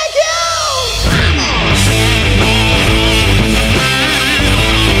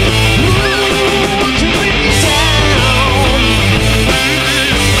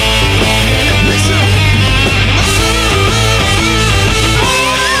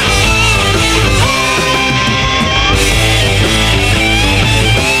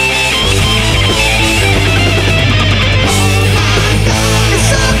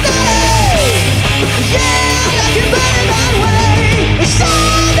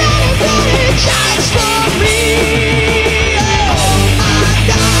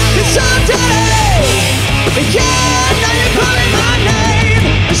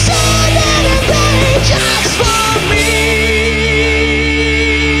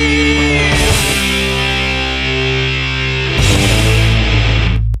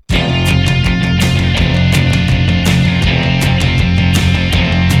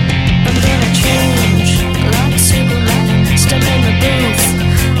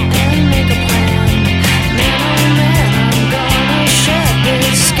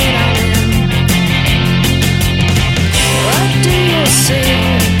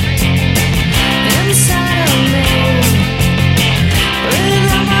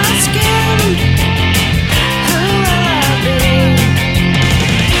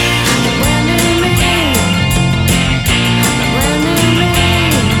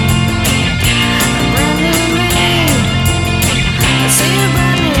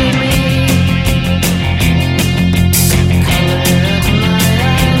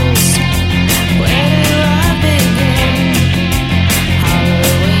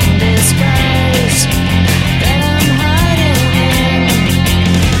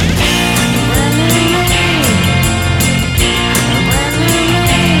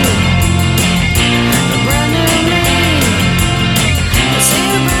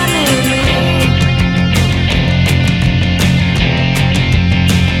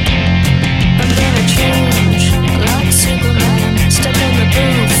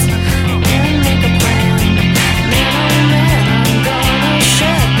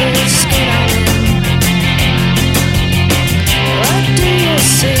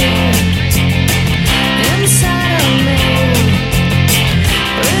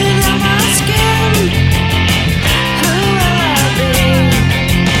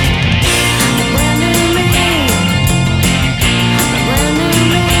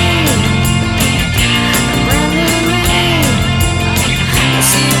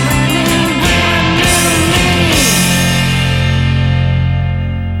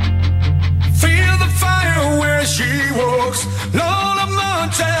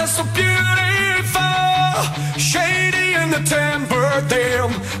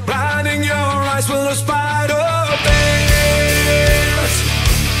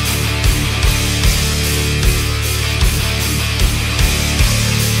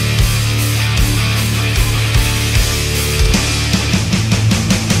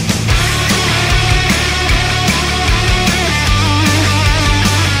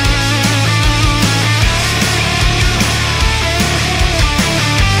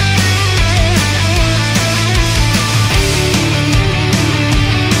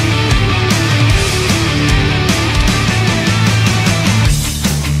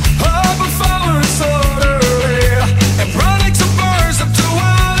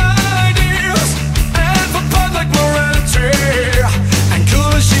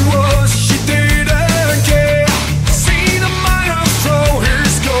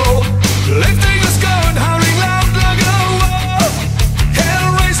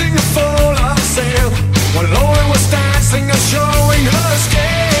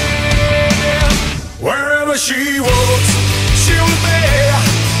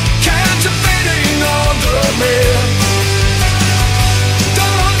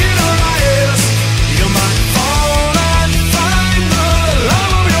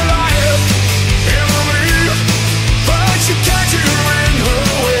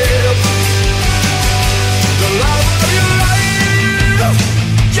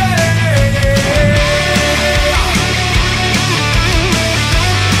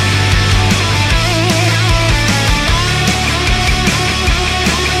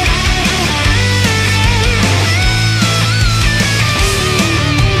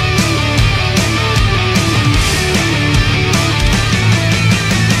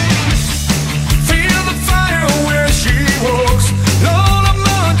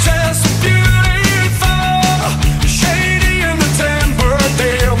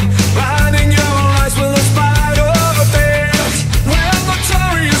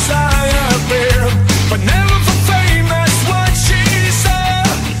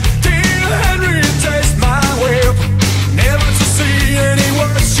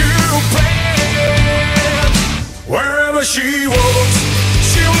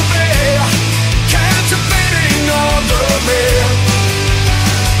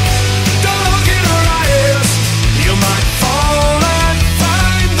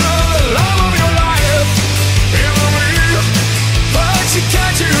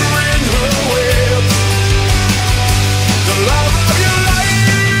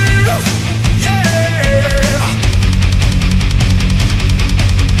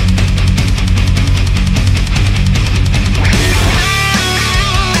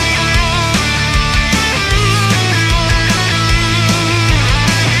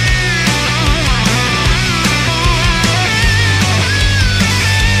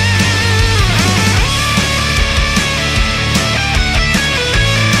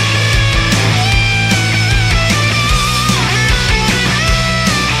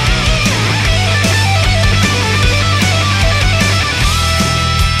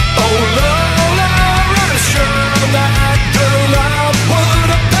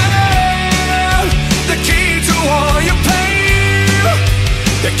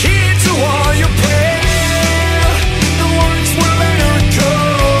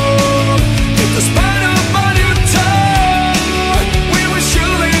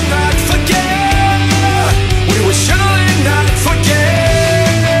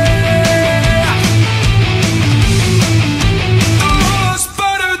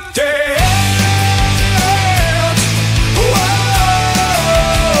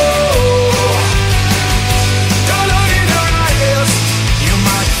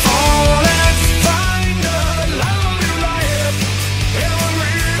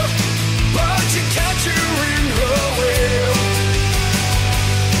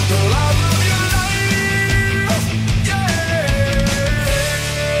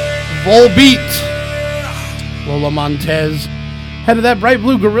 Volbeat. Lola Montez. Head of that Bright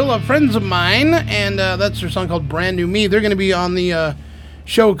Blue Gorilla, friends of mine, and that's their song called Brand New Me. They're going to be on the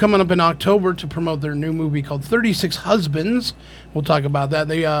show coming up in October to promote their new movie called 36 Husbands. We'll talk about that.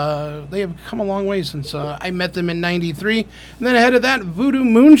 They have come a long way since I met them in '93. And then ahead of that, Voodoo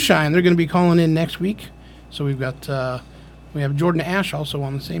Moonshine. They're going to be calling in next week. So we have Jordan Ash also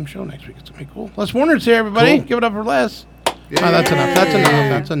on the same show next week. It's going to be cool. Les Warner's here, everybody. Cool. Give it up for Les. Yay. Oh, that's enough.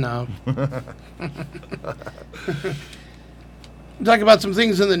 That's enough. Talk about some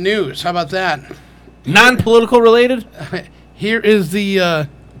things in the news. How about that? Non-political related? Here is the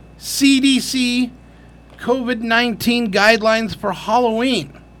CDC COVID-19 guidelines for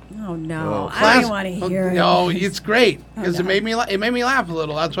Halloween. Oh no! I don't want to hear it. No, it's great because no. it made me laugh a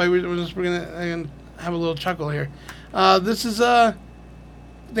little. That's why we're gonna have a little chuckle here. This is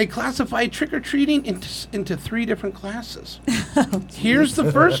they classify trick or treating into 3 different classes. Here's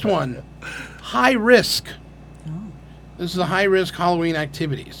the first one: high risk. This is the high risk Halloween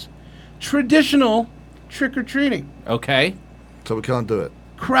activities. Traditional trick or treating. Okay. So we can't do it.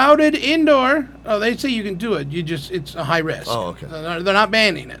 Crowded indoor. Oh, they say you can do it. It's a high risk. Oh, okay. They're not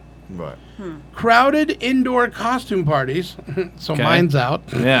banning it. Right. Crowded indoor costume parties. So mine's out.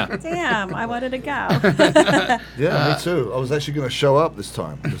 Yeah. Damn, I wanted to go. Yeah, me too. I was actually going to show up this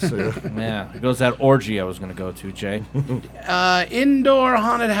time. Yeah. It goes that orgy I was going to go to, Jay. Indoor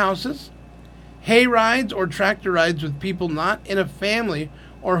haunted houses. Hay rides or tractor rides with people not in a family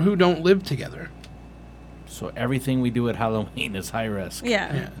or who don't live together. So everything we do at Halloween is high risk.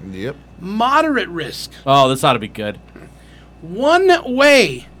 Yeah. Yep. Moderate risk. Oh, this ought to be good.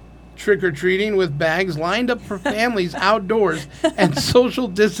 One-way trick-or-treating with bags lined up for families outdoors and social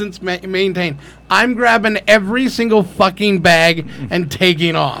distance maintained. I'm grabbing every single fucking bag and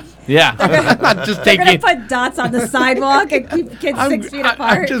taking off. Yeah. Not just They're taking. gonna put dots on the sidewalk and keep kids 6 feet apart.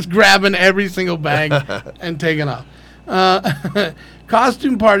 I'm just grabbing every single bag and taking off.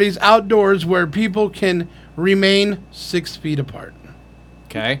 Costume parties outdoors where people can remain 6 feet apart.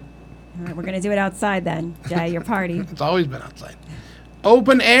 Okay. All right, we're gonna do it outside then, Jay. Your party. It's always been outside.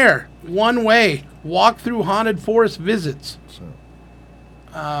 Open air, one way, walk through haunted forest visits.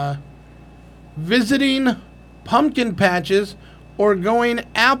 Visiting pumpkin patches or going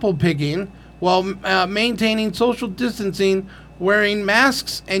apple picking while maintaining social distancing, wearing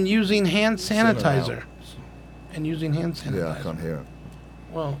masks and using hand sanitizer. Yeah, I can't hear it.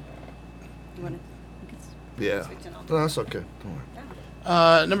 Well. You wanna, Yeah. No, that's okay. Don't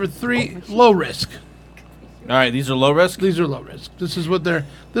worry. Number 3, low risk. All right, these are low risk? These are low risk. This is what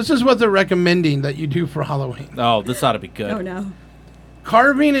they're recommending that you do for Halloween. Oh, this ought to be good. Oh no.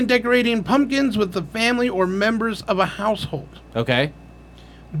 Carving and decorating pumpkins with the family or members of a household. Okay.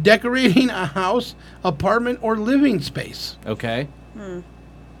 Decorating a house, apartment, or living space. Okay.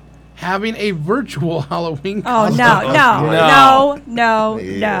 Having a virtual Halloween Oh costume. no.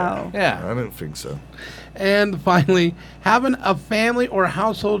 Yeah. I don't think so. And finally, having a family or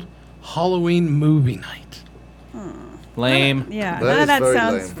household Halloween movie night. Lame. Yeah, That none of is that very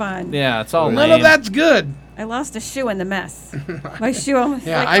sounds lame. fun. Yeah, it's all lame. None of that's good. I lost a shoe in the mess. My shoe almost.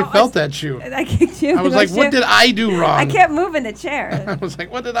 Yeah, like, I felt that shoe. I kicked you. I was My like, what shoe- did I do wrong? I kept moving the chair. I was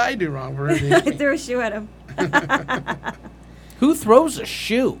like, what did I do wrong for I it? threw a shoe at him. Who throws a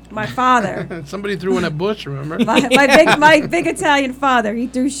shoe? My father. Somebody threw in a bush, remember? my big Italian father. He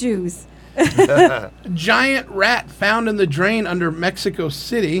threw shoes. Giant rat found in the drain under Mexico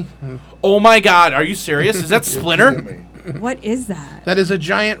City. Oh my God, are you serious? Is that Splinter? What is that? That is a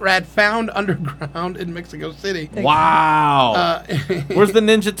giant rat found underground in Mexico City. Wow. Where's the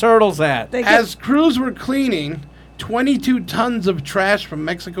Ninja Turtles at? As crews were cleaning 22 tons of trash from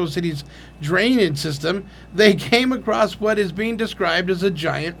Mexico City's drainage system, they came across what is being described as a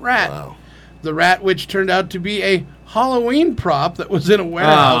giant rat. Wow. The rat, which turned out to be a Halloween prop that was in a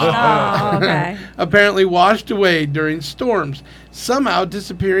warehouse, Oh, okay. apparently washed away during storms, somehow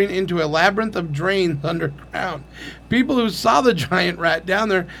disappearing into a labyrinth of drains underground. People who saw the giant rat down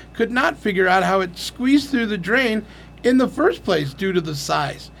there could not figure out how it squeezed through the drain in the first place due to the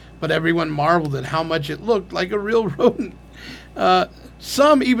size, but everyone marveled at how much it looked like a real rodent.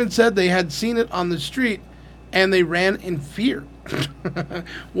 Some even said they had seen it on the street and they ran in fear.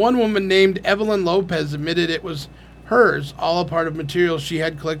 One woman named Evelyn Lopez admitted it was hers, all a part of materials she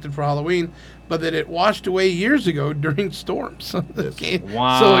had collected for Halloween, but that it washed away years ago during storms. So it came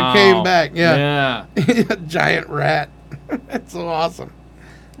back. Yeah. Giant rat. That's so awesome.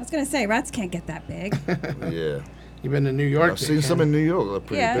 I was gonna say rats can't get that big. Yeah. You've been to New York. I've seen some in New York. They're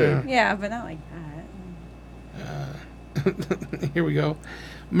pretty big. Yeah, but not like that. Here we go.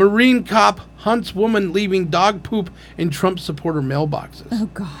 Marine cop hunts woman leaving dog poop in Trump supporter mailboxes. Oh,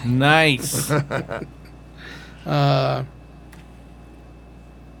 God. Nice.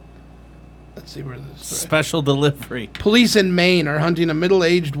 Let's see where this is. Special delivery. Police in Maine are hunting a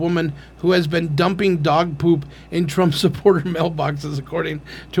middle-aged woman who has been dumping dog poop in Trump supporter mailboxes, according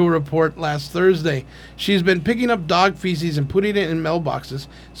to a report last Thursday. She's been picking up dog feces and putting it in mailboxes,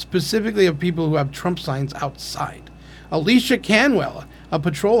 specifically of people who have Trump signs outside. Alicia Canwell, a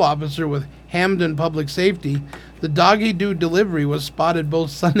patrol officer with Hamden Public Safety, the doggy doo delivery was spotted both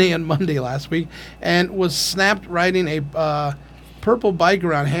Sunday and Monday last week and was snapped riding a purple bike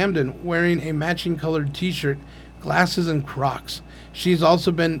around Hamden wearing a matching colored t-shirt, glasses, and Crocs. She's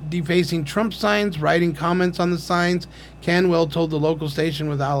also been defacing Trump signs, writing comments on the signs. Canwell told the local station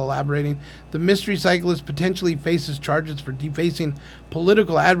without elaborating. The mystery cyclist potentially faces charges for defacing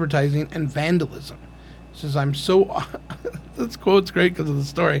political advertising and vandalism. Says, I'm so... This quote's great because of the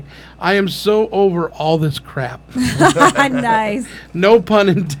story. I am so over all this crap. Nice. No pun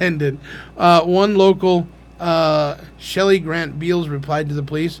intended. One local... Shelley Grant Beals replied to the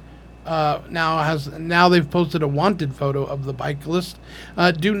police. Now they've posted a wanted photo of the bicyclist.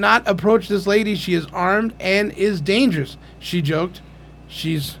 Do not approach this lady. She is armed and is dangerous. She joked.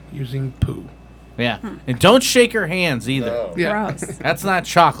 She's using poo. Yeah. And don't shake her hands either. No. Yeah. Gross. That's not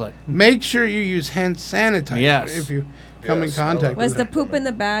chocolate. Make sure you use hand sanitizer Yes. if you come in contact Was with the her. poop in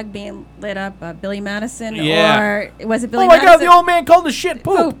the bag being lit up Billy Madison? Yeah. Or was it Billy Oh my Madison? God, the old man called the shit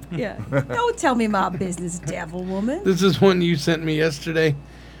poop. Yeah. Don't tell me my business, devil woman. This is one you sent me yesterday.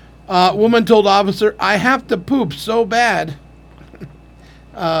 Woman told officer, I have to poop so bad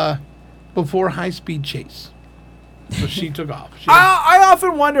before high-speed chase. So she took off. I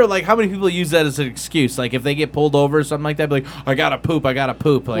often wonder, like, how many people use that as an excuse. Like, if they get pulled over or something like that, be like, I gotta poop.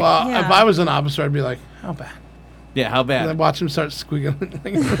 Like, well, if I was an officer, I'd be like, how bad? Yeah, how bad? And then watch him start squeaking.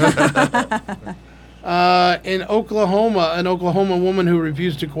 In Oklahoma, an Oklahoma woman who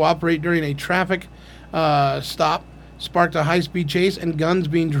refused to cooperate during a traffic stop sparked a high-speed chase and guns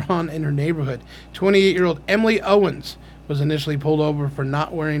being drawn in her neighborhood. 28-year-old Emily Owens was initially pulled over for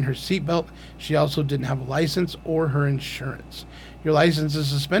not wearing her seatbelt. She also didn't have a license or her insurance. Your license is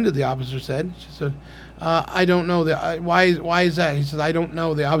suspended, the officer said. She said, I don't know. Why is that? He said, I don't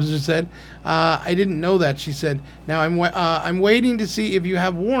know, the officer said. I didn't know that, she said. Now I'm waiting to see if you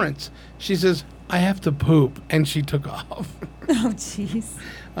have warrants. She says, I have to poop. And she took off. Oh, jeez.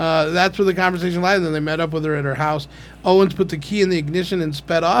 That's where the conversation lied. Then they met up with her at her house. Owens put the key in the ignition and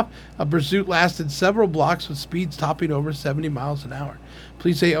sped off. A pursuit lasted several blocks with speeds topping over 70 miles an hour.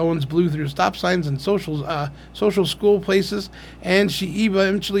 Police say Owens blew through stop signs and social school places, and she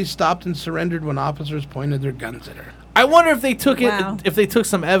eventually stopped and surrendered when officers pointed their guns at her. I wonder if they took Wow. if they took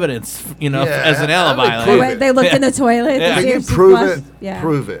some evidence, Yeah, as an alibi. They looked in the toilet. Yeah. To see Can you if she prove flushed. it? Yeah.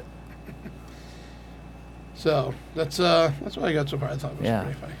 Prove it. So that's what I got so far. I thought it was Yeah.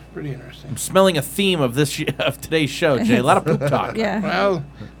 pretty funny, pretty interesting. I'm smelling a theme of of today's show, Jay. A lot of poop talk. Yeah. Well,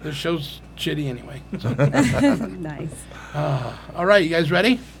 the show's shitty anyway. So. Nice. All right, you guys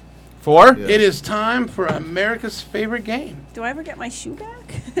ready? For? Yeah. It is time for America's favorite game. Do I ever get my shoe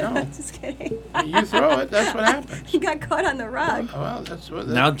back? No. Just kidding. You throw it. That's what happens. He got caught on the rug. Oh, well, that's what.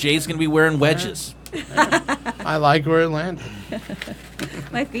 Now Jay's gonna be wearing wedges. I like where it landed.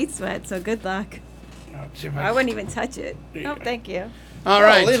 My feet sweat, so good luck. See if I wouldn't even touch it. No, thank you. All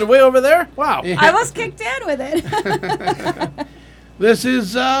right. Landed way over there. Wow. I almost kicked in with it. This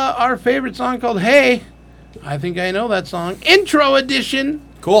is our favorite song called Hey. I think I know that song. Intro edition.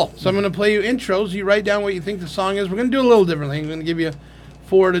 Cool. So I'm going to play you intros. You write down what you think the song is. We're going to do a little differently. I'm going to give you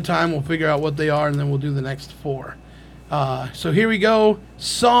 4 at a time. We'll figure out what they are, and then we'll do the next 4. So here we go.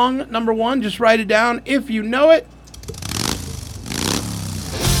 Song number 1. Just write it down if you know it.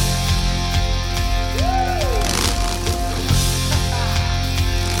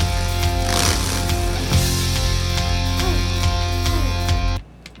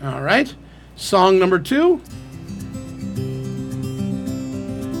 All right. Song number 2.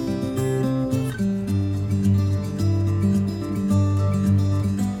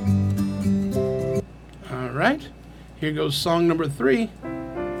 All right. Here goes song number 3.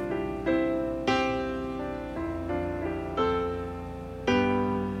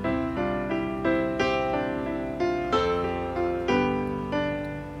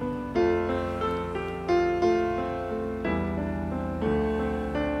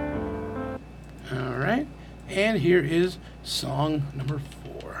 All right. And here is song number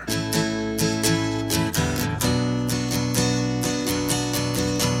 4.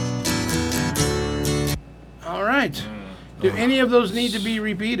 All right. Do any of those need to be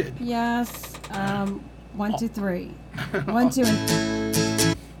repeated? Yes. 1, 2, 3. 1, 2,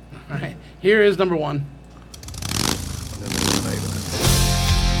 and All right. Here is number 1.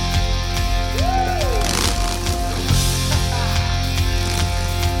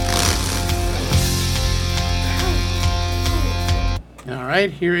 All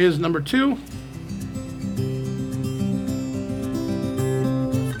right. Here is number 2.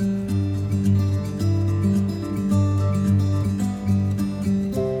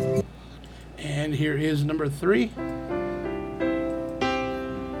 And here is number 3.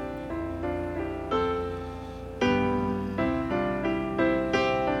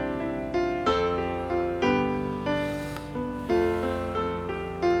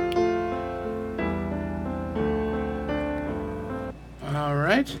 All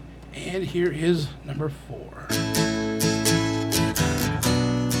right. And here is number 4.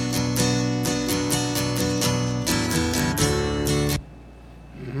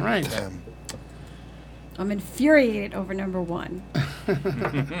 All right. I'm infuriated over number 1. All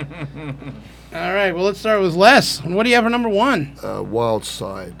right. Well, let's start with Les. What do you have for number 1? Wild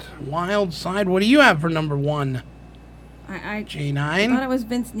Side. Wild Side. What do you have for number 1? J9. J9. I thought it was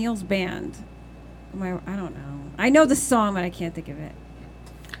Vince Neil's band. I don't know. I know the song, but I can't think of it.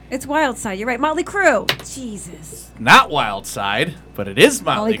 It's Wild Side. You're right. Motley Crue. Jesus. Not Wild Side, but it is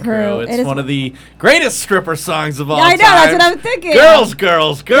Motley Crue. It's one of the greatest stripper songs of all time. I know. That's what I'm thinking. Girls,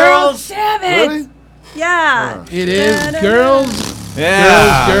 girls, girls. Damn it. Really? Yeah. It is Girls.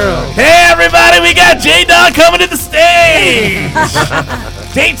 Yeah. Girls. Hey, everybody, we got J-Dog coming to the stage.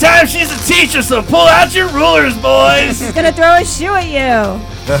 Daytime, she's a teacher, so pull out your rulers, boys. He's going to throw a shoe at you.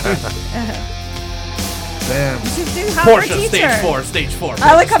 Damn. You should do Hot Portia, for Teacher. stage 4.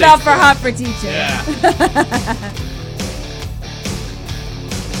 I would come out for Hot for Teacher. Yeah.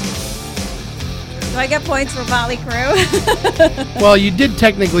 Do I get points for Motley Crue? Well, you did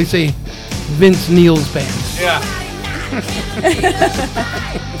technically say Vince Neil's band. Yeah.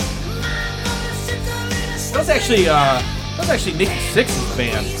 That was actually Nikki Sixx's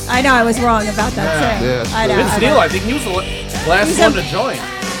band. I know, I was wrong about that too. Yeah, I know. Vince Neil, I think he was the last one to join.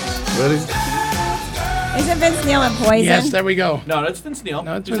 Ready? Isn't Vince Neil in Poison? Yes, there we go. No, that's Vince Neil.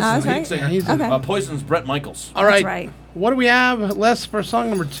 No, it's He's Vince the Neil. lead singer. He's Okay. Poison's Brett Michaels. All right. That's right. What do we have, Les, for song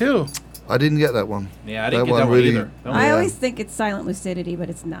number 2? I didn't get that one. Yeah, I didn't get that one either. That I always think it's Silent Lucidity, but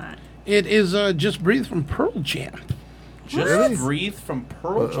it's not. It is Just Breathe from Pearl Jam. Just Breathe from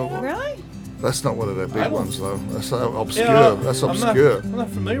Pearl Jam? Really? That's not one of their big ones, though. That's obscure. Yeah, That's I'm obscure. I'm not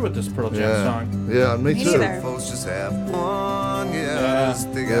familiar with this Pearl Jam Yeah. song. Yeah, me too. Folks just have fun, Yeah. That's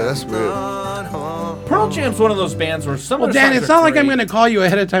weird. Pearl Jam's one of those bands where some Well, of the Dan, songs it's are not like I'm great. going to call you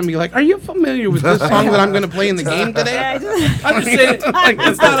ahead of time and be like, are you familiar with this song that I'm going to play in the game today? I'm just saying, like,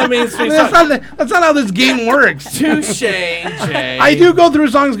 it's not a mainstream That's song. that's not how this game works. Touche, Jay. I do go through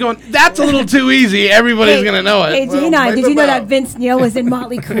songs going, that's a little too easy. Everybody's going to know it. Hey, D9, did you know that Vince Neil was in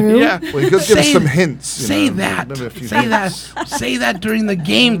Motley Crue? Yeah. Well, you could give us some hints. you Say know, that. maybe a few Say hints. that. Say that during the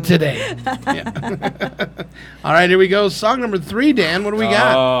game today. Yeah. All right, here we go. Song number 3, Dan. What do we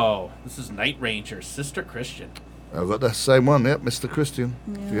got? Oh, this is Night Ranger, Sister Christian. I've got the same one. Yep, Mr. Christian.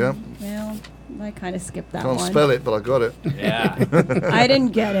 Yeah. Well, I kind of skipped that Can't one. spell it, but I got it. Yeah. I didn't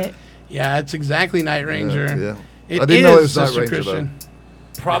get it. Yeah, it's exactly Night Ranger. Yeah. It I didn't know it is was Night Sister Ranger, Christian.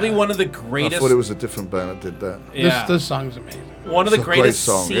 Probably one of the I greatest. thought it was a different band that did that. Yeah. This song's amazing. One of the It's a great greatest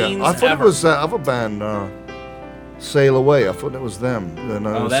song. scenes Yeah. I thought ever. it was that other band, Sail Away. I thought that was them.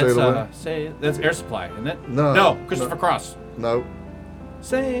 Oh, that's that's Air Supply, isn't it? No, Christopher no. Cross. No.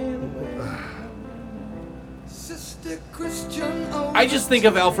 Sail away. I just think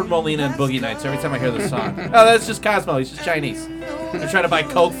of Alfred Molina and Boogie Nights every time I hear this song. Oh, that's just Cosmo. He's just Chinese. They're trying to buy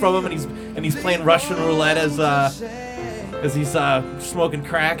coke from him, and he's playing Russian roulette as he's smoking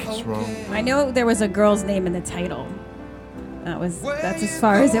crack. What's wrong? I know there was a girl's name in the title. That's as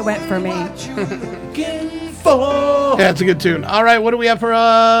far as it went for me. Yeah, it's a good tune. All right, what do we have for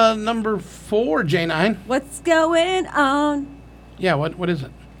number 4, J9? What's going on? Yeah, what is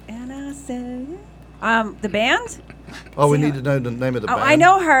it? And I said, the band? Oh, we need to know the name of the Oh, band. I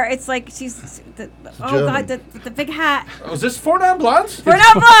know her. It's like she's oh German. god, the big hat. Oh, is this Four Non Blondes? Four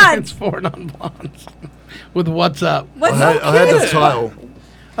Non Blondes. It's Four Non Blondes with What's Up. What's I had the title.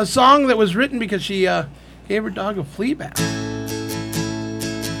 A song that was written because she gave her dog a flea bath.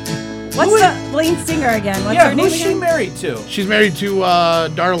 What's the lead singer again? What's Yeah, her name who's she again? married to? She's married to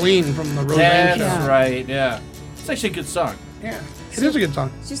Darlene from the Roseanne That's Show. right, yeah. It's actually a good song. Yeah, it is a good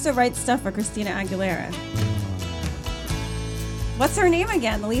song. She used to write stuff for Christina Aguilera. What's her name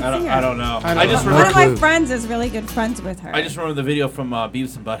again? The lead singer. I don't know. I don't I just know. One remember. of my friends is really good friends with her. I just remember the video from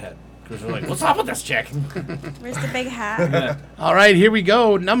Beavis and Butthead because they're like, "What's up with this chick?" Where's the big hat? All right, here we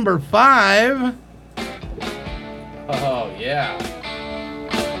go. Number 5. Oh yeah.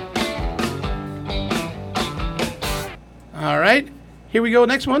 All right. Here we go.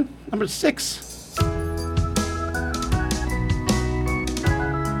 Next one. Number 6.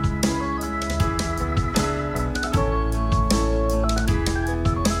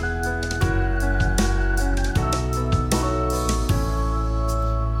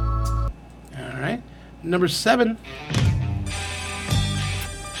 All right. Number 7.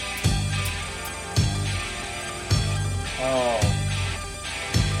 Oh.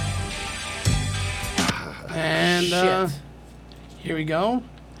 And here we go.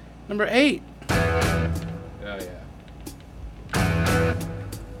 Number 8. Oh, yeah.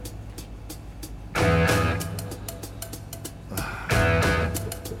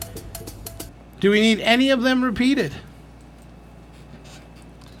 Do we need any of them repeated?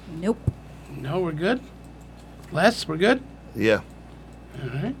 Nope. No, we're good. Les, we're good? Yeah. All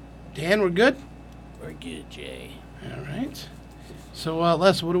right. Dan, we're good? We're good, Jay. All right. So,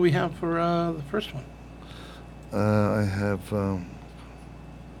 Les, what do we have for the first one? I have.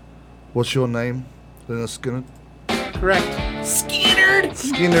 What's your name? Leonard Skinner. Correct. Skinner.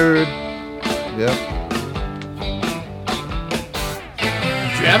 Skinner. Yep.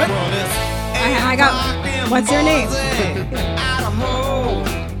 Did you have it? I got. What's your name?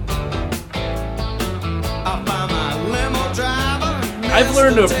 I've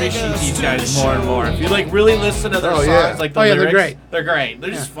learned to appreciate these guys more and more. If you like really listen to their songs, like the lyrics, they're great. They're great.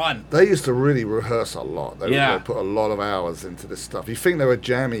 They're just fun. They used to really rehearse a lot. They Yeah. put a lot of hours into this stuff. You think they're a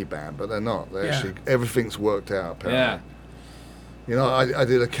jammy band, but they're not. They actually everything's worked out. Apparently. Yeah. You know, I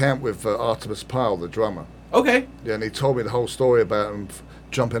did a camp with Artemis Pyle, the drummer. Okay. Yeah, and he told me the whole story about him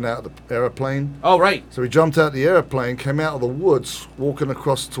jumping out of the airplane. Oh, right. So he jumped out the airplane, came out of the woods, walking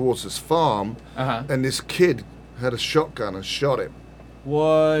across towards his farm, and this kid had a shotgun and shot him.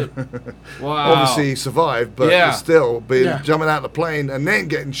 What? Wow. Obviously he survived, but still jumping out of the plane and then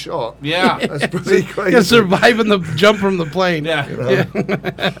getting shot. Yeah. That's pretty crazy. Yeah, surviving the jump from the plane. Yeah. You know?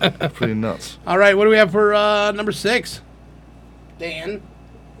 Yeah. Pretty nuts. All right, what do we have for number 6? Dan.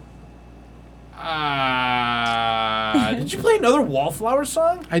 Did you play another Wallflower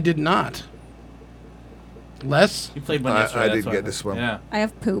song? I did not. Les? You played one yesterday. I that's didn't why. get this one. Yeah. I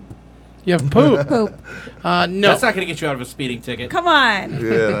have poop. You have poop? Poop. No. That's not going to get you out of a speeding ticket. Come on.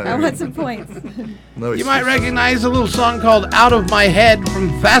 Yeah. I want some points. No, You might recognize a little song called Out of My Head from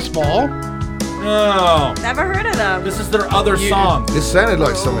Fastball. No. Never heard of them. This is their other song. It sounded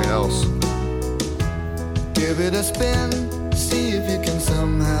like something else. Give it a spin. See if you can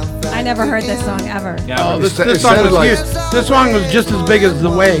somehow. I never heard this song ever. Oh, this It song sounded was like- huge. This song was just as big as The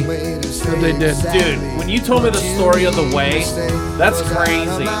Way that they did. Dude, when you told me the story of The Way, that's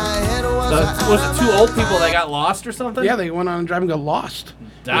crazy. Was it 2 old people that got lost or something? Yeah, they went on a drive and got lost.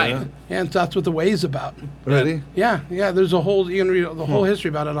 Died. Yeah, and that's what The Way's about. Really? Yeah. There's a whole you can read the whole history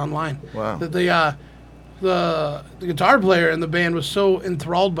about it online. Wow. That the guitar player in the band was so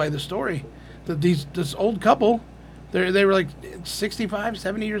enthralled by the story that this old couple, they were like 65,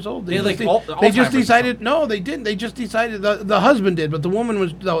 70 years old. They had, like, they Alzheimer's just decided. No, they didn't. They just decided the husband did, but the woman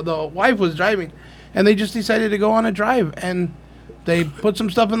was the wife was driving, and they just decided to go on a drive and. They put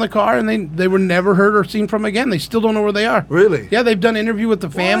some stuff in the car, and they were never heard or seen from again. They still don't know where they are. Really? Yeah, they've done interview with the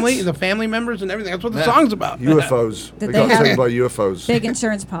family members, and everything. That's what the song's about. UFOs. Did They they got have taken by UFOs. Big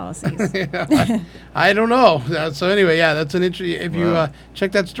insurance policies. I don't know. So anyway, that's an interesting. If you Wow.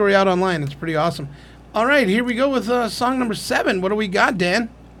 check that story out online, it's pretty awesome. All right, here we go with song number 7. What do we got, Dan?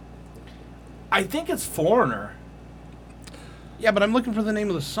 I think it's Foreigner. Yeah, but I'm looking for the name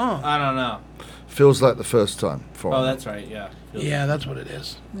of the song. I don't know. Feels like the first time. For Oh, him. that's right. Yeah. Yeah, that's what it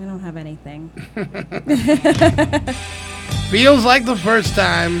is. I don't have anything. Feels like the first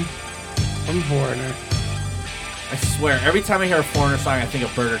time from Foreigner. I swear, every time I hear a Foreigner song, I think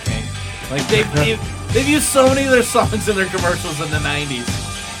of Burger King. Like they've used so many of their songs in their commercials in the 90s.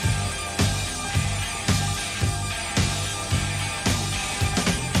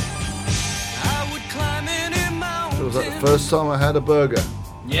 Feels like the first time I had a burger.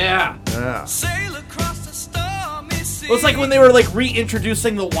 Yeah. Yeah. Well, it's like when they were like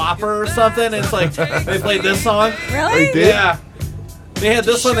reintroducing the Whopper or something. It's like they played this song. Really? They did? Yeah. They had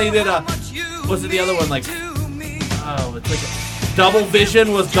this one. They did was it the other one? Like, oh, it's like Double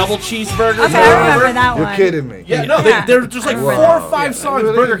Vision was double cheeseburgers. Okay, I remember that one. You're kidding me. Yeah, no, Yeah. they're just like Wow. 4 or 5 songs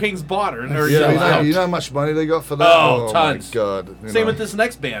Really? Burger King's bought or Yeah, you know how much money they got for that? Oh, tons. My God. You Same know. with this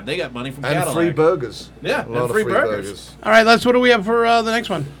next band. They got money from And Cadillac. free burgers. Yeah, A lot and free of free burgers. All right, Les, what do we have for the next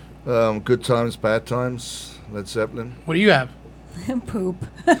one? Good Times, Bad Times, Led Zeppelin. What do you have? Poop.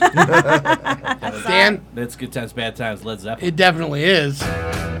 Dan? That's Good Times, Bad Times, Led Zeppelin. It definitely is.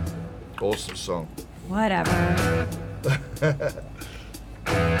 Awesome song. Whatever.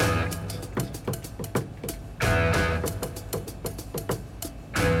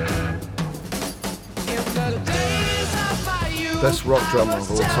 Best rock drummer of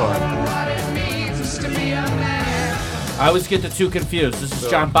all time. I always get the two confused. This is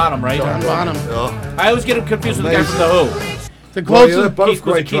John Bonham, right? John Bonham. Yeah. I always get him confused with the guy from The Who. The Well, yeah, closest, they're both Keith- was it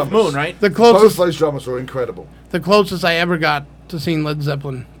great Keith drummers. Moon, right? the Both closest, those drummers were incredible. the closest I ever got to seeing Led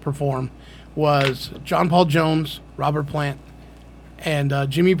Zeppelin perform was John Paul Jones, Robert Plant, and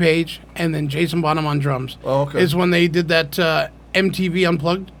Jimmy Page, and then Jason Bonham on drums. Oh, okay. Is when they did that MTV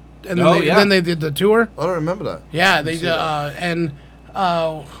Unplugged, and then, Oh, they, yeah. then they did the tour. I don't remember that. Yeah, they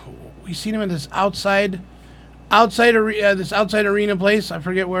we seen him at this outside arena place. I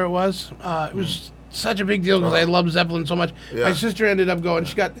forget where it was. It was such a big deal because I love Zeppelin so much. Yeah. My sister ended up going.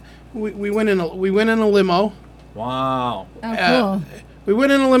 She got. We went in a limo. Wow. Oh, cool. We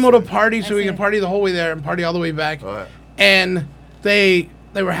went in a limo to party so we could party the whole way there and party all the way back. All right. And they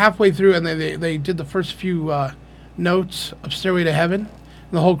were halfway through and they did the first few notes of Stairway to Heaven.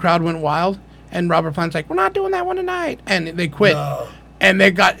 And the whole crowd went wild. And Robert Plant's like, we're not doing that one tonight. And they quit. No. And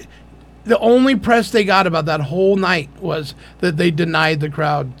they got... The only press they got about that whole night was that they denied the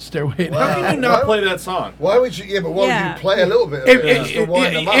crowd Stairway to How Heaven. can you not play that song? Why would you? Yeah, but why would you play a little bit of it just to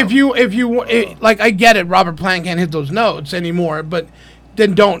wind them up? If you like, I get it. Robert Plant can't hit those notes anymore, but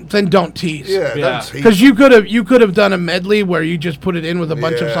then don't tease. Yeah, don't tease. Because you could have done a medley where you just put it in with a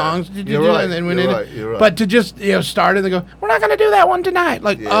bunch of Yeah. songs. Did you You're do that? right, And then went you're in right, it? you're right. But to just start it and go, we're not gonna do that one tonight.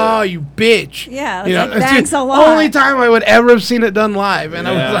 Like, oh, you bitch. Yeah, you it's know, like, thanks the a lot. only time I would ever have seen it done live, and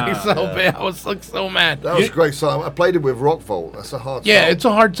I was Yeah, like so bad. I was like so mad. That was a great song. I played it with Rock Vault. That's a hard song. Yeah, it's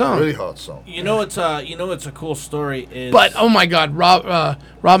a hard song. Really hard song. You know it's a cool story is But oh my God, Rob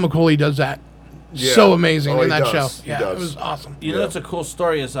McCauley does that Yeah. so amazing Oh, in he that does. show. He Yeah, does. it was awesome. You know, it's a cool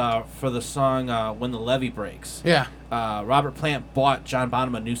story is for the song When the Levee Breaks. Yeah. Robert Plant bought John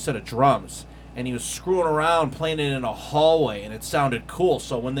Bonham a new set of drums, and he was screwing around playing it in a hallway, and it sounded cool.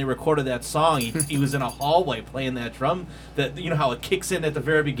 So when they recorded that song, he was in a hallway playing that drum. That you know how it kicks in at the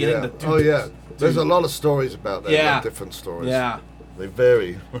very beginning. Yeah. The Oh yeah. There's a lot of stories about that. Yeah. Different stories. Yeah. They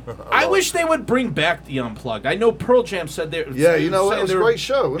vary. I wish they would bring back the Unplugged. I know Pearl Jam said they. Yeah, you know, it was a great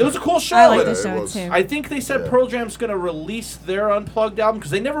show. It wasn't was a cool show. I like the Yeah, show it was. too. I think they said Yeah. Pearl Jam's going to release their Unplugged album because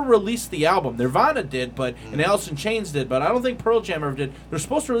they never released the album. Nirvana did, but and Alice in Chains did, but I don't think Pearl Jam ever did. They're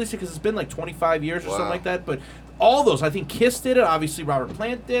supposed to release it because it's been like 25 years or something Wow. like that. But all those, I think Kiss did it. Obviously, Robert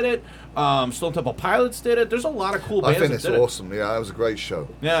Plant did it. Stone Temple Pilots did it. There's a lot of cool I bands think that it's did it. awesome. Yeah, it was a great show.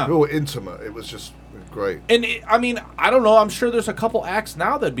 Yeah. Real intimate. It was just great. And I mean, I don't know. I'm sure there's a couple acts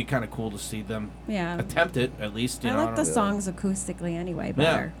now that'd be kind of cool to see them Yeah. attempt it at least. You I know, like the don't know. songs acoustically anyway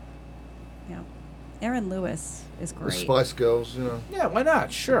better. Yeah. Aaron Lewis is The great. Spice Girls, you know. Yeah, why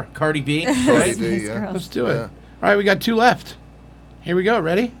not? Sure, Cardi B. Cardi right? B, Spice yeah. Girls. Let's do it. Yeah. All right, we got two left. Here we go.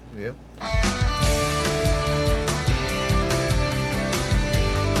 Ready? Yep.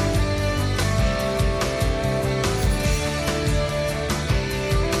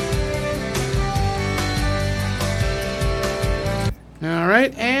 All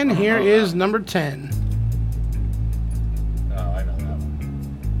right, and here is number 10. Oh, I know that one.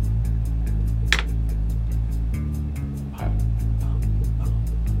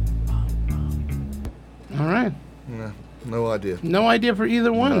 All right. No, no idea. No idea for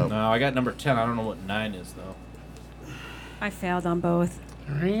either one. No, I got number 10. I don't know what 9 is though. I failed on both.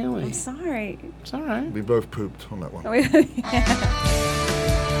 Really? I'm sorry. It's all right. We both pooped on that one. Yeah,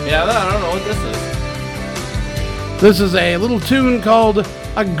 I don't know what this is. This is a little tune called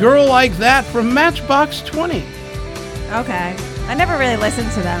A Girl Like That from Matchbox 20. Okay. I never really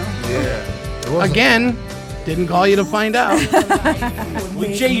listened to them. Yeah. It wasn't- Again, didn't call you to find out.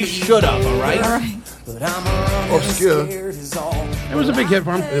 Well, Jay, you should have, all right? All right. Obscure. It was a big hit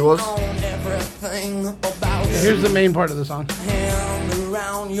for him. It was. Here's the main part of the song. Hand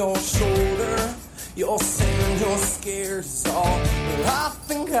around your shoulder, you're saying you're scared, is all. But I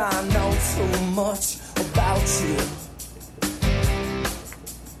think I know too much about you.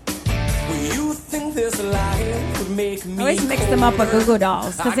 Well, you think this life could make me I always mix them up with Goo Goo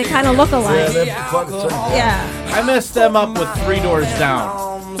Dolls because they kind of look Yeah, alike. they're quite the same. Yeah. I messed them up with Three Doors Down.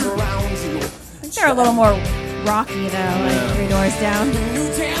 arms around you. I think they're a little more rocky though, like Three Doors Down. You knew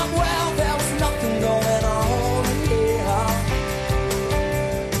damn well there was nothing going on here.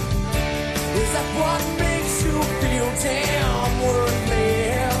 Is that what makes you feel damn worthless?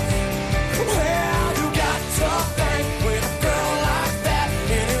 Well, you got to think with a girl like that,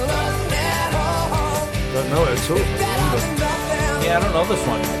 any love at all. Don't know it at all. Yeah, I don't know this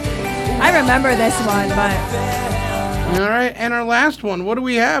one. I remember this one, but All right, and our last one. What do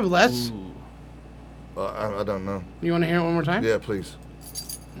we have, Les? I don't know. You want to hear it one more time? Yeah, please.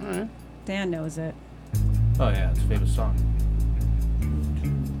 All right. Dan knows it. Oh yeah, it's a famous song.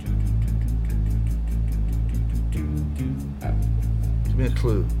 me a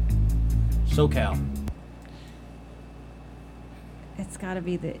clue. SoCal. It's got to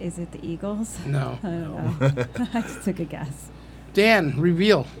be is it the Eagles? No. I don't know. I just took a guess. Dan,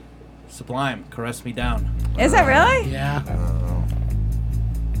 reveal. Sublime, Caress Me Down. Is it really? Yeah.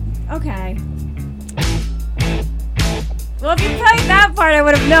 Okay. Well, if you played that part, I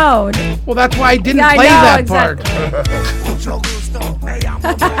would have known. Well, that's why I didn't Yeah, I play know, that part.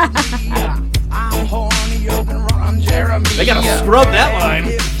 They gotta scrub that line.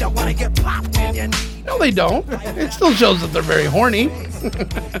 No, they don't. It still shows that they're very horny.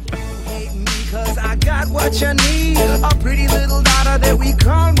 Cause I got what you need, a pretty little daughter that we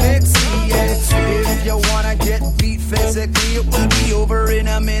call Mixie. Yes, if you wanna get beat physically, it will be over in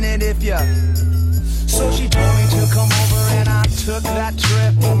a minute if you. So she told me to come over and I took that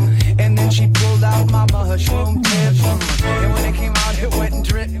trip. And then she pulled out my mushroom tip. And when it came out, it went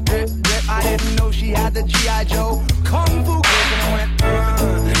drip, drip, drip. I didn't know she had the G.I. Joe Kung Fu grip. And it went,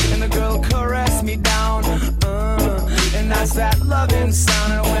 and the girl caressed me down. And that's that loving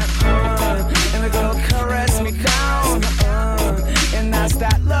sound. And it went, and the girl caressed me down. And that's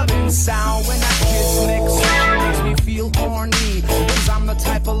that loving sound. When that kiss licks, she makes me feel horny. Cause I'm the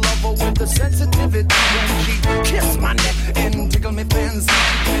type of lover with the sensitivity. When she kissed my neck and tickled me fancy,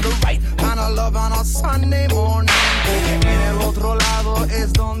 give me the right kind of love on a Sunday morning. En el otro lado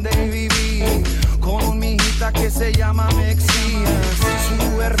es donde viví, con un mijita que se llama Mexi.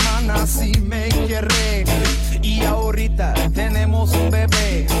 Su hermana sí me quiere, y ahorita tenemos un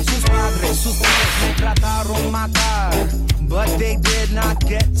bebé. Sus padres me trataron matar, but they did not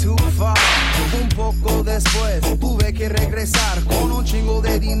get too far. Un poco después tuve que regresar con un chingo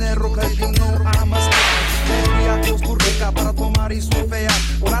de dinero, cause you know I'm a star. Me fui a Costa Rica para tomar y surfear.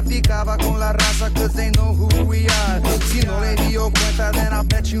 Platicaba con la raza cause they know who we are. Si no le dio cuenta, then I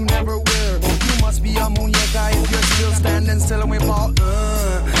bet you never will. You must be a muñeca if you're still standing still and we fall.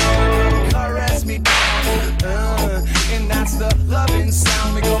 Caress me down, and that's the loving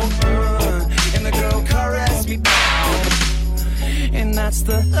sound. We go, and the girl caress me down, and that's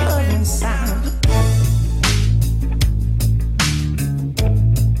the loving sound.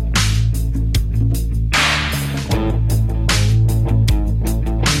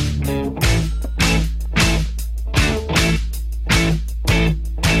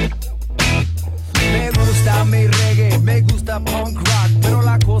 Mi reggae, me gusta punk rock, pero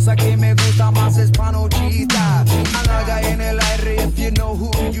la cosa que me gusta más es panochita. La nalga en el aire, if you know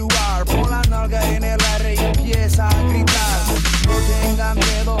who you are. Pon la nalga en el aire y empieza a gritar. No tengan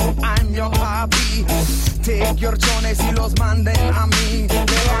miedo, I'm your happy. Take your chones y los manden a mí.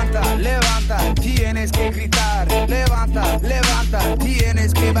 Levanta, levanta, tienes que gritar. Levanta, levanta,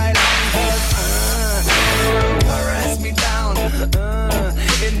 tienes que bailar. Caress me down,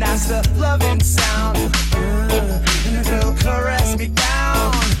 and that's the loving sound. And the girl caress me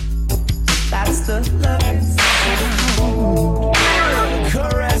down. That's the loving sound.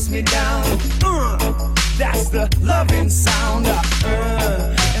 Caress me down. That's the loving sound.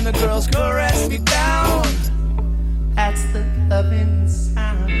 And the girls caress me down. That's the loving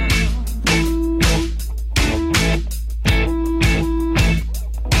sound.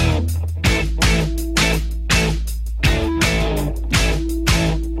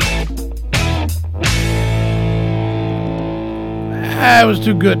 It was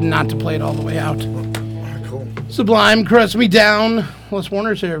too good not to play it all the way out. Cool. Sublime, Caress Me Down. Les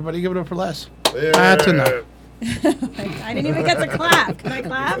Warner's here, everybody. Give it up for Les. Yeah. That's enough. I didn't even get to clap. Can I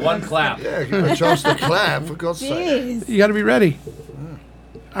clap? One clap. Yeah, give me a chance to clap, for God's sake. Jeez. You got to be ready.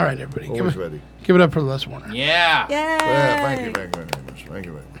 All right, everybody. Always ready. Give it up for Les Warner. Yeah. Yay. Yeah, thank you very much. Thank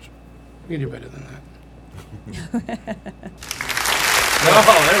you very much. You can do better than that. Oh,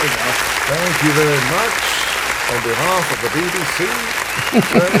 there we go. Thank you very much. On behalf of the BBC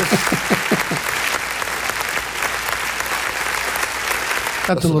service.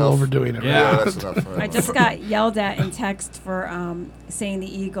 That's a little overdoing it. Yeah, right? that's enough. I just got yelled at in text for saying the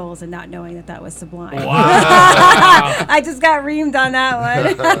Eagles and not knowing that that was Sublime. Wow. I just got reamed on that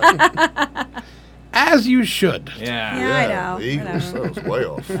one. As you should. Yeah. Yeah, I know. The Eagles, that was way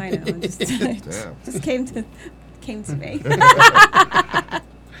off. I know. Just came to me.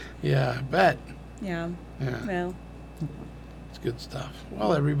 Yeah, I bet. Yeah. Yeah. Well. It's good stuff.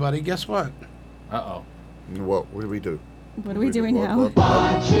 Well, everybody, guess what? Uh-oh. What do we do? What are we doing now? What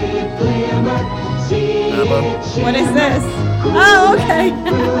is this? Oh, okay.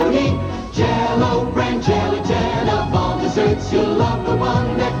 Jello, brand jelly, of all desserts, you'll love the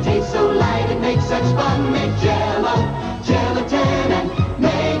one that tastes so light and makes such fun. Make Jello, gelatin, and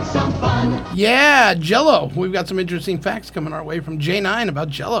make some fun. Yeah, Jell-O. We've got some interesting facts coming our way from J9 about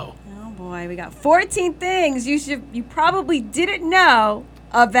Jell-O. Oh, boy. boy, we got 14 things you probably didn't know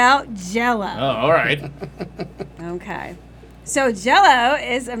about Jell-O. Oh, all right. Okay. So Jell-O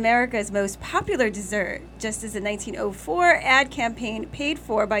is America's most popular dessert, just as the 1904 ad campaign paid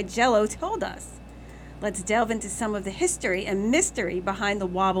for by Jell-O told us. Let's delve into some of the history and mystery behind the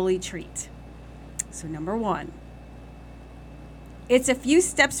wobbly treat. So number 1. It's a few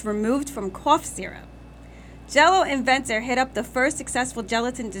steps removed from cough syrup. Jell-O inventor hit up the first successful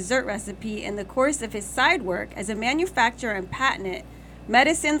gelatin dessert recipe in the course of his side work as a manufacturer and patented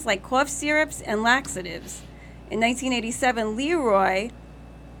medicines like cough syrups and laxatives. In 1987, Leroy,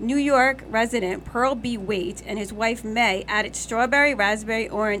 New York resident Pearl B. Waite, and his wife May added strawberry, raspberry,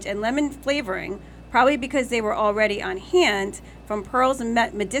 orange, and lemon flavoring, probably because they were already on hand from Pearl's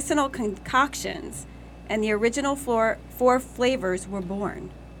medicinal concoctions, and the original four flavors were born.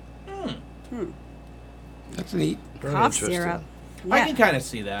 That's neat. Cough syrup. I Yeah. can kind of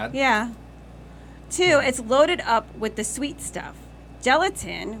see that. Yeah. 2, it's loaded up with the sweet stuff.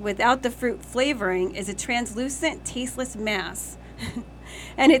 Gelatin, without the fruit flavoring, is a translucent, tasteless mass.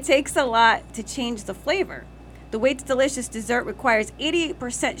 And it takes a lot to change the flavor. The Waite's delicious dessert requires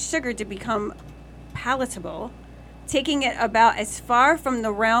 88% sugar to become palatable, taking it about as far from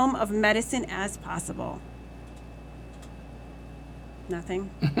the realm of medicine as possible. Nothing?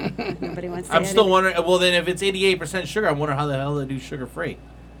 Nobody wants to say I'm still anything? wondering. Well, then if it's 88% sugar, I wonder how the hell they do sugar-free.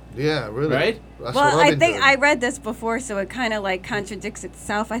 Yeah, really. Right? That's Well, what I've I been think doing. I read this before, so it kind of like contradicts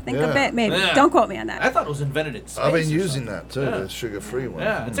itself. I think a Yeah. bit, maybe. Yeah. Don't quote me on that. I thought it was invented in space. I've been or using something. that too, Yeah. the sugar-free one.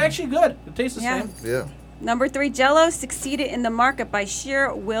 Yeah, it's actually good. It tastes the Yeah. same. Yeah. Number 3, Jell-O succeeded in the market by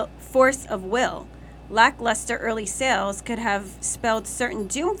sheer force of will. Lackluster early sales could have spelled certain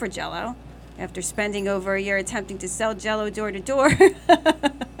doom for Jell-O. After spending over a year attempting to sell Jell-O door to door.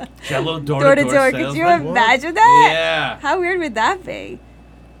 Jell-O door Door to to door. door. Could you imagine that? Yeah. How weird would that be?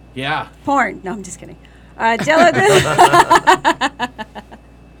 Yeah. Porn. No, I'm just kidding. Jell-O.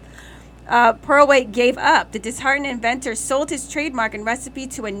 Pearl White gave up. The disheartened inventor sold his trademark and recipe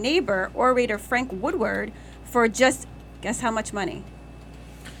to a neighbor, orator Frank Woodward, for just, guess how much money?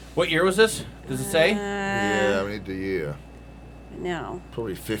 What year was this? Does it say? Yeah, I need the year. No,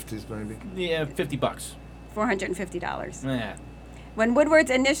 Probably 50s maybe. Yeah, $50. $450. Yeah. When Woodward's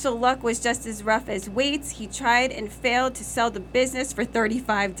initial luck was just as rough as Waite's, he tried and failed to sell the business for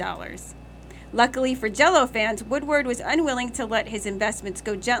 $35. Luckily for Jell-O fans, Woodward was unwilling to let his investments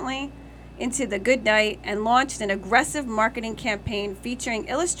go gently into the good night and launched an aggressive marketing campaign featuring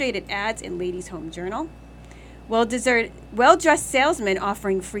illustrated ads in Ladies' Home Journal, well-dressed salesmen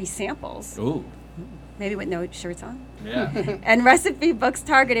offering free samples, Ooh. maybe with no shirts on, Yeah. and recipe books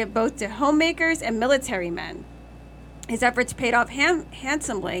targeted both to homemakers and military men. His efforts paid off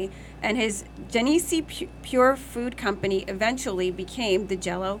handsomely, and his Genesee Pure Food Company eventually became the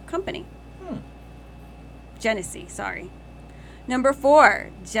Jell-O Company. Genesee, sorry. Number 4,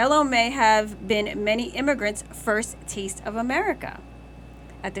 Jell-O may have been many immigrants' first taste of America.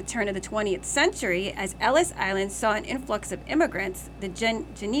 At the turn of the 20th century, as Ellis Island saw an influx of immigrants, the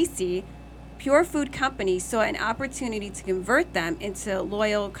Genesee Pure Food Company saw an opportunity to convert them into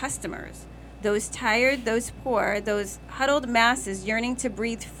loyal customers. Those tired, those poor, those huddled masses yearning to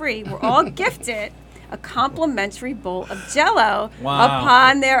breathe free were all gifted a complimentary bowl of Jell-O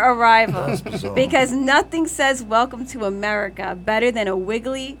upon their arrival. That's bizarre. Because nothing says welcome to America better than a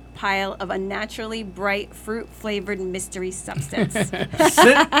wiggly pile of unnaturally bright fruit-flavored mystery substance.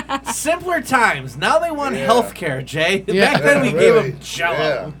 Simpler times. Now they want Yeah. health care, Jay. Yeah. Back then we Yeah, gave really. them Jell-O.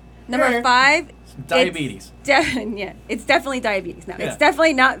 Yeah. Number 5, Diabetes. it's definitely diabetes. No, Yeah. it's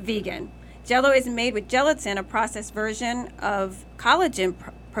definitely not vegan. Jell-O is made with gelatin, a processed version of collagen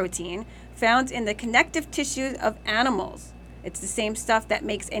protein found in the connective tissue of animals. It's the same stuff that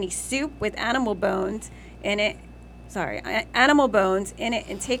makes any soup with animal bones in it. Animal bones in it,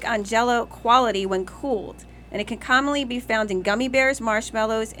 and take on Jell-O quality when cooled. And it can commonly be found in gummy bears,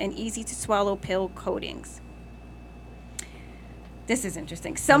 marshmallows, and easy-to-swallow pill coatings. This is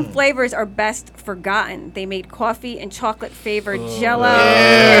interesting. Some flavors are best forgotten. They made coffee and chocolate flavored Jell-O.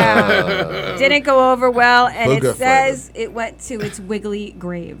 Yeah. Didn't go over well, and Booger it says it went to its wiggly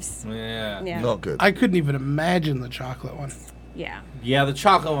graves. Yeah. Yeah. Not good. I couldn't even imagine the chocolate one. Yeah. Yeah, the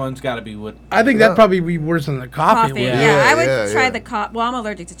chocolate one's got to be what. I think that'd probably be worse than the coffee one. Yeah, I would yeah, try yeah. the coffee. Well, I'm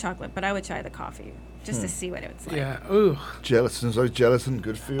allergic to chocolate, but I would try the coffee just to see what it's like. Yeah. Ooh. Gelatin, so gelatin,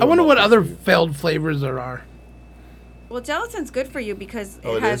 good for you. I wonder or what not other good for you? failed flavors there are. Well, gelatin's good for you because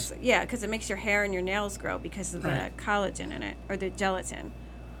Oh, it it has, is? because it makes your hair and your nails grow because of the collagen in it, or the gelatin.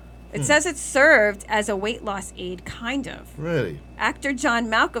 It says it's served as a weight loss aid, kind of. Really? Actor John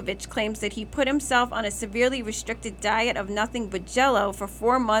Malkovich claims that he put himself on a severely restricted diet of nothing but Jell-O for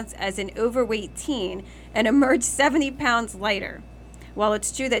 4 months as an overweight teen and emerged 70 pounds lighter. While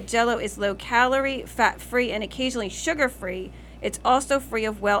it's true that Jell-O is low-calorie, fat-free, and occasionally sugar-free, it's also free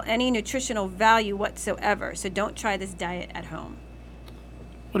of, well, any nutritional value whatsoever. So don't try this diet at home.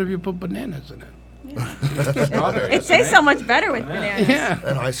 What if you put bananas in it? It tastes so much better with bananas. Yeah.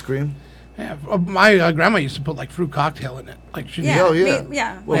 And ice cream. Yeah. My grandma used to put like fruit cocktail in it. Like she Yeah. Oh, yeah.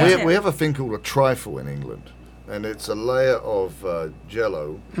 Yeah. Well, Yeah. we have a thing called a trifle in England, and it's a layer of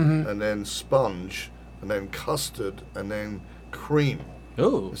Jell-O, and then sponge, and then custard, and then cream.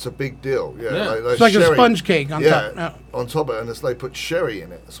 Ooh. It's a big deal. Yeah. Yeah. It's like a sherry. sponge cake on top. Yeah. On top of it, and they put sherry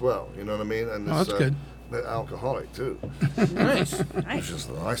in it as well. You know what I mean? And Oh, that's good. They're alcoholic too. Nice. It's just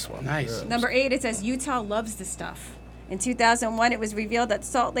a nice one. Nice. Yeah. Number 8, it says Utah loves the stuff. In 2001, it was revealed that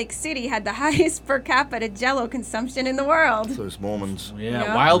Salt Lake City had the highest per capita Jell-O consumption in the world. Those Mormons. Yeah,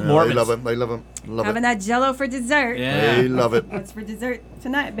 Yeah. wild Mormons. They love them. They love them. Love Having it. that Jell-O for dessert. Yeah. They love it. What's for dessert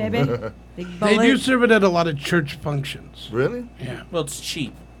tonight, baby? Big They bullet. do serve it at a lot of church functions. Really? Yeah. Well, it's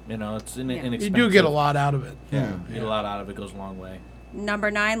cheap. You know, it's inexpensive. You do get a lot out of it. Yeah, you get a lot out of it. Goes a long way.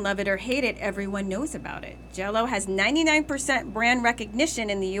 Number 9, love it or hate it, everyone knows about it. Jell-O has 99% brand recognition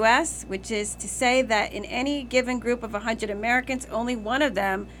in the U.S., which is to say that in any given group of 100 Americans, only one of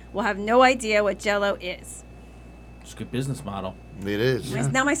them will have no idea what Jell-O is. It's a good business model. It is.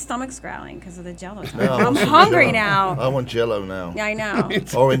 Now my stomach's growling because of the Jell-O. No, I'm I want hungry Jell-O. now. I want Jell-O now. Yeah, I know.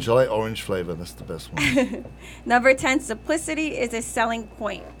 Orange, I like orange flavor. That's the best one. Number 10, simplicity is a selling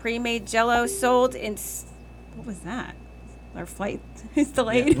point. Pre-made Jell-O sold in... What was that? Our flight is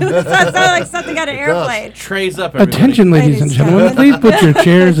delayed. That sounded like something out of airplane. Trays up, everybody. Attention, ladies and gentlemen. Please put your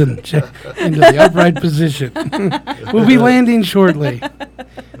chairs into the upright position. We'll be landing shortly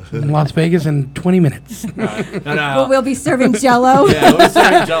in Las Vegas in 20 minutes. No. We'll be serving Jell-O. Yeah, we'll be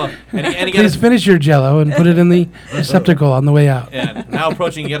serving Jell-O. And you Please finish your Jell-O and put it in the receptacle on the way out. Yeah, now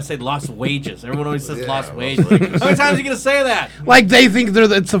approaching, you got to say lost wages. Everyone always says lost wages. How many times are you going to say that? Like they think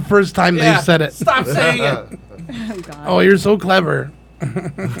it's the first time Yeah, they've said it. Stop saying it. Oh, God. Oh, you're so clever.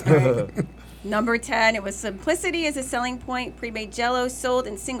 Number 10, it was simplicity is a selling point. Pre-made Jell-O sold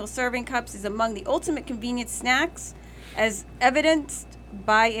in single serving cups is among the ultimate convenience snacks, as evidenced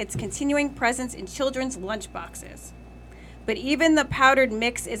by its continuing presence in children's lunchboxes. But even the powdered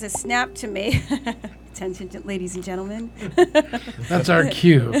mix is a snap to me. Attention, ladies and gentlemen. That's our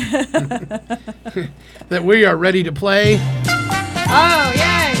cue. That we are ready to play. Oh, yay!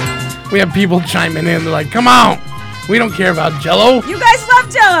 We have people chiming in. They're like, come on. We don't care about Jell-O. You guys love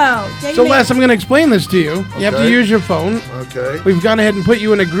Jell-O. So, Les, I'm going to explain this to you. You have to use your phone. Okay. We've gone ahead and put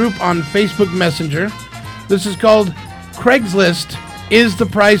you in a group on Facebook Messenger. This is called Craigslist Is the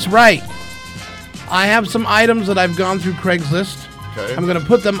Price Right? I have some items that I've gone through Craigslist. Okay. I'm going to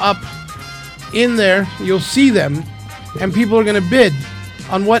put them up in there. You'll see them. And people are going to bid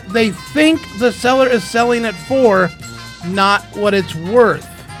on what they think the seller is selling it for, not what it's worth.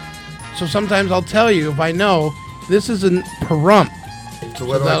 So sometimes I'll tell you if I know this is a perump. So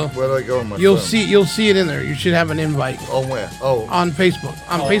where do I go on my You'll phone? you'll see it in there. You should have an invite. On where? Oh. On Facebook.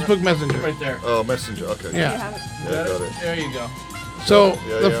 On Facebook Messenger. Right there. Oh, Messenger. Okay. Yeah. Yeah, got it. There you go. So,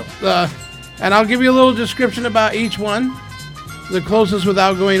 Yeah, and I'll give you a little description about each one. The closest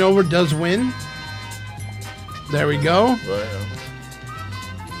without going over does win. There we go. Right.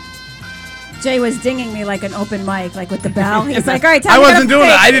 Jay was dinging me like an open mic, like with the bell. He's like, all right, I wasn't doing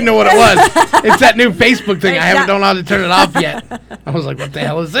it. I didn't know what it was. It's that new Facebook thing. I haven't known how to turn it off yet. I was like, what the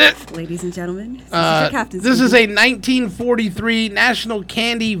hell is it? Ladies and gentlemen, this is your captain This is a speaking. 1943 National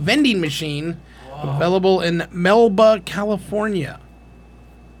Candy vending machine available in Melba, California.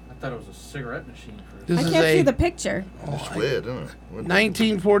 I thought it was a cigarette machine. This I is can't a see the picture. It's weird, isn't it?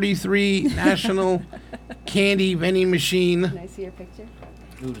 1943 National Candy vending machine. Can I see your picture?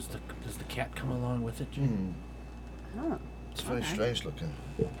 Ooh, does the cat come along with it, Jay? Oh, It's very strange looking.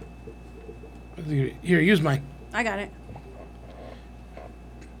 Here, use mine. I got it.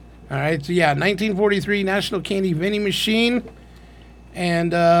 All right, so yeah, 1943 National Candy vending machine,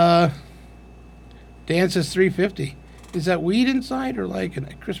 and Dan says $350. Is that weed inside or like a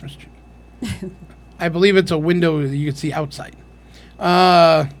Christmas tree? I believe it's a window that you can see outside.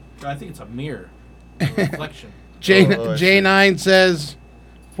 I think it's a mirror, a reflection. J9 says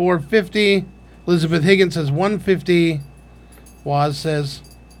 $450. Elizabeth Higgins says $150. Waz says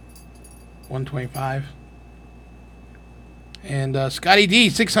 $125. And Scotty D,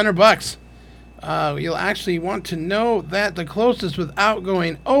 $600. You'll actually want to know that the closest without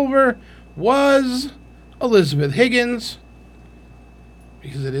going over was Elizabeth Higgins.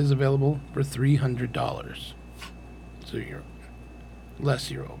 because it is available for $300. So you're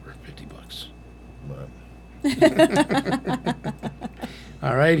over $50.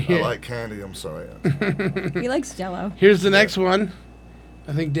 All right, I here. like candy. I'm sorry. He likes Jell-O. Here's the next one.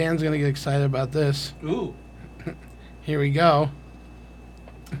 I think Dan's gonna get excited about this. Ooh. Here we go.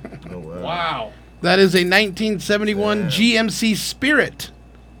 Oh, wow. Wow. That is a 1971 GMC Spirit.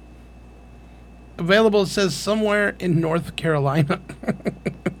 Available, it says, somewhere in North Carolina.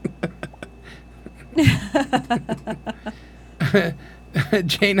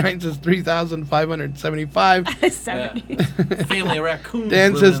 J9 says 3,575. 70. Family of raccoons.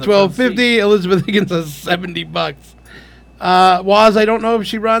 Dan living says in the front seat. $12.50. Elizabeth Higgins says $70. Waz, I don't know if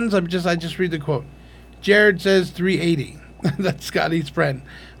she runs. I just read the quote. Jared says $380. That's Scotty's friend.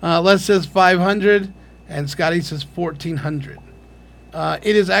 Les says $500, and Scotty says $1,400.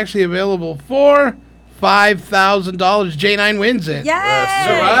 It is actually available for $5,000. J9 wins it. Yay! All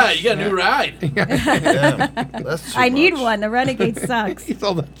right, you got a new ride. That's I need one. The Renegade sucks.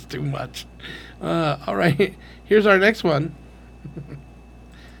 Oh, that's too much. All right, here's our next one.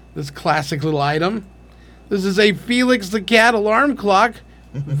 This classic little item. This is a Felix the Cat alarm clock,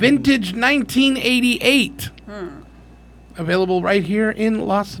 vintage 1988. Available right here in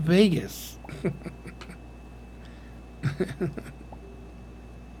Las Vegas.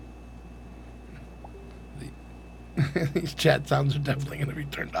 These chat sounds are definitely going to be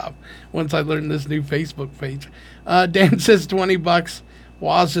turned off once I learn this new Facebook page. Dan says $20.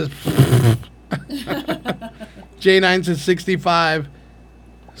 Waz says J9 says 65.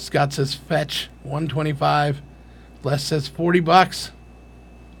 Scott says fetch $125. Les says $40.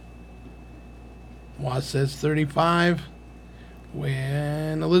 Waz says 35.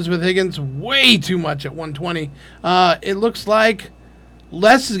 When Elizabeth Higgins way too much at 120. It looks like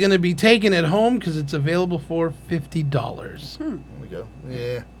Les is going to be taking it home because it's available for $50. There we go.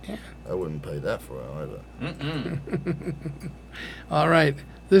 Yeah. I wouldn't pay that for it either. All right.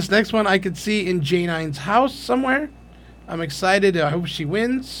 This next one I could see in J9's house somewhere. I'm excited. I hope she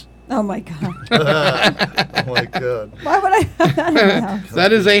wins. Oh my god. Oh my god. Why would I? I don't know.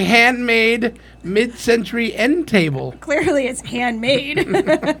 That is a handmade mid-century end table. Clearly, it's handmade.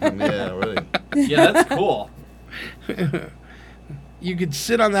 Yeah, really. Yeah, that's cool. You could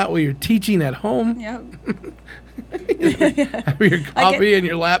sit on that while you're teaching at home. Yep. Have your coffee and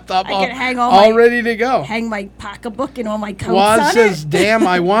your laptop I all, could hang all all my- ready to go. Hang my pocketbook and all my coats Waz on says, it. damn,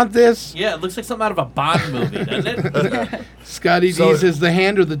 I want this. Yeah, it looks like something out of a Bond movie, doesn't it? Scotty So- D says the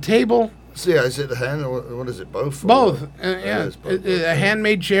hand or the table. So yeah, is it the hand or what is it? Both? or Both. what? Yeah. It is both. A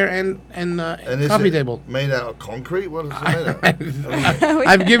handmade chair and And is coffee it table. made out of concrete? What is it made out of?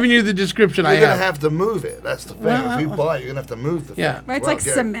 I've given you the description I You're going have. to have to move it. That's the thing. Well, if you buy it, you're going to have to move the Yeah. thing. Right, it's like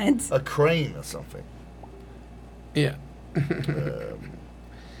get cement. A crane or something. Yeah. Could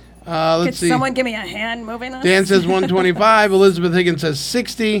Let's see. someone give me a hand moving this? Dan says 125. Elizabeth Higgins says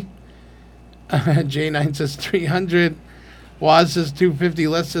 60. J9 says 300. Waz says 250.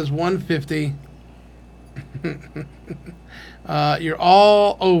 Les says 150. You're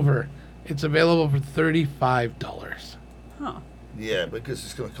all over. It's available for $35. Huh. Yeah, because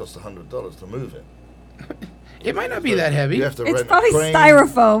it's going to cost $100 to move it. It might not be that heavy. You have to It's rent probably a crane.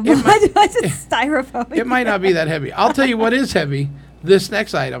 styrofoam. Why is it styrofoam? It might not be that heavy. I'll tell you what is heavy. This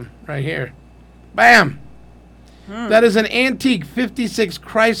next item right here. Bam! That is an antique 56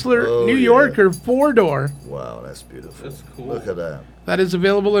 Chrysler Oh, New yeah. Yorker 4-door. Wow, that's beautiful. That's cool. Look at that. That is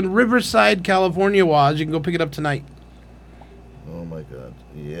available in Riverside, California, Waz. You can go pick it up tonight. Oh my God.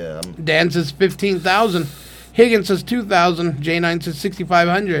 Yeah. Dan says 15,000. Higgins says 2,000. J9 says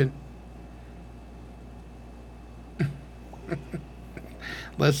 6,500.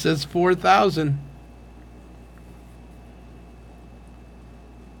 Les says 4,000.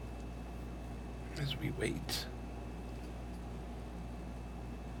 As we wait.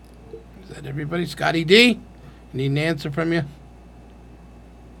 Is that everybody? Scotty D? Need an answer from you?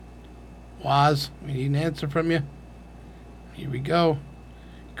 Waz, we need an answer from you. Here we go.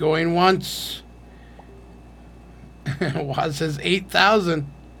 Going once. Waz says 8,000.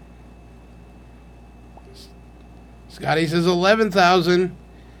 Scotty says 11,000.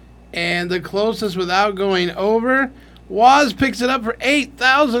 And the closest without going over, Waz picks it up for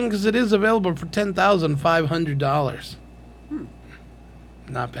 8,000 because it is available for $10,500.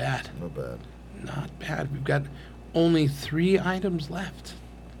 Not bad. Not bad. Not bad. We've got only 3 items left.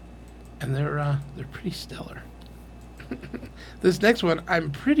 And they're pretty stellar. This next one, I'm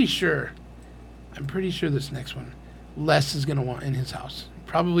pretty sure this next one, Les is gonna want in his house.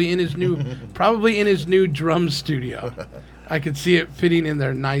 Probably in his new drum studio. I could see it fitting in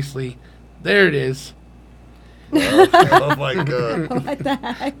there nicely. There it is. Oh my God. What the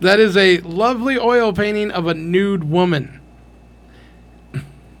heck? That is a lovely oil painting of a nude woman.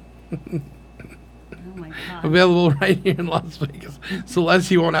 Oh my God. Available right here in Las Vegas.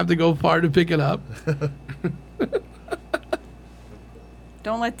 Celeste, you won't have to go far to pick it up.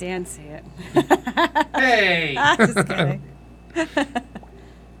 Don't let Dan see it. Hey. Just kidding.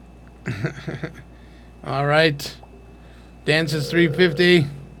 All right. Dan says $350.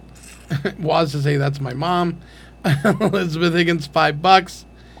 Waz says, hey, that's my mom. Elizabeth Higgins, $5.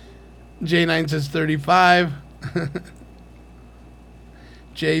 J9 says 35.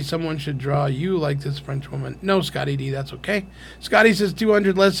 Jay, someone should draw you like this French woman. No, Scotty D, that's okay. Scotty says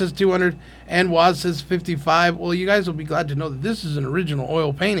 200. Les says 200. And Waz says 55. Well, you guys will be glad to know that this is an original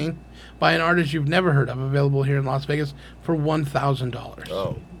oil painting by an artist you've never heard of, available here in Las Vegas for $1,000.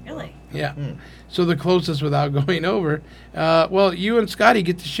 Oh. Really? Yeah. So the closest without going over. Well, you and Scotty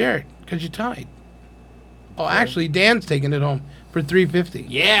get to share it because you tied. Oh, actually, Dan's taking it home for $350.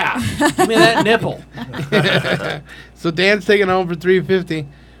 Yeah. Give me that nipple. So Dan's taking it home for $350.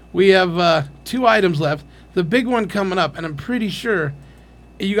 We have 2 items left. The big one coming up, and I'm pretty sure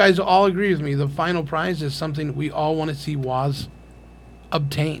you guys all agree with me. The final prize is something we all want to see Waz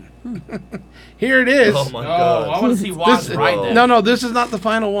obtain. Here it is. Oh my God. I want to see Waz ride this. No, this is not the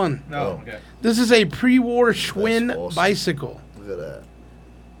final one. No. Okay. This is a pre-war Schwinn That's awesome. bicycle. Look at that.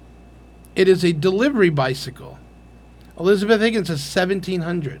 It is a delivery bicycle. Elizabeth Higgins says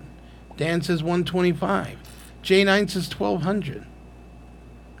 1,700. Dan says 125. J9 says 1,200.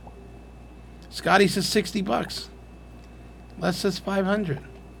 Scotty says $60. Les says 500.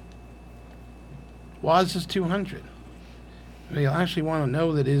 Waz says 200. You'll actually want to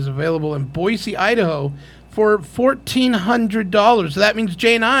know that it is available in Boise, Idaho for $1,400. So that means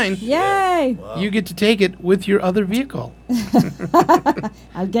J9. Yay! You get to take it with your other vehicle.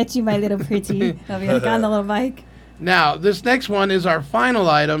 I'll get you, my little pretty. I'll be like on the little bike. Now, this next one is our final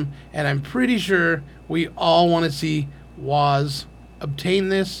item, and I'm pretty sure we all want to see Waz obtain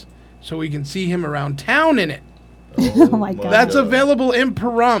this so we can see him around town in it. Oh my God. That's available in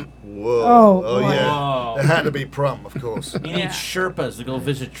Pahrump. Whoa. Oh, yeah. Whoa. It had to be Prum, of course. You need Sherpas to go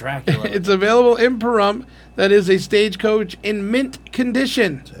visit Dracula. It's available in Pahrump. That is a stagecoach in mint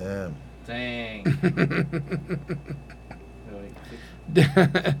condition. Dang.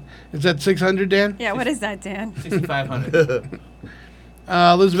 Is that 600, Dan? Yeah, what is that, Dan? 6,500.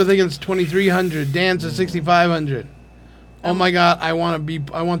 Elizabeth Higgins 2,300. Dan says 6,500. Oh my God! I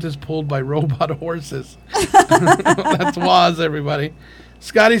want this pulled by robot horses. That's Waz, everybody.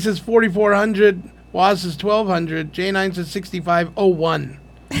 Scotty says 4,400. Waz says 1,200. J9 says 6,501.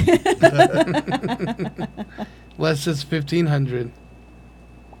 Les says 1,500.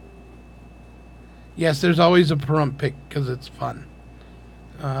 Yes, there's always a Pahrump pick because it's fun.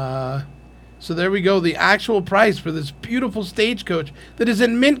 So there we go. The actual price for this beautiful stagecoach that is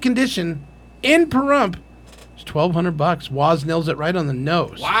in mint condition in Pahrump is $1,200. Waz nails it right on the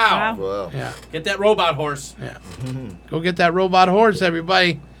nose. Wow. Yeah. Get that robot horse. Yeah. Go get that robot horse,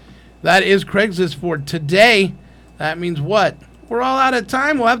 everybody. That is Craigslist for today. That means what? We're all out of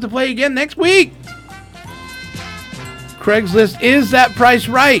time. We'll have to play again next week. Craigslist, is that price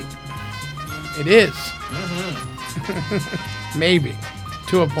right? It is. Maybe.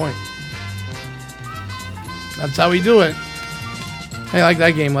 To a point. That's how we do it. I like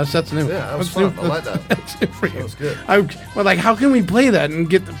that game, Les. That's new. Yeah, that was That's fun. I like that. That's new for you. That was good. Well, like, how can we play that and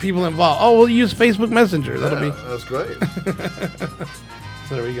get the people involved? Oh, we'll use Facebook Messenger. That'll be. That was great.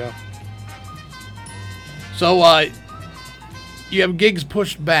 So there we go. So, you have gigs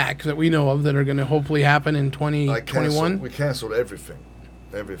pushed back that we know of that are going to hopefully happen in 2021. We cancelled everything.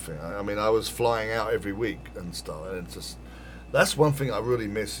 I mean, I was flying out every week and stuff, and it's just that's one thing I really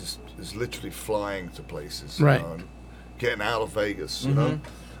miss is literally flying to places, Right. You know, and getting out of Vegas, you know.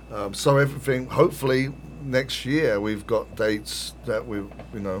 So everything. Hopefully next year we've got dates that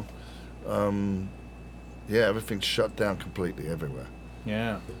everything's shut down completely everywhere.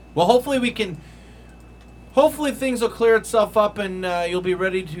 Yeah. Well, hopefully we can. Hopefully things will clear itself up and you'll be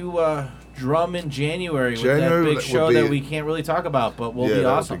ready to drum in January with that big show that we can't really talk about, but will be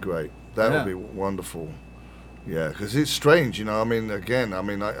awesome. That would be great. That would be wonderful. Yeah, because it's strange, you know. I mean, again,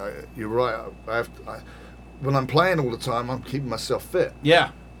 you're right. When I'm playing all the time, I'm keeping myself fit. Yeah.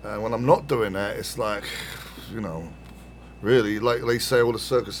 When I'm not doing that, it's like, you know, really, like they say, all the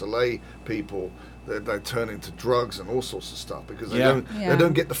Circus Soleil people, they turn into drugs and all sorts of stuff because they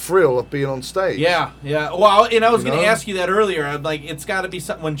don't get the thrill of being on stage. Yeah. Well, and I was going to ask you that earlier. I'm like, it's got to be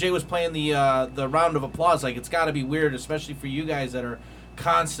something. When Jay was playing the round of applause, like it's got to be weird, especially for you guys that are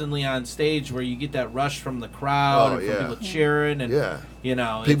constantly on stage where you get that rush from the crowd and from people cheering and you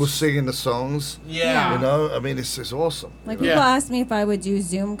know, people singing the songs. Yeah. You know, I mean, it's awesome. Like people ask me if I would do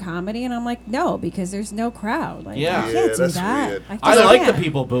Zoom comedy, and I'm like, no, because there's no crowd. Like, I can't do that. Weird. I like the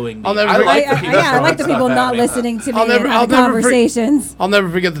people booing me. I like the people not listening to me and having conversations. I'll never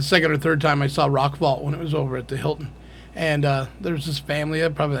forget the second or third time I saw Rock Vault when it was over at the Hilton, and there was this family,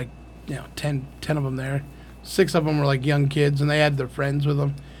 probably like 10 of them there. 6 of them were like young kids, and they had their friends with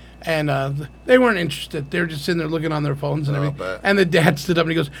them. And they weren't interested. They were just sitting there looking on their phones and everything. And the dad stood up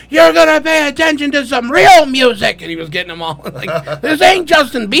and he goes, "You're going to pay attention to some real music." And he was getting them all like, "This ain't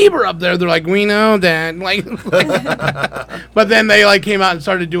Justin Bieber up there." They're like, "We know, Dad." Like, but then they like came out and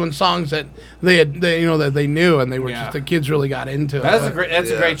started doing songs that they knew, and they were just, the kids really got into it.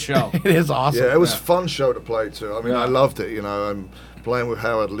 That's a great show. It is awesome. Yeah, it was a fun show to play to. I mean, I loved it, you know, and playing with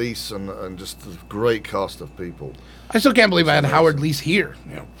Howard Leese and just a great cast of people. I still can't believe I had Howard Leese here.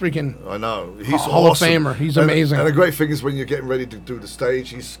 You know, freaking. I know he's Hall awesome. of Famer. He's amazing. And the great thing is when you're getting ready to do the stage,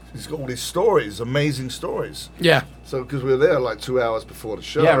 he's got all these stories, amazing stories. Yeah. So because we were there like 2 hours before the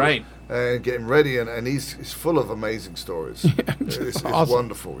show. Yeah, right. And getting ready, and he's full of amazing stories. It's awesome.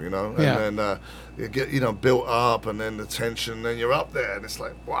 wonderful, you know. And then you get built up, and then the tension, then you're up there, and it's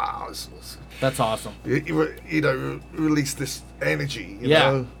like wow, that's awesome. You release this energy, you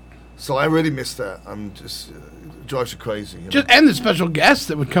know. So I really miss that. I'm just it drives you crazy. You know? And the special guests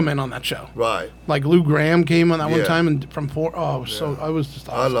that would come in on that show. Right. Like Lou Graham came on that one time, and from I was just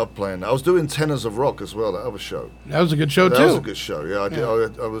awesome. I love playing that. I was doing Tenors of Rock as well, that other show. That was a good show, too. That was a good show, yeah. I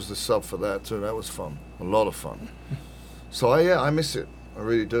did. I was the sub for that, too. That was fun. A lot of fun. So, I miss it. I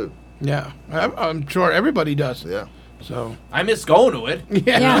really do. Yeah. I'm sure everybody does. Yeah. So I miss going to it.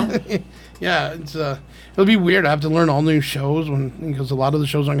 Yeah. Yeah, it's it'll be weird. I have to learn all new shows because a lot of the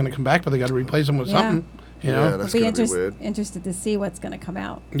shows aren't going to come back, but they got to replace them with something. You know? Yeah, that's going to be weird. Interested to see what's going to come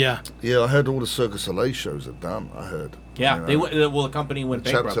out. Yeah. Yeah, I heard all the Circus LA shows are done. I heard. Yeah, you know? the company went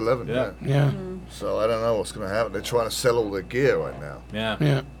bankrupt. Chapter 11. Yeah. Mm-hmm. So I don't know what's going to happen. They're trying to sell all their gear right now. Yeah.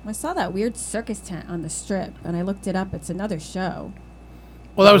 Yeah. I saw that weird circus tent on the Strip, and I looked it up. It's another show.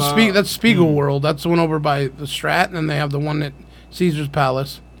 Well, that was that's Spiegel World. That's the one over by the Strat, and then they have the one at Caesar's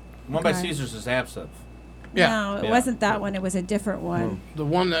Palace. The one by Caesar's is Absinthe. Yeah. No, it wasn't that one. It was a different one. The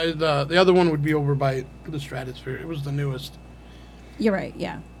one, the other one would be over by the Stratosphere. It was the newest. You're right.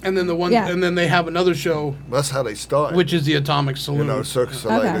 Yeah. And then the one, and then they have another show. That's how they started. Which is the Atomic Saloon. You know, Circus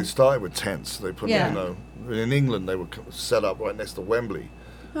LA. They started with tents. They put, in England they were set up right next to Wembley.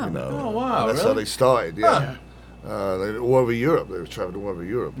 Oh, you know, oh wow! That's how they started. Yeah. They all over Europe. They were traveling all over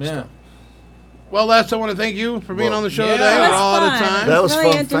Europe. And stuff. Well, Les, I want to thank you for being on the show today. That We're all out of time. That was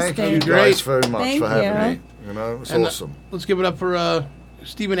fun. Thank you guys very much for having me. You know, it's and, awesome. Let's give it up for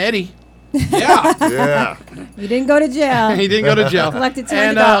Steve and Eddie. Yeah. You didn't go to jail. He didn't go to jail. Collected $200.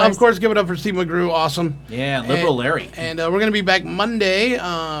 And of course, give it up for Steve McGrew. Awesome. Yeah, Liberal Larry. And we're going to be back Monday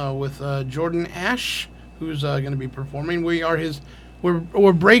with Jordan Ash, who's going to be performing.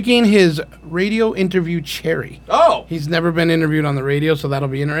 We're breaking his radio interview cherry. Oh! He's never been interviewed on the radio, so that'll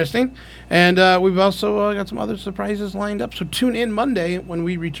be interesting. And we've also got some other surprises lined up, so tune in Monday when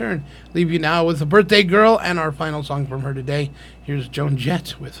we return. Leave you now with a birthday girl and our final song from her today. Here's Joan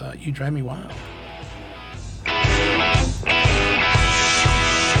Jett with You Drive Me Wild.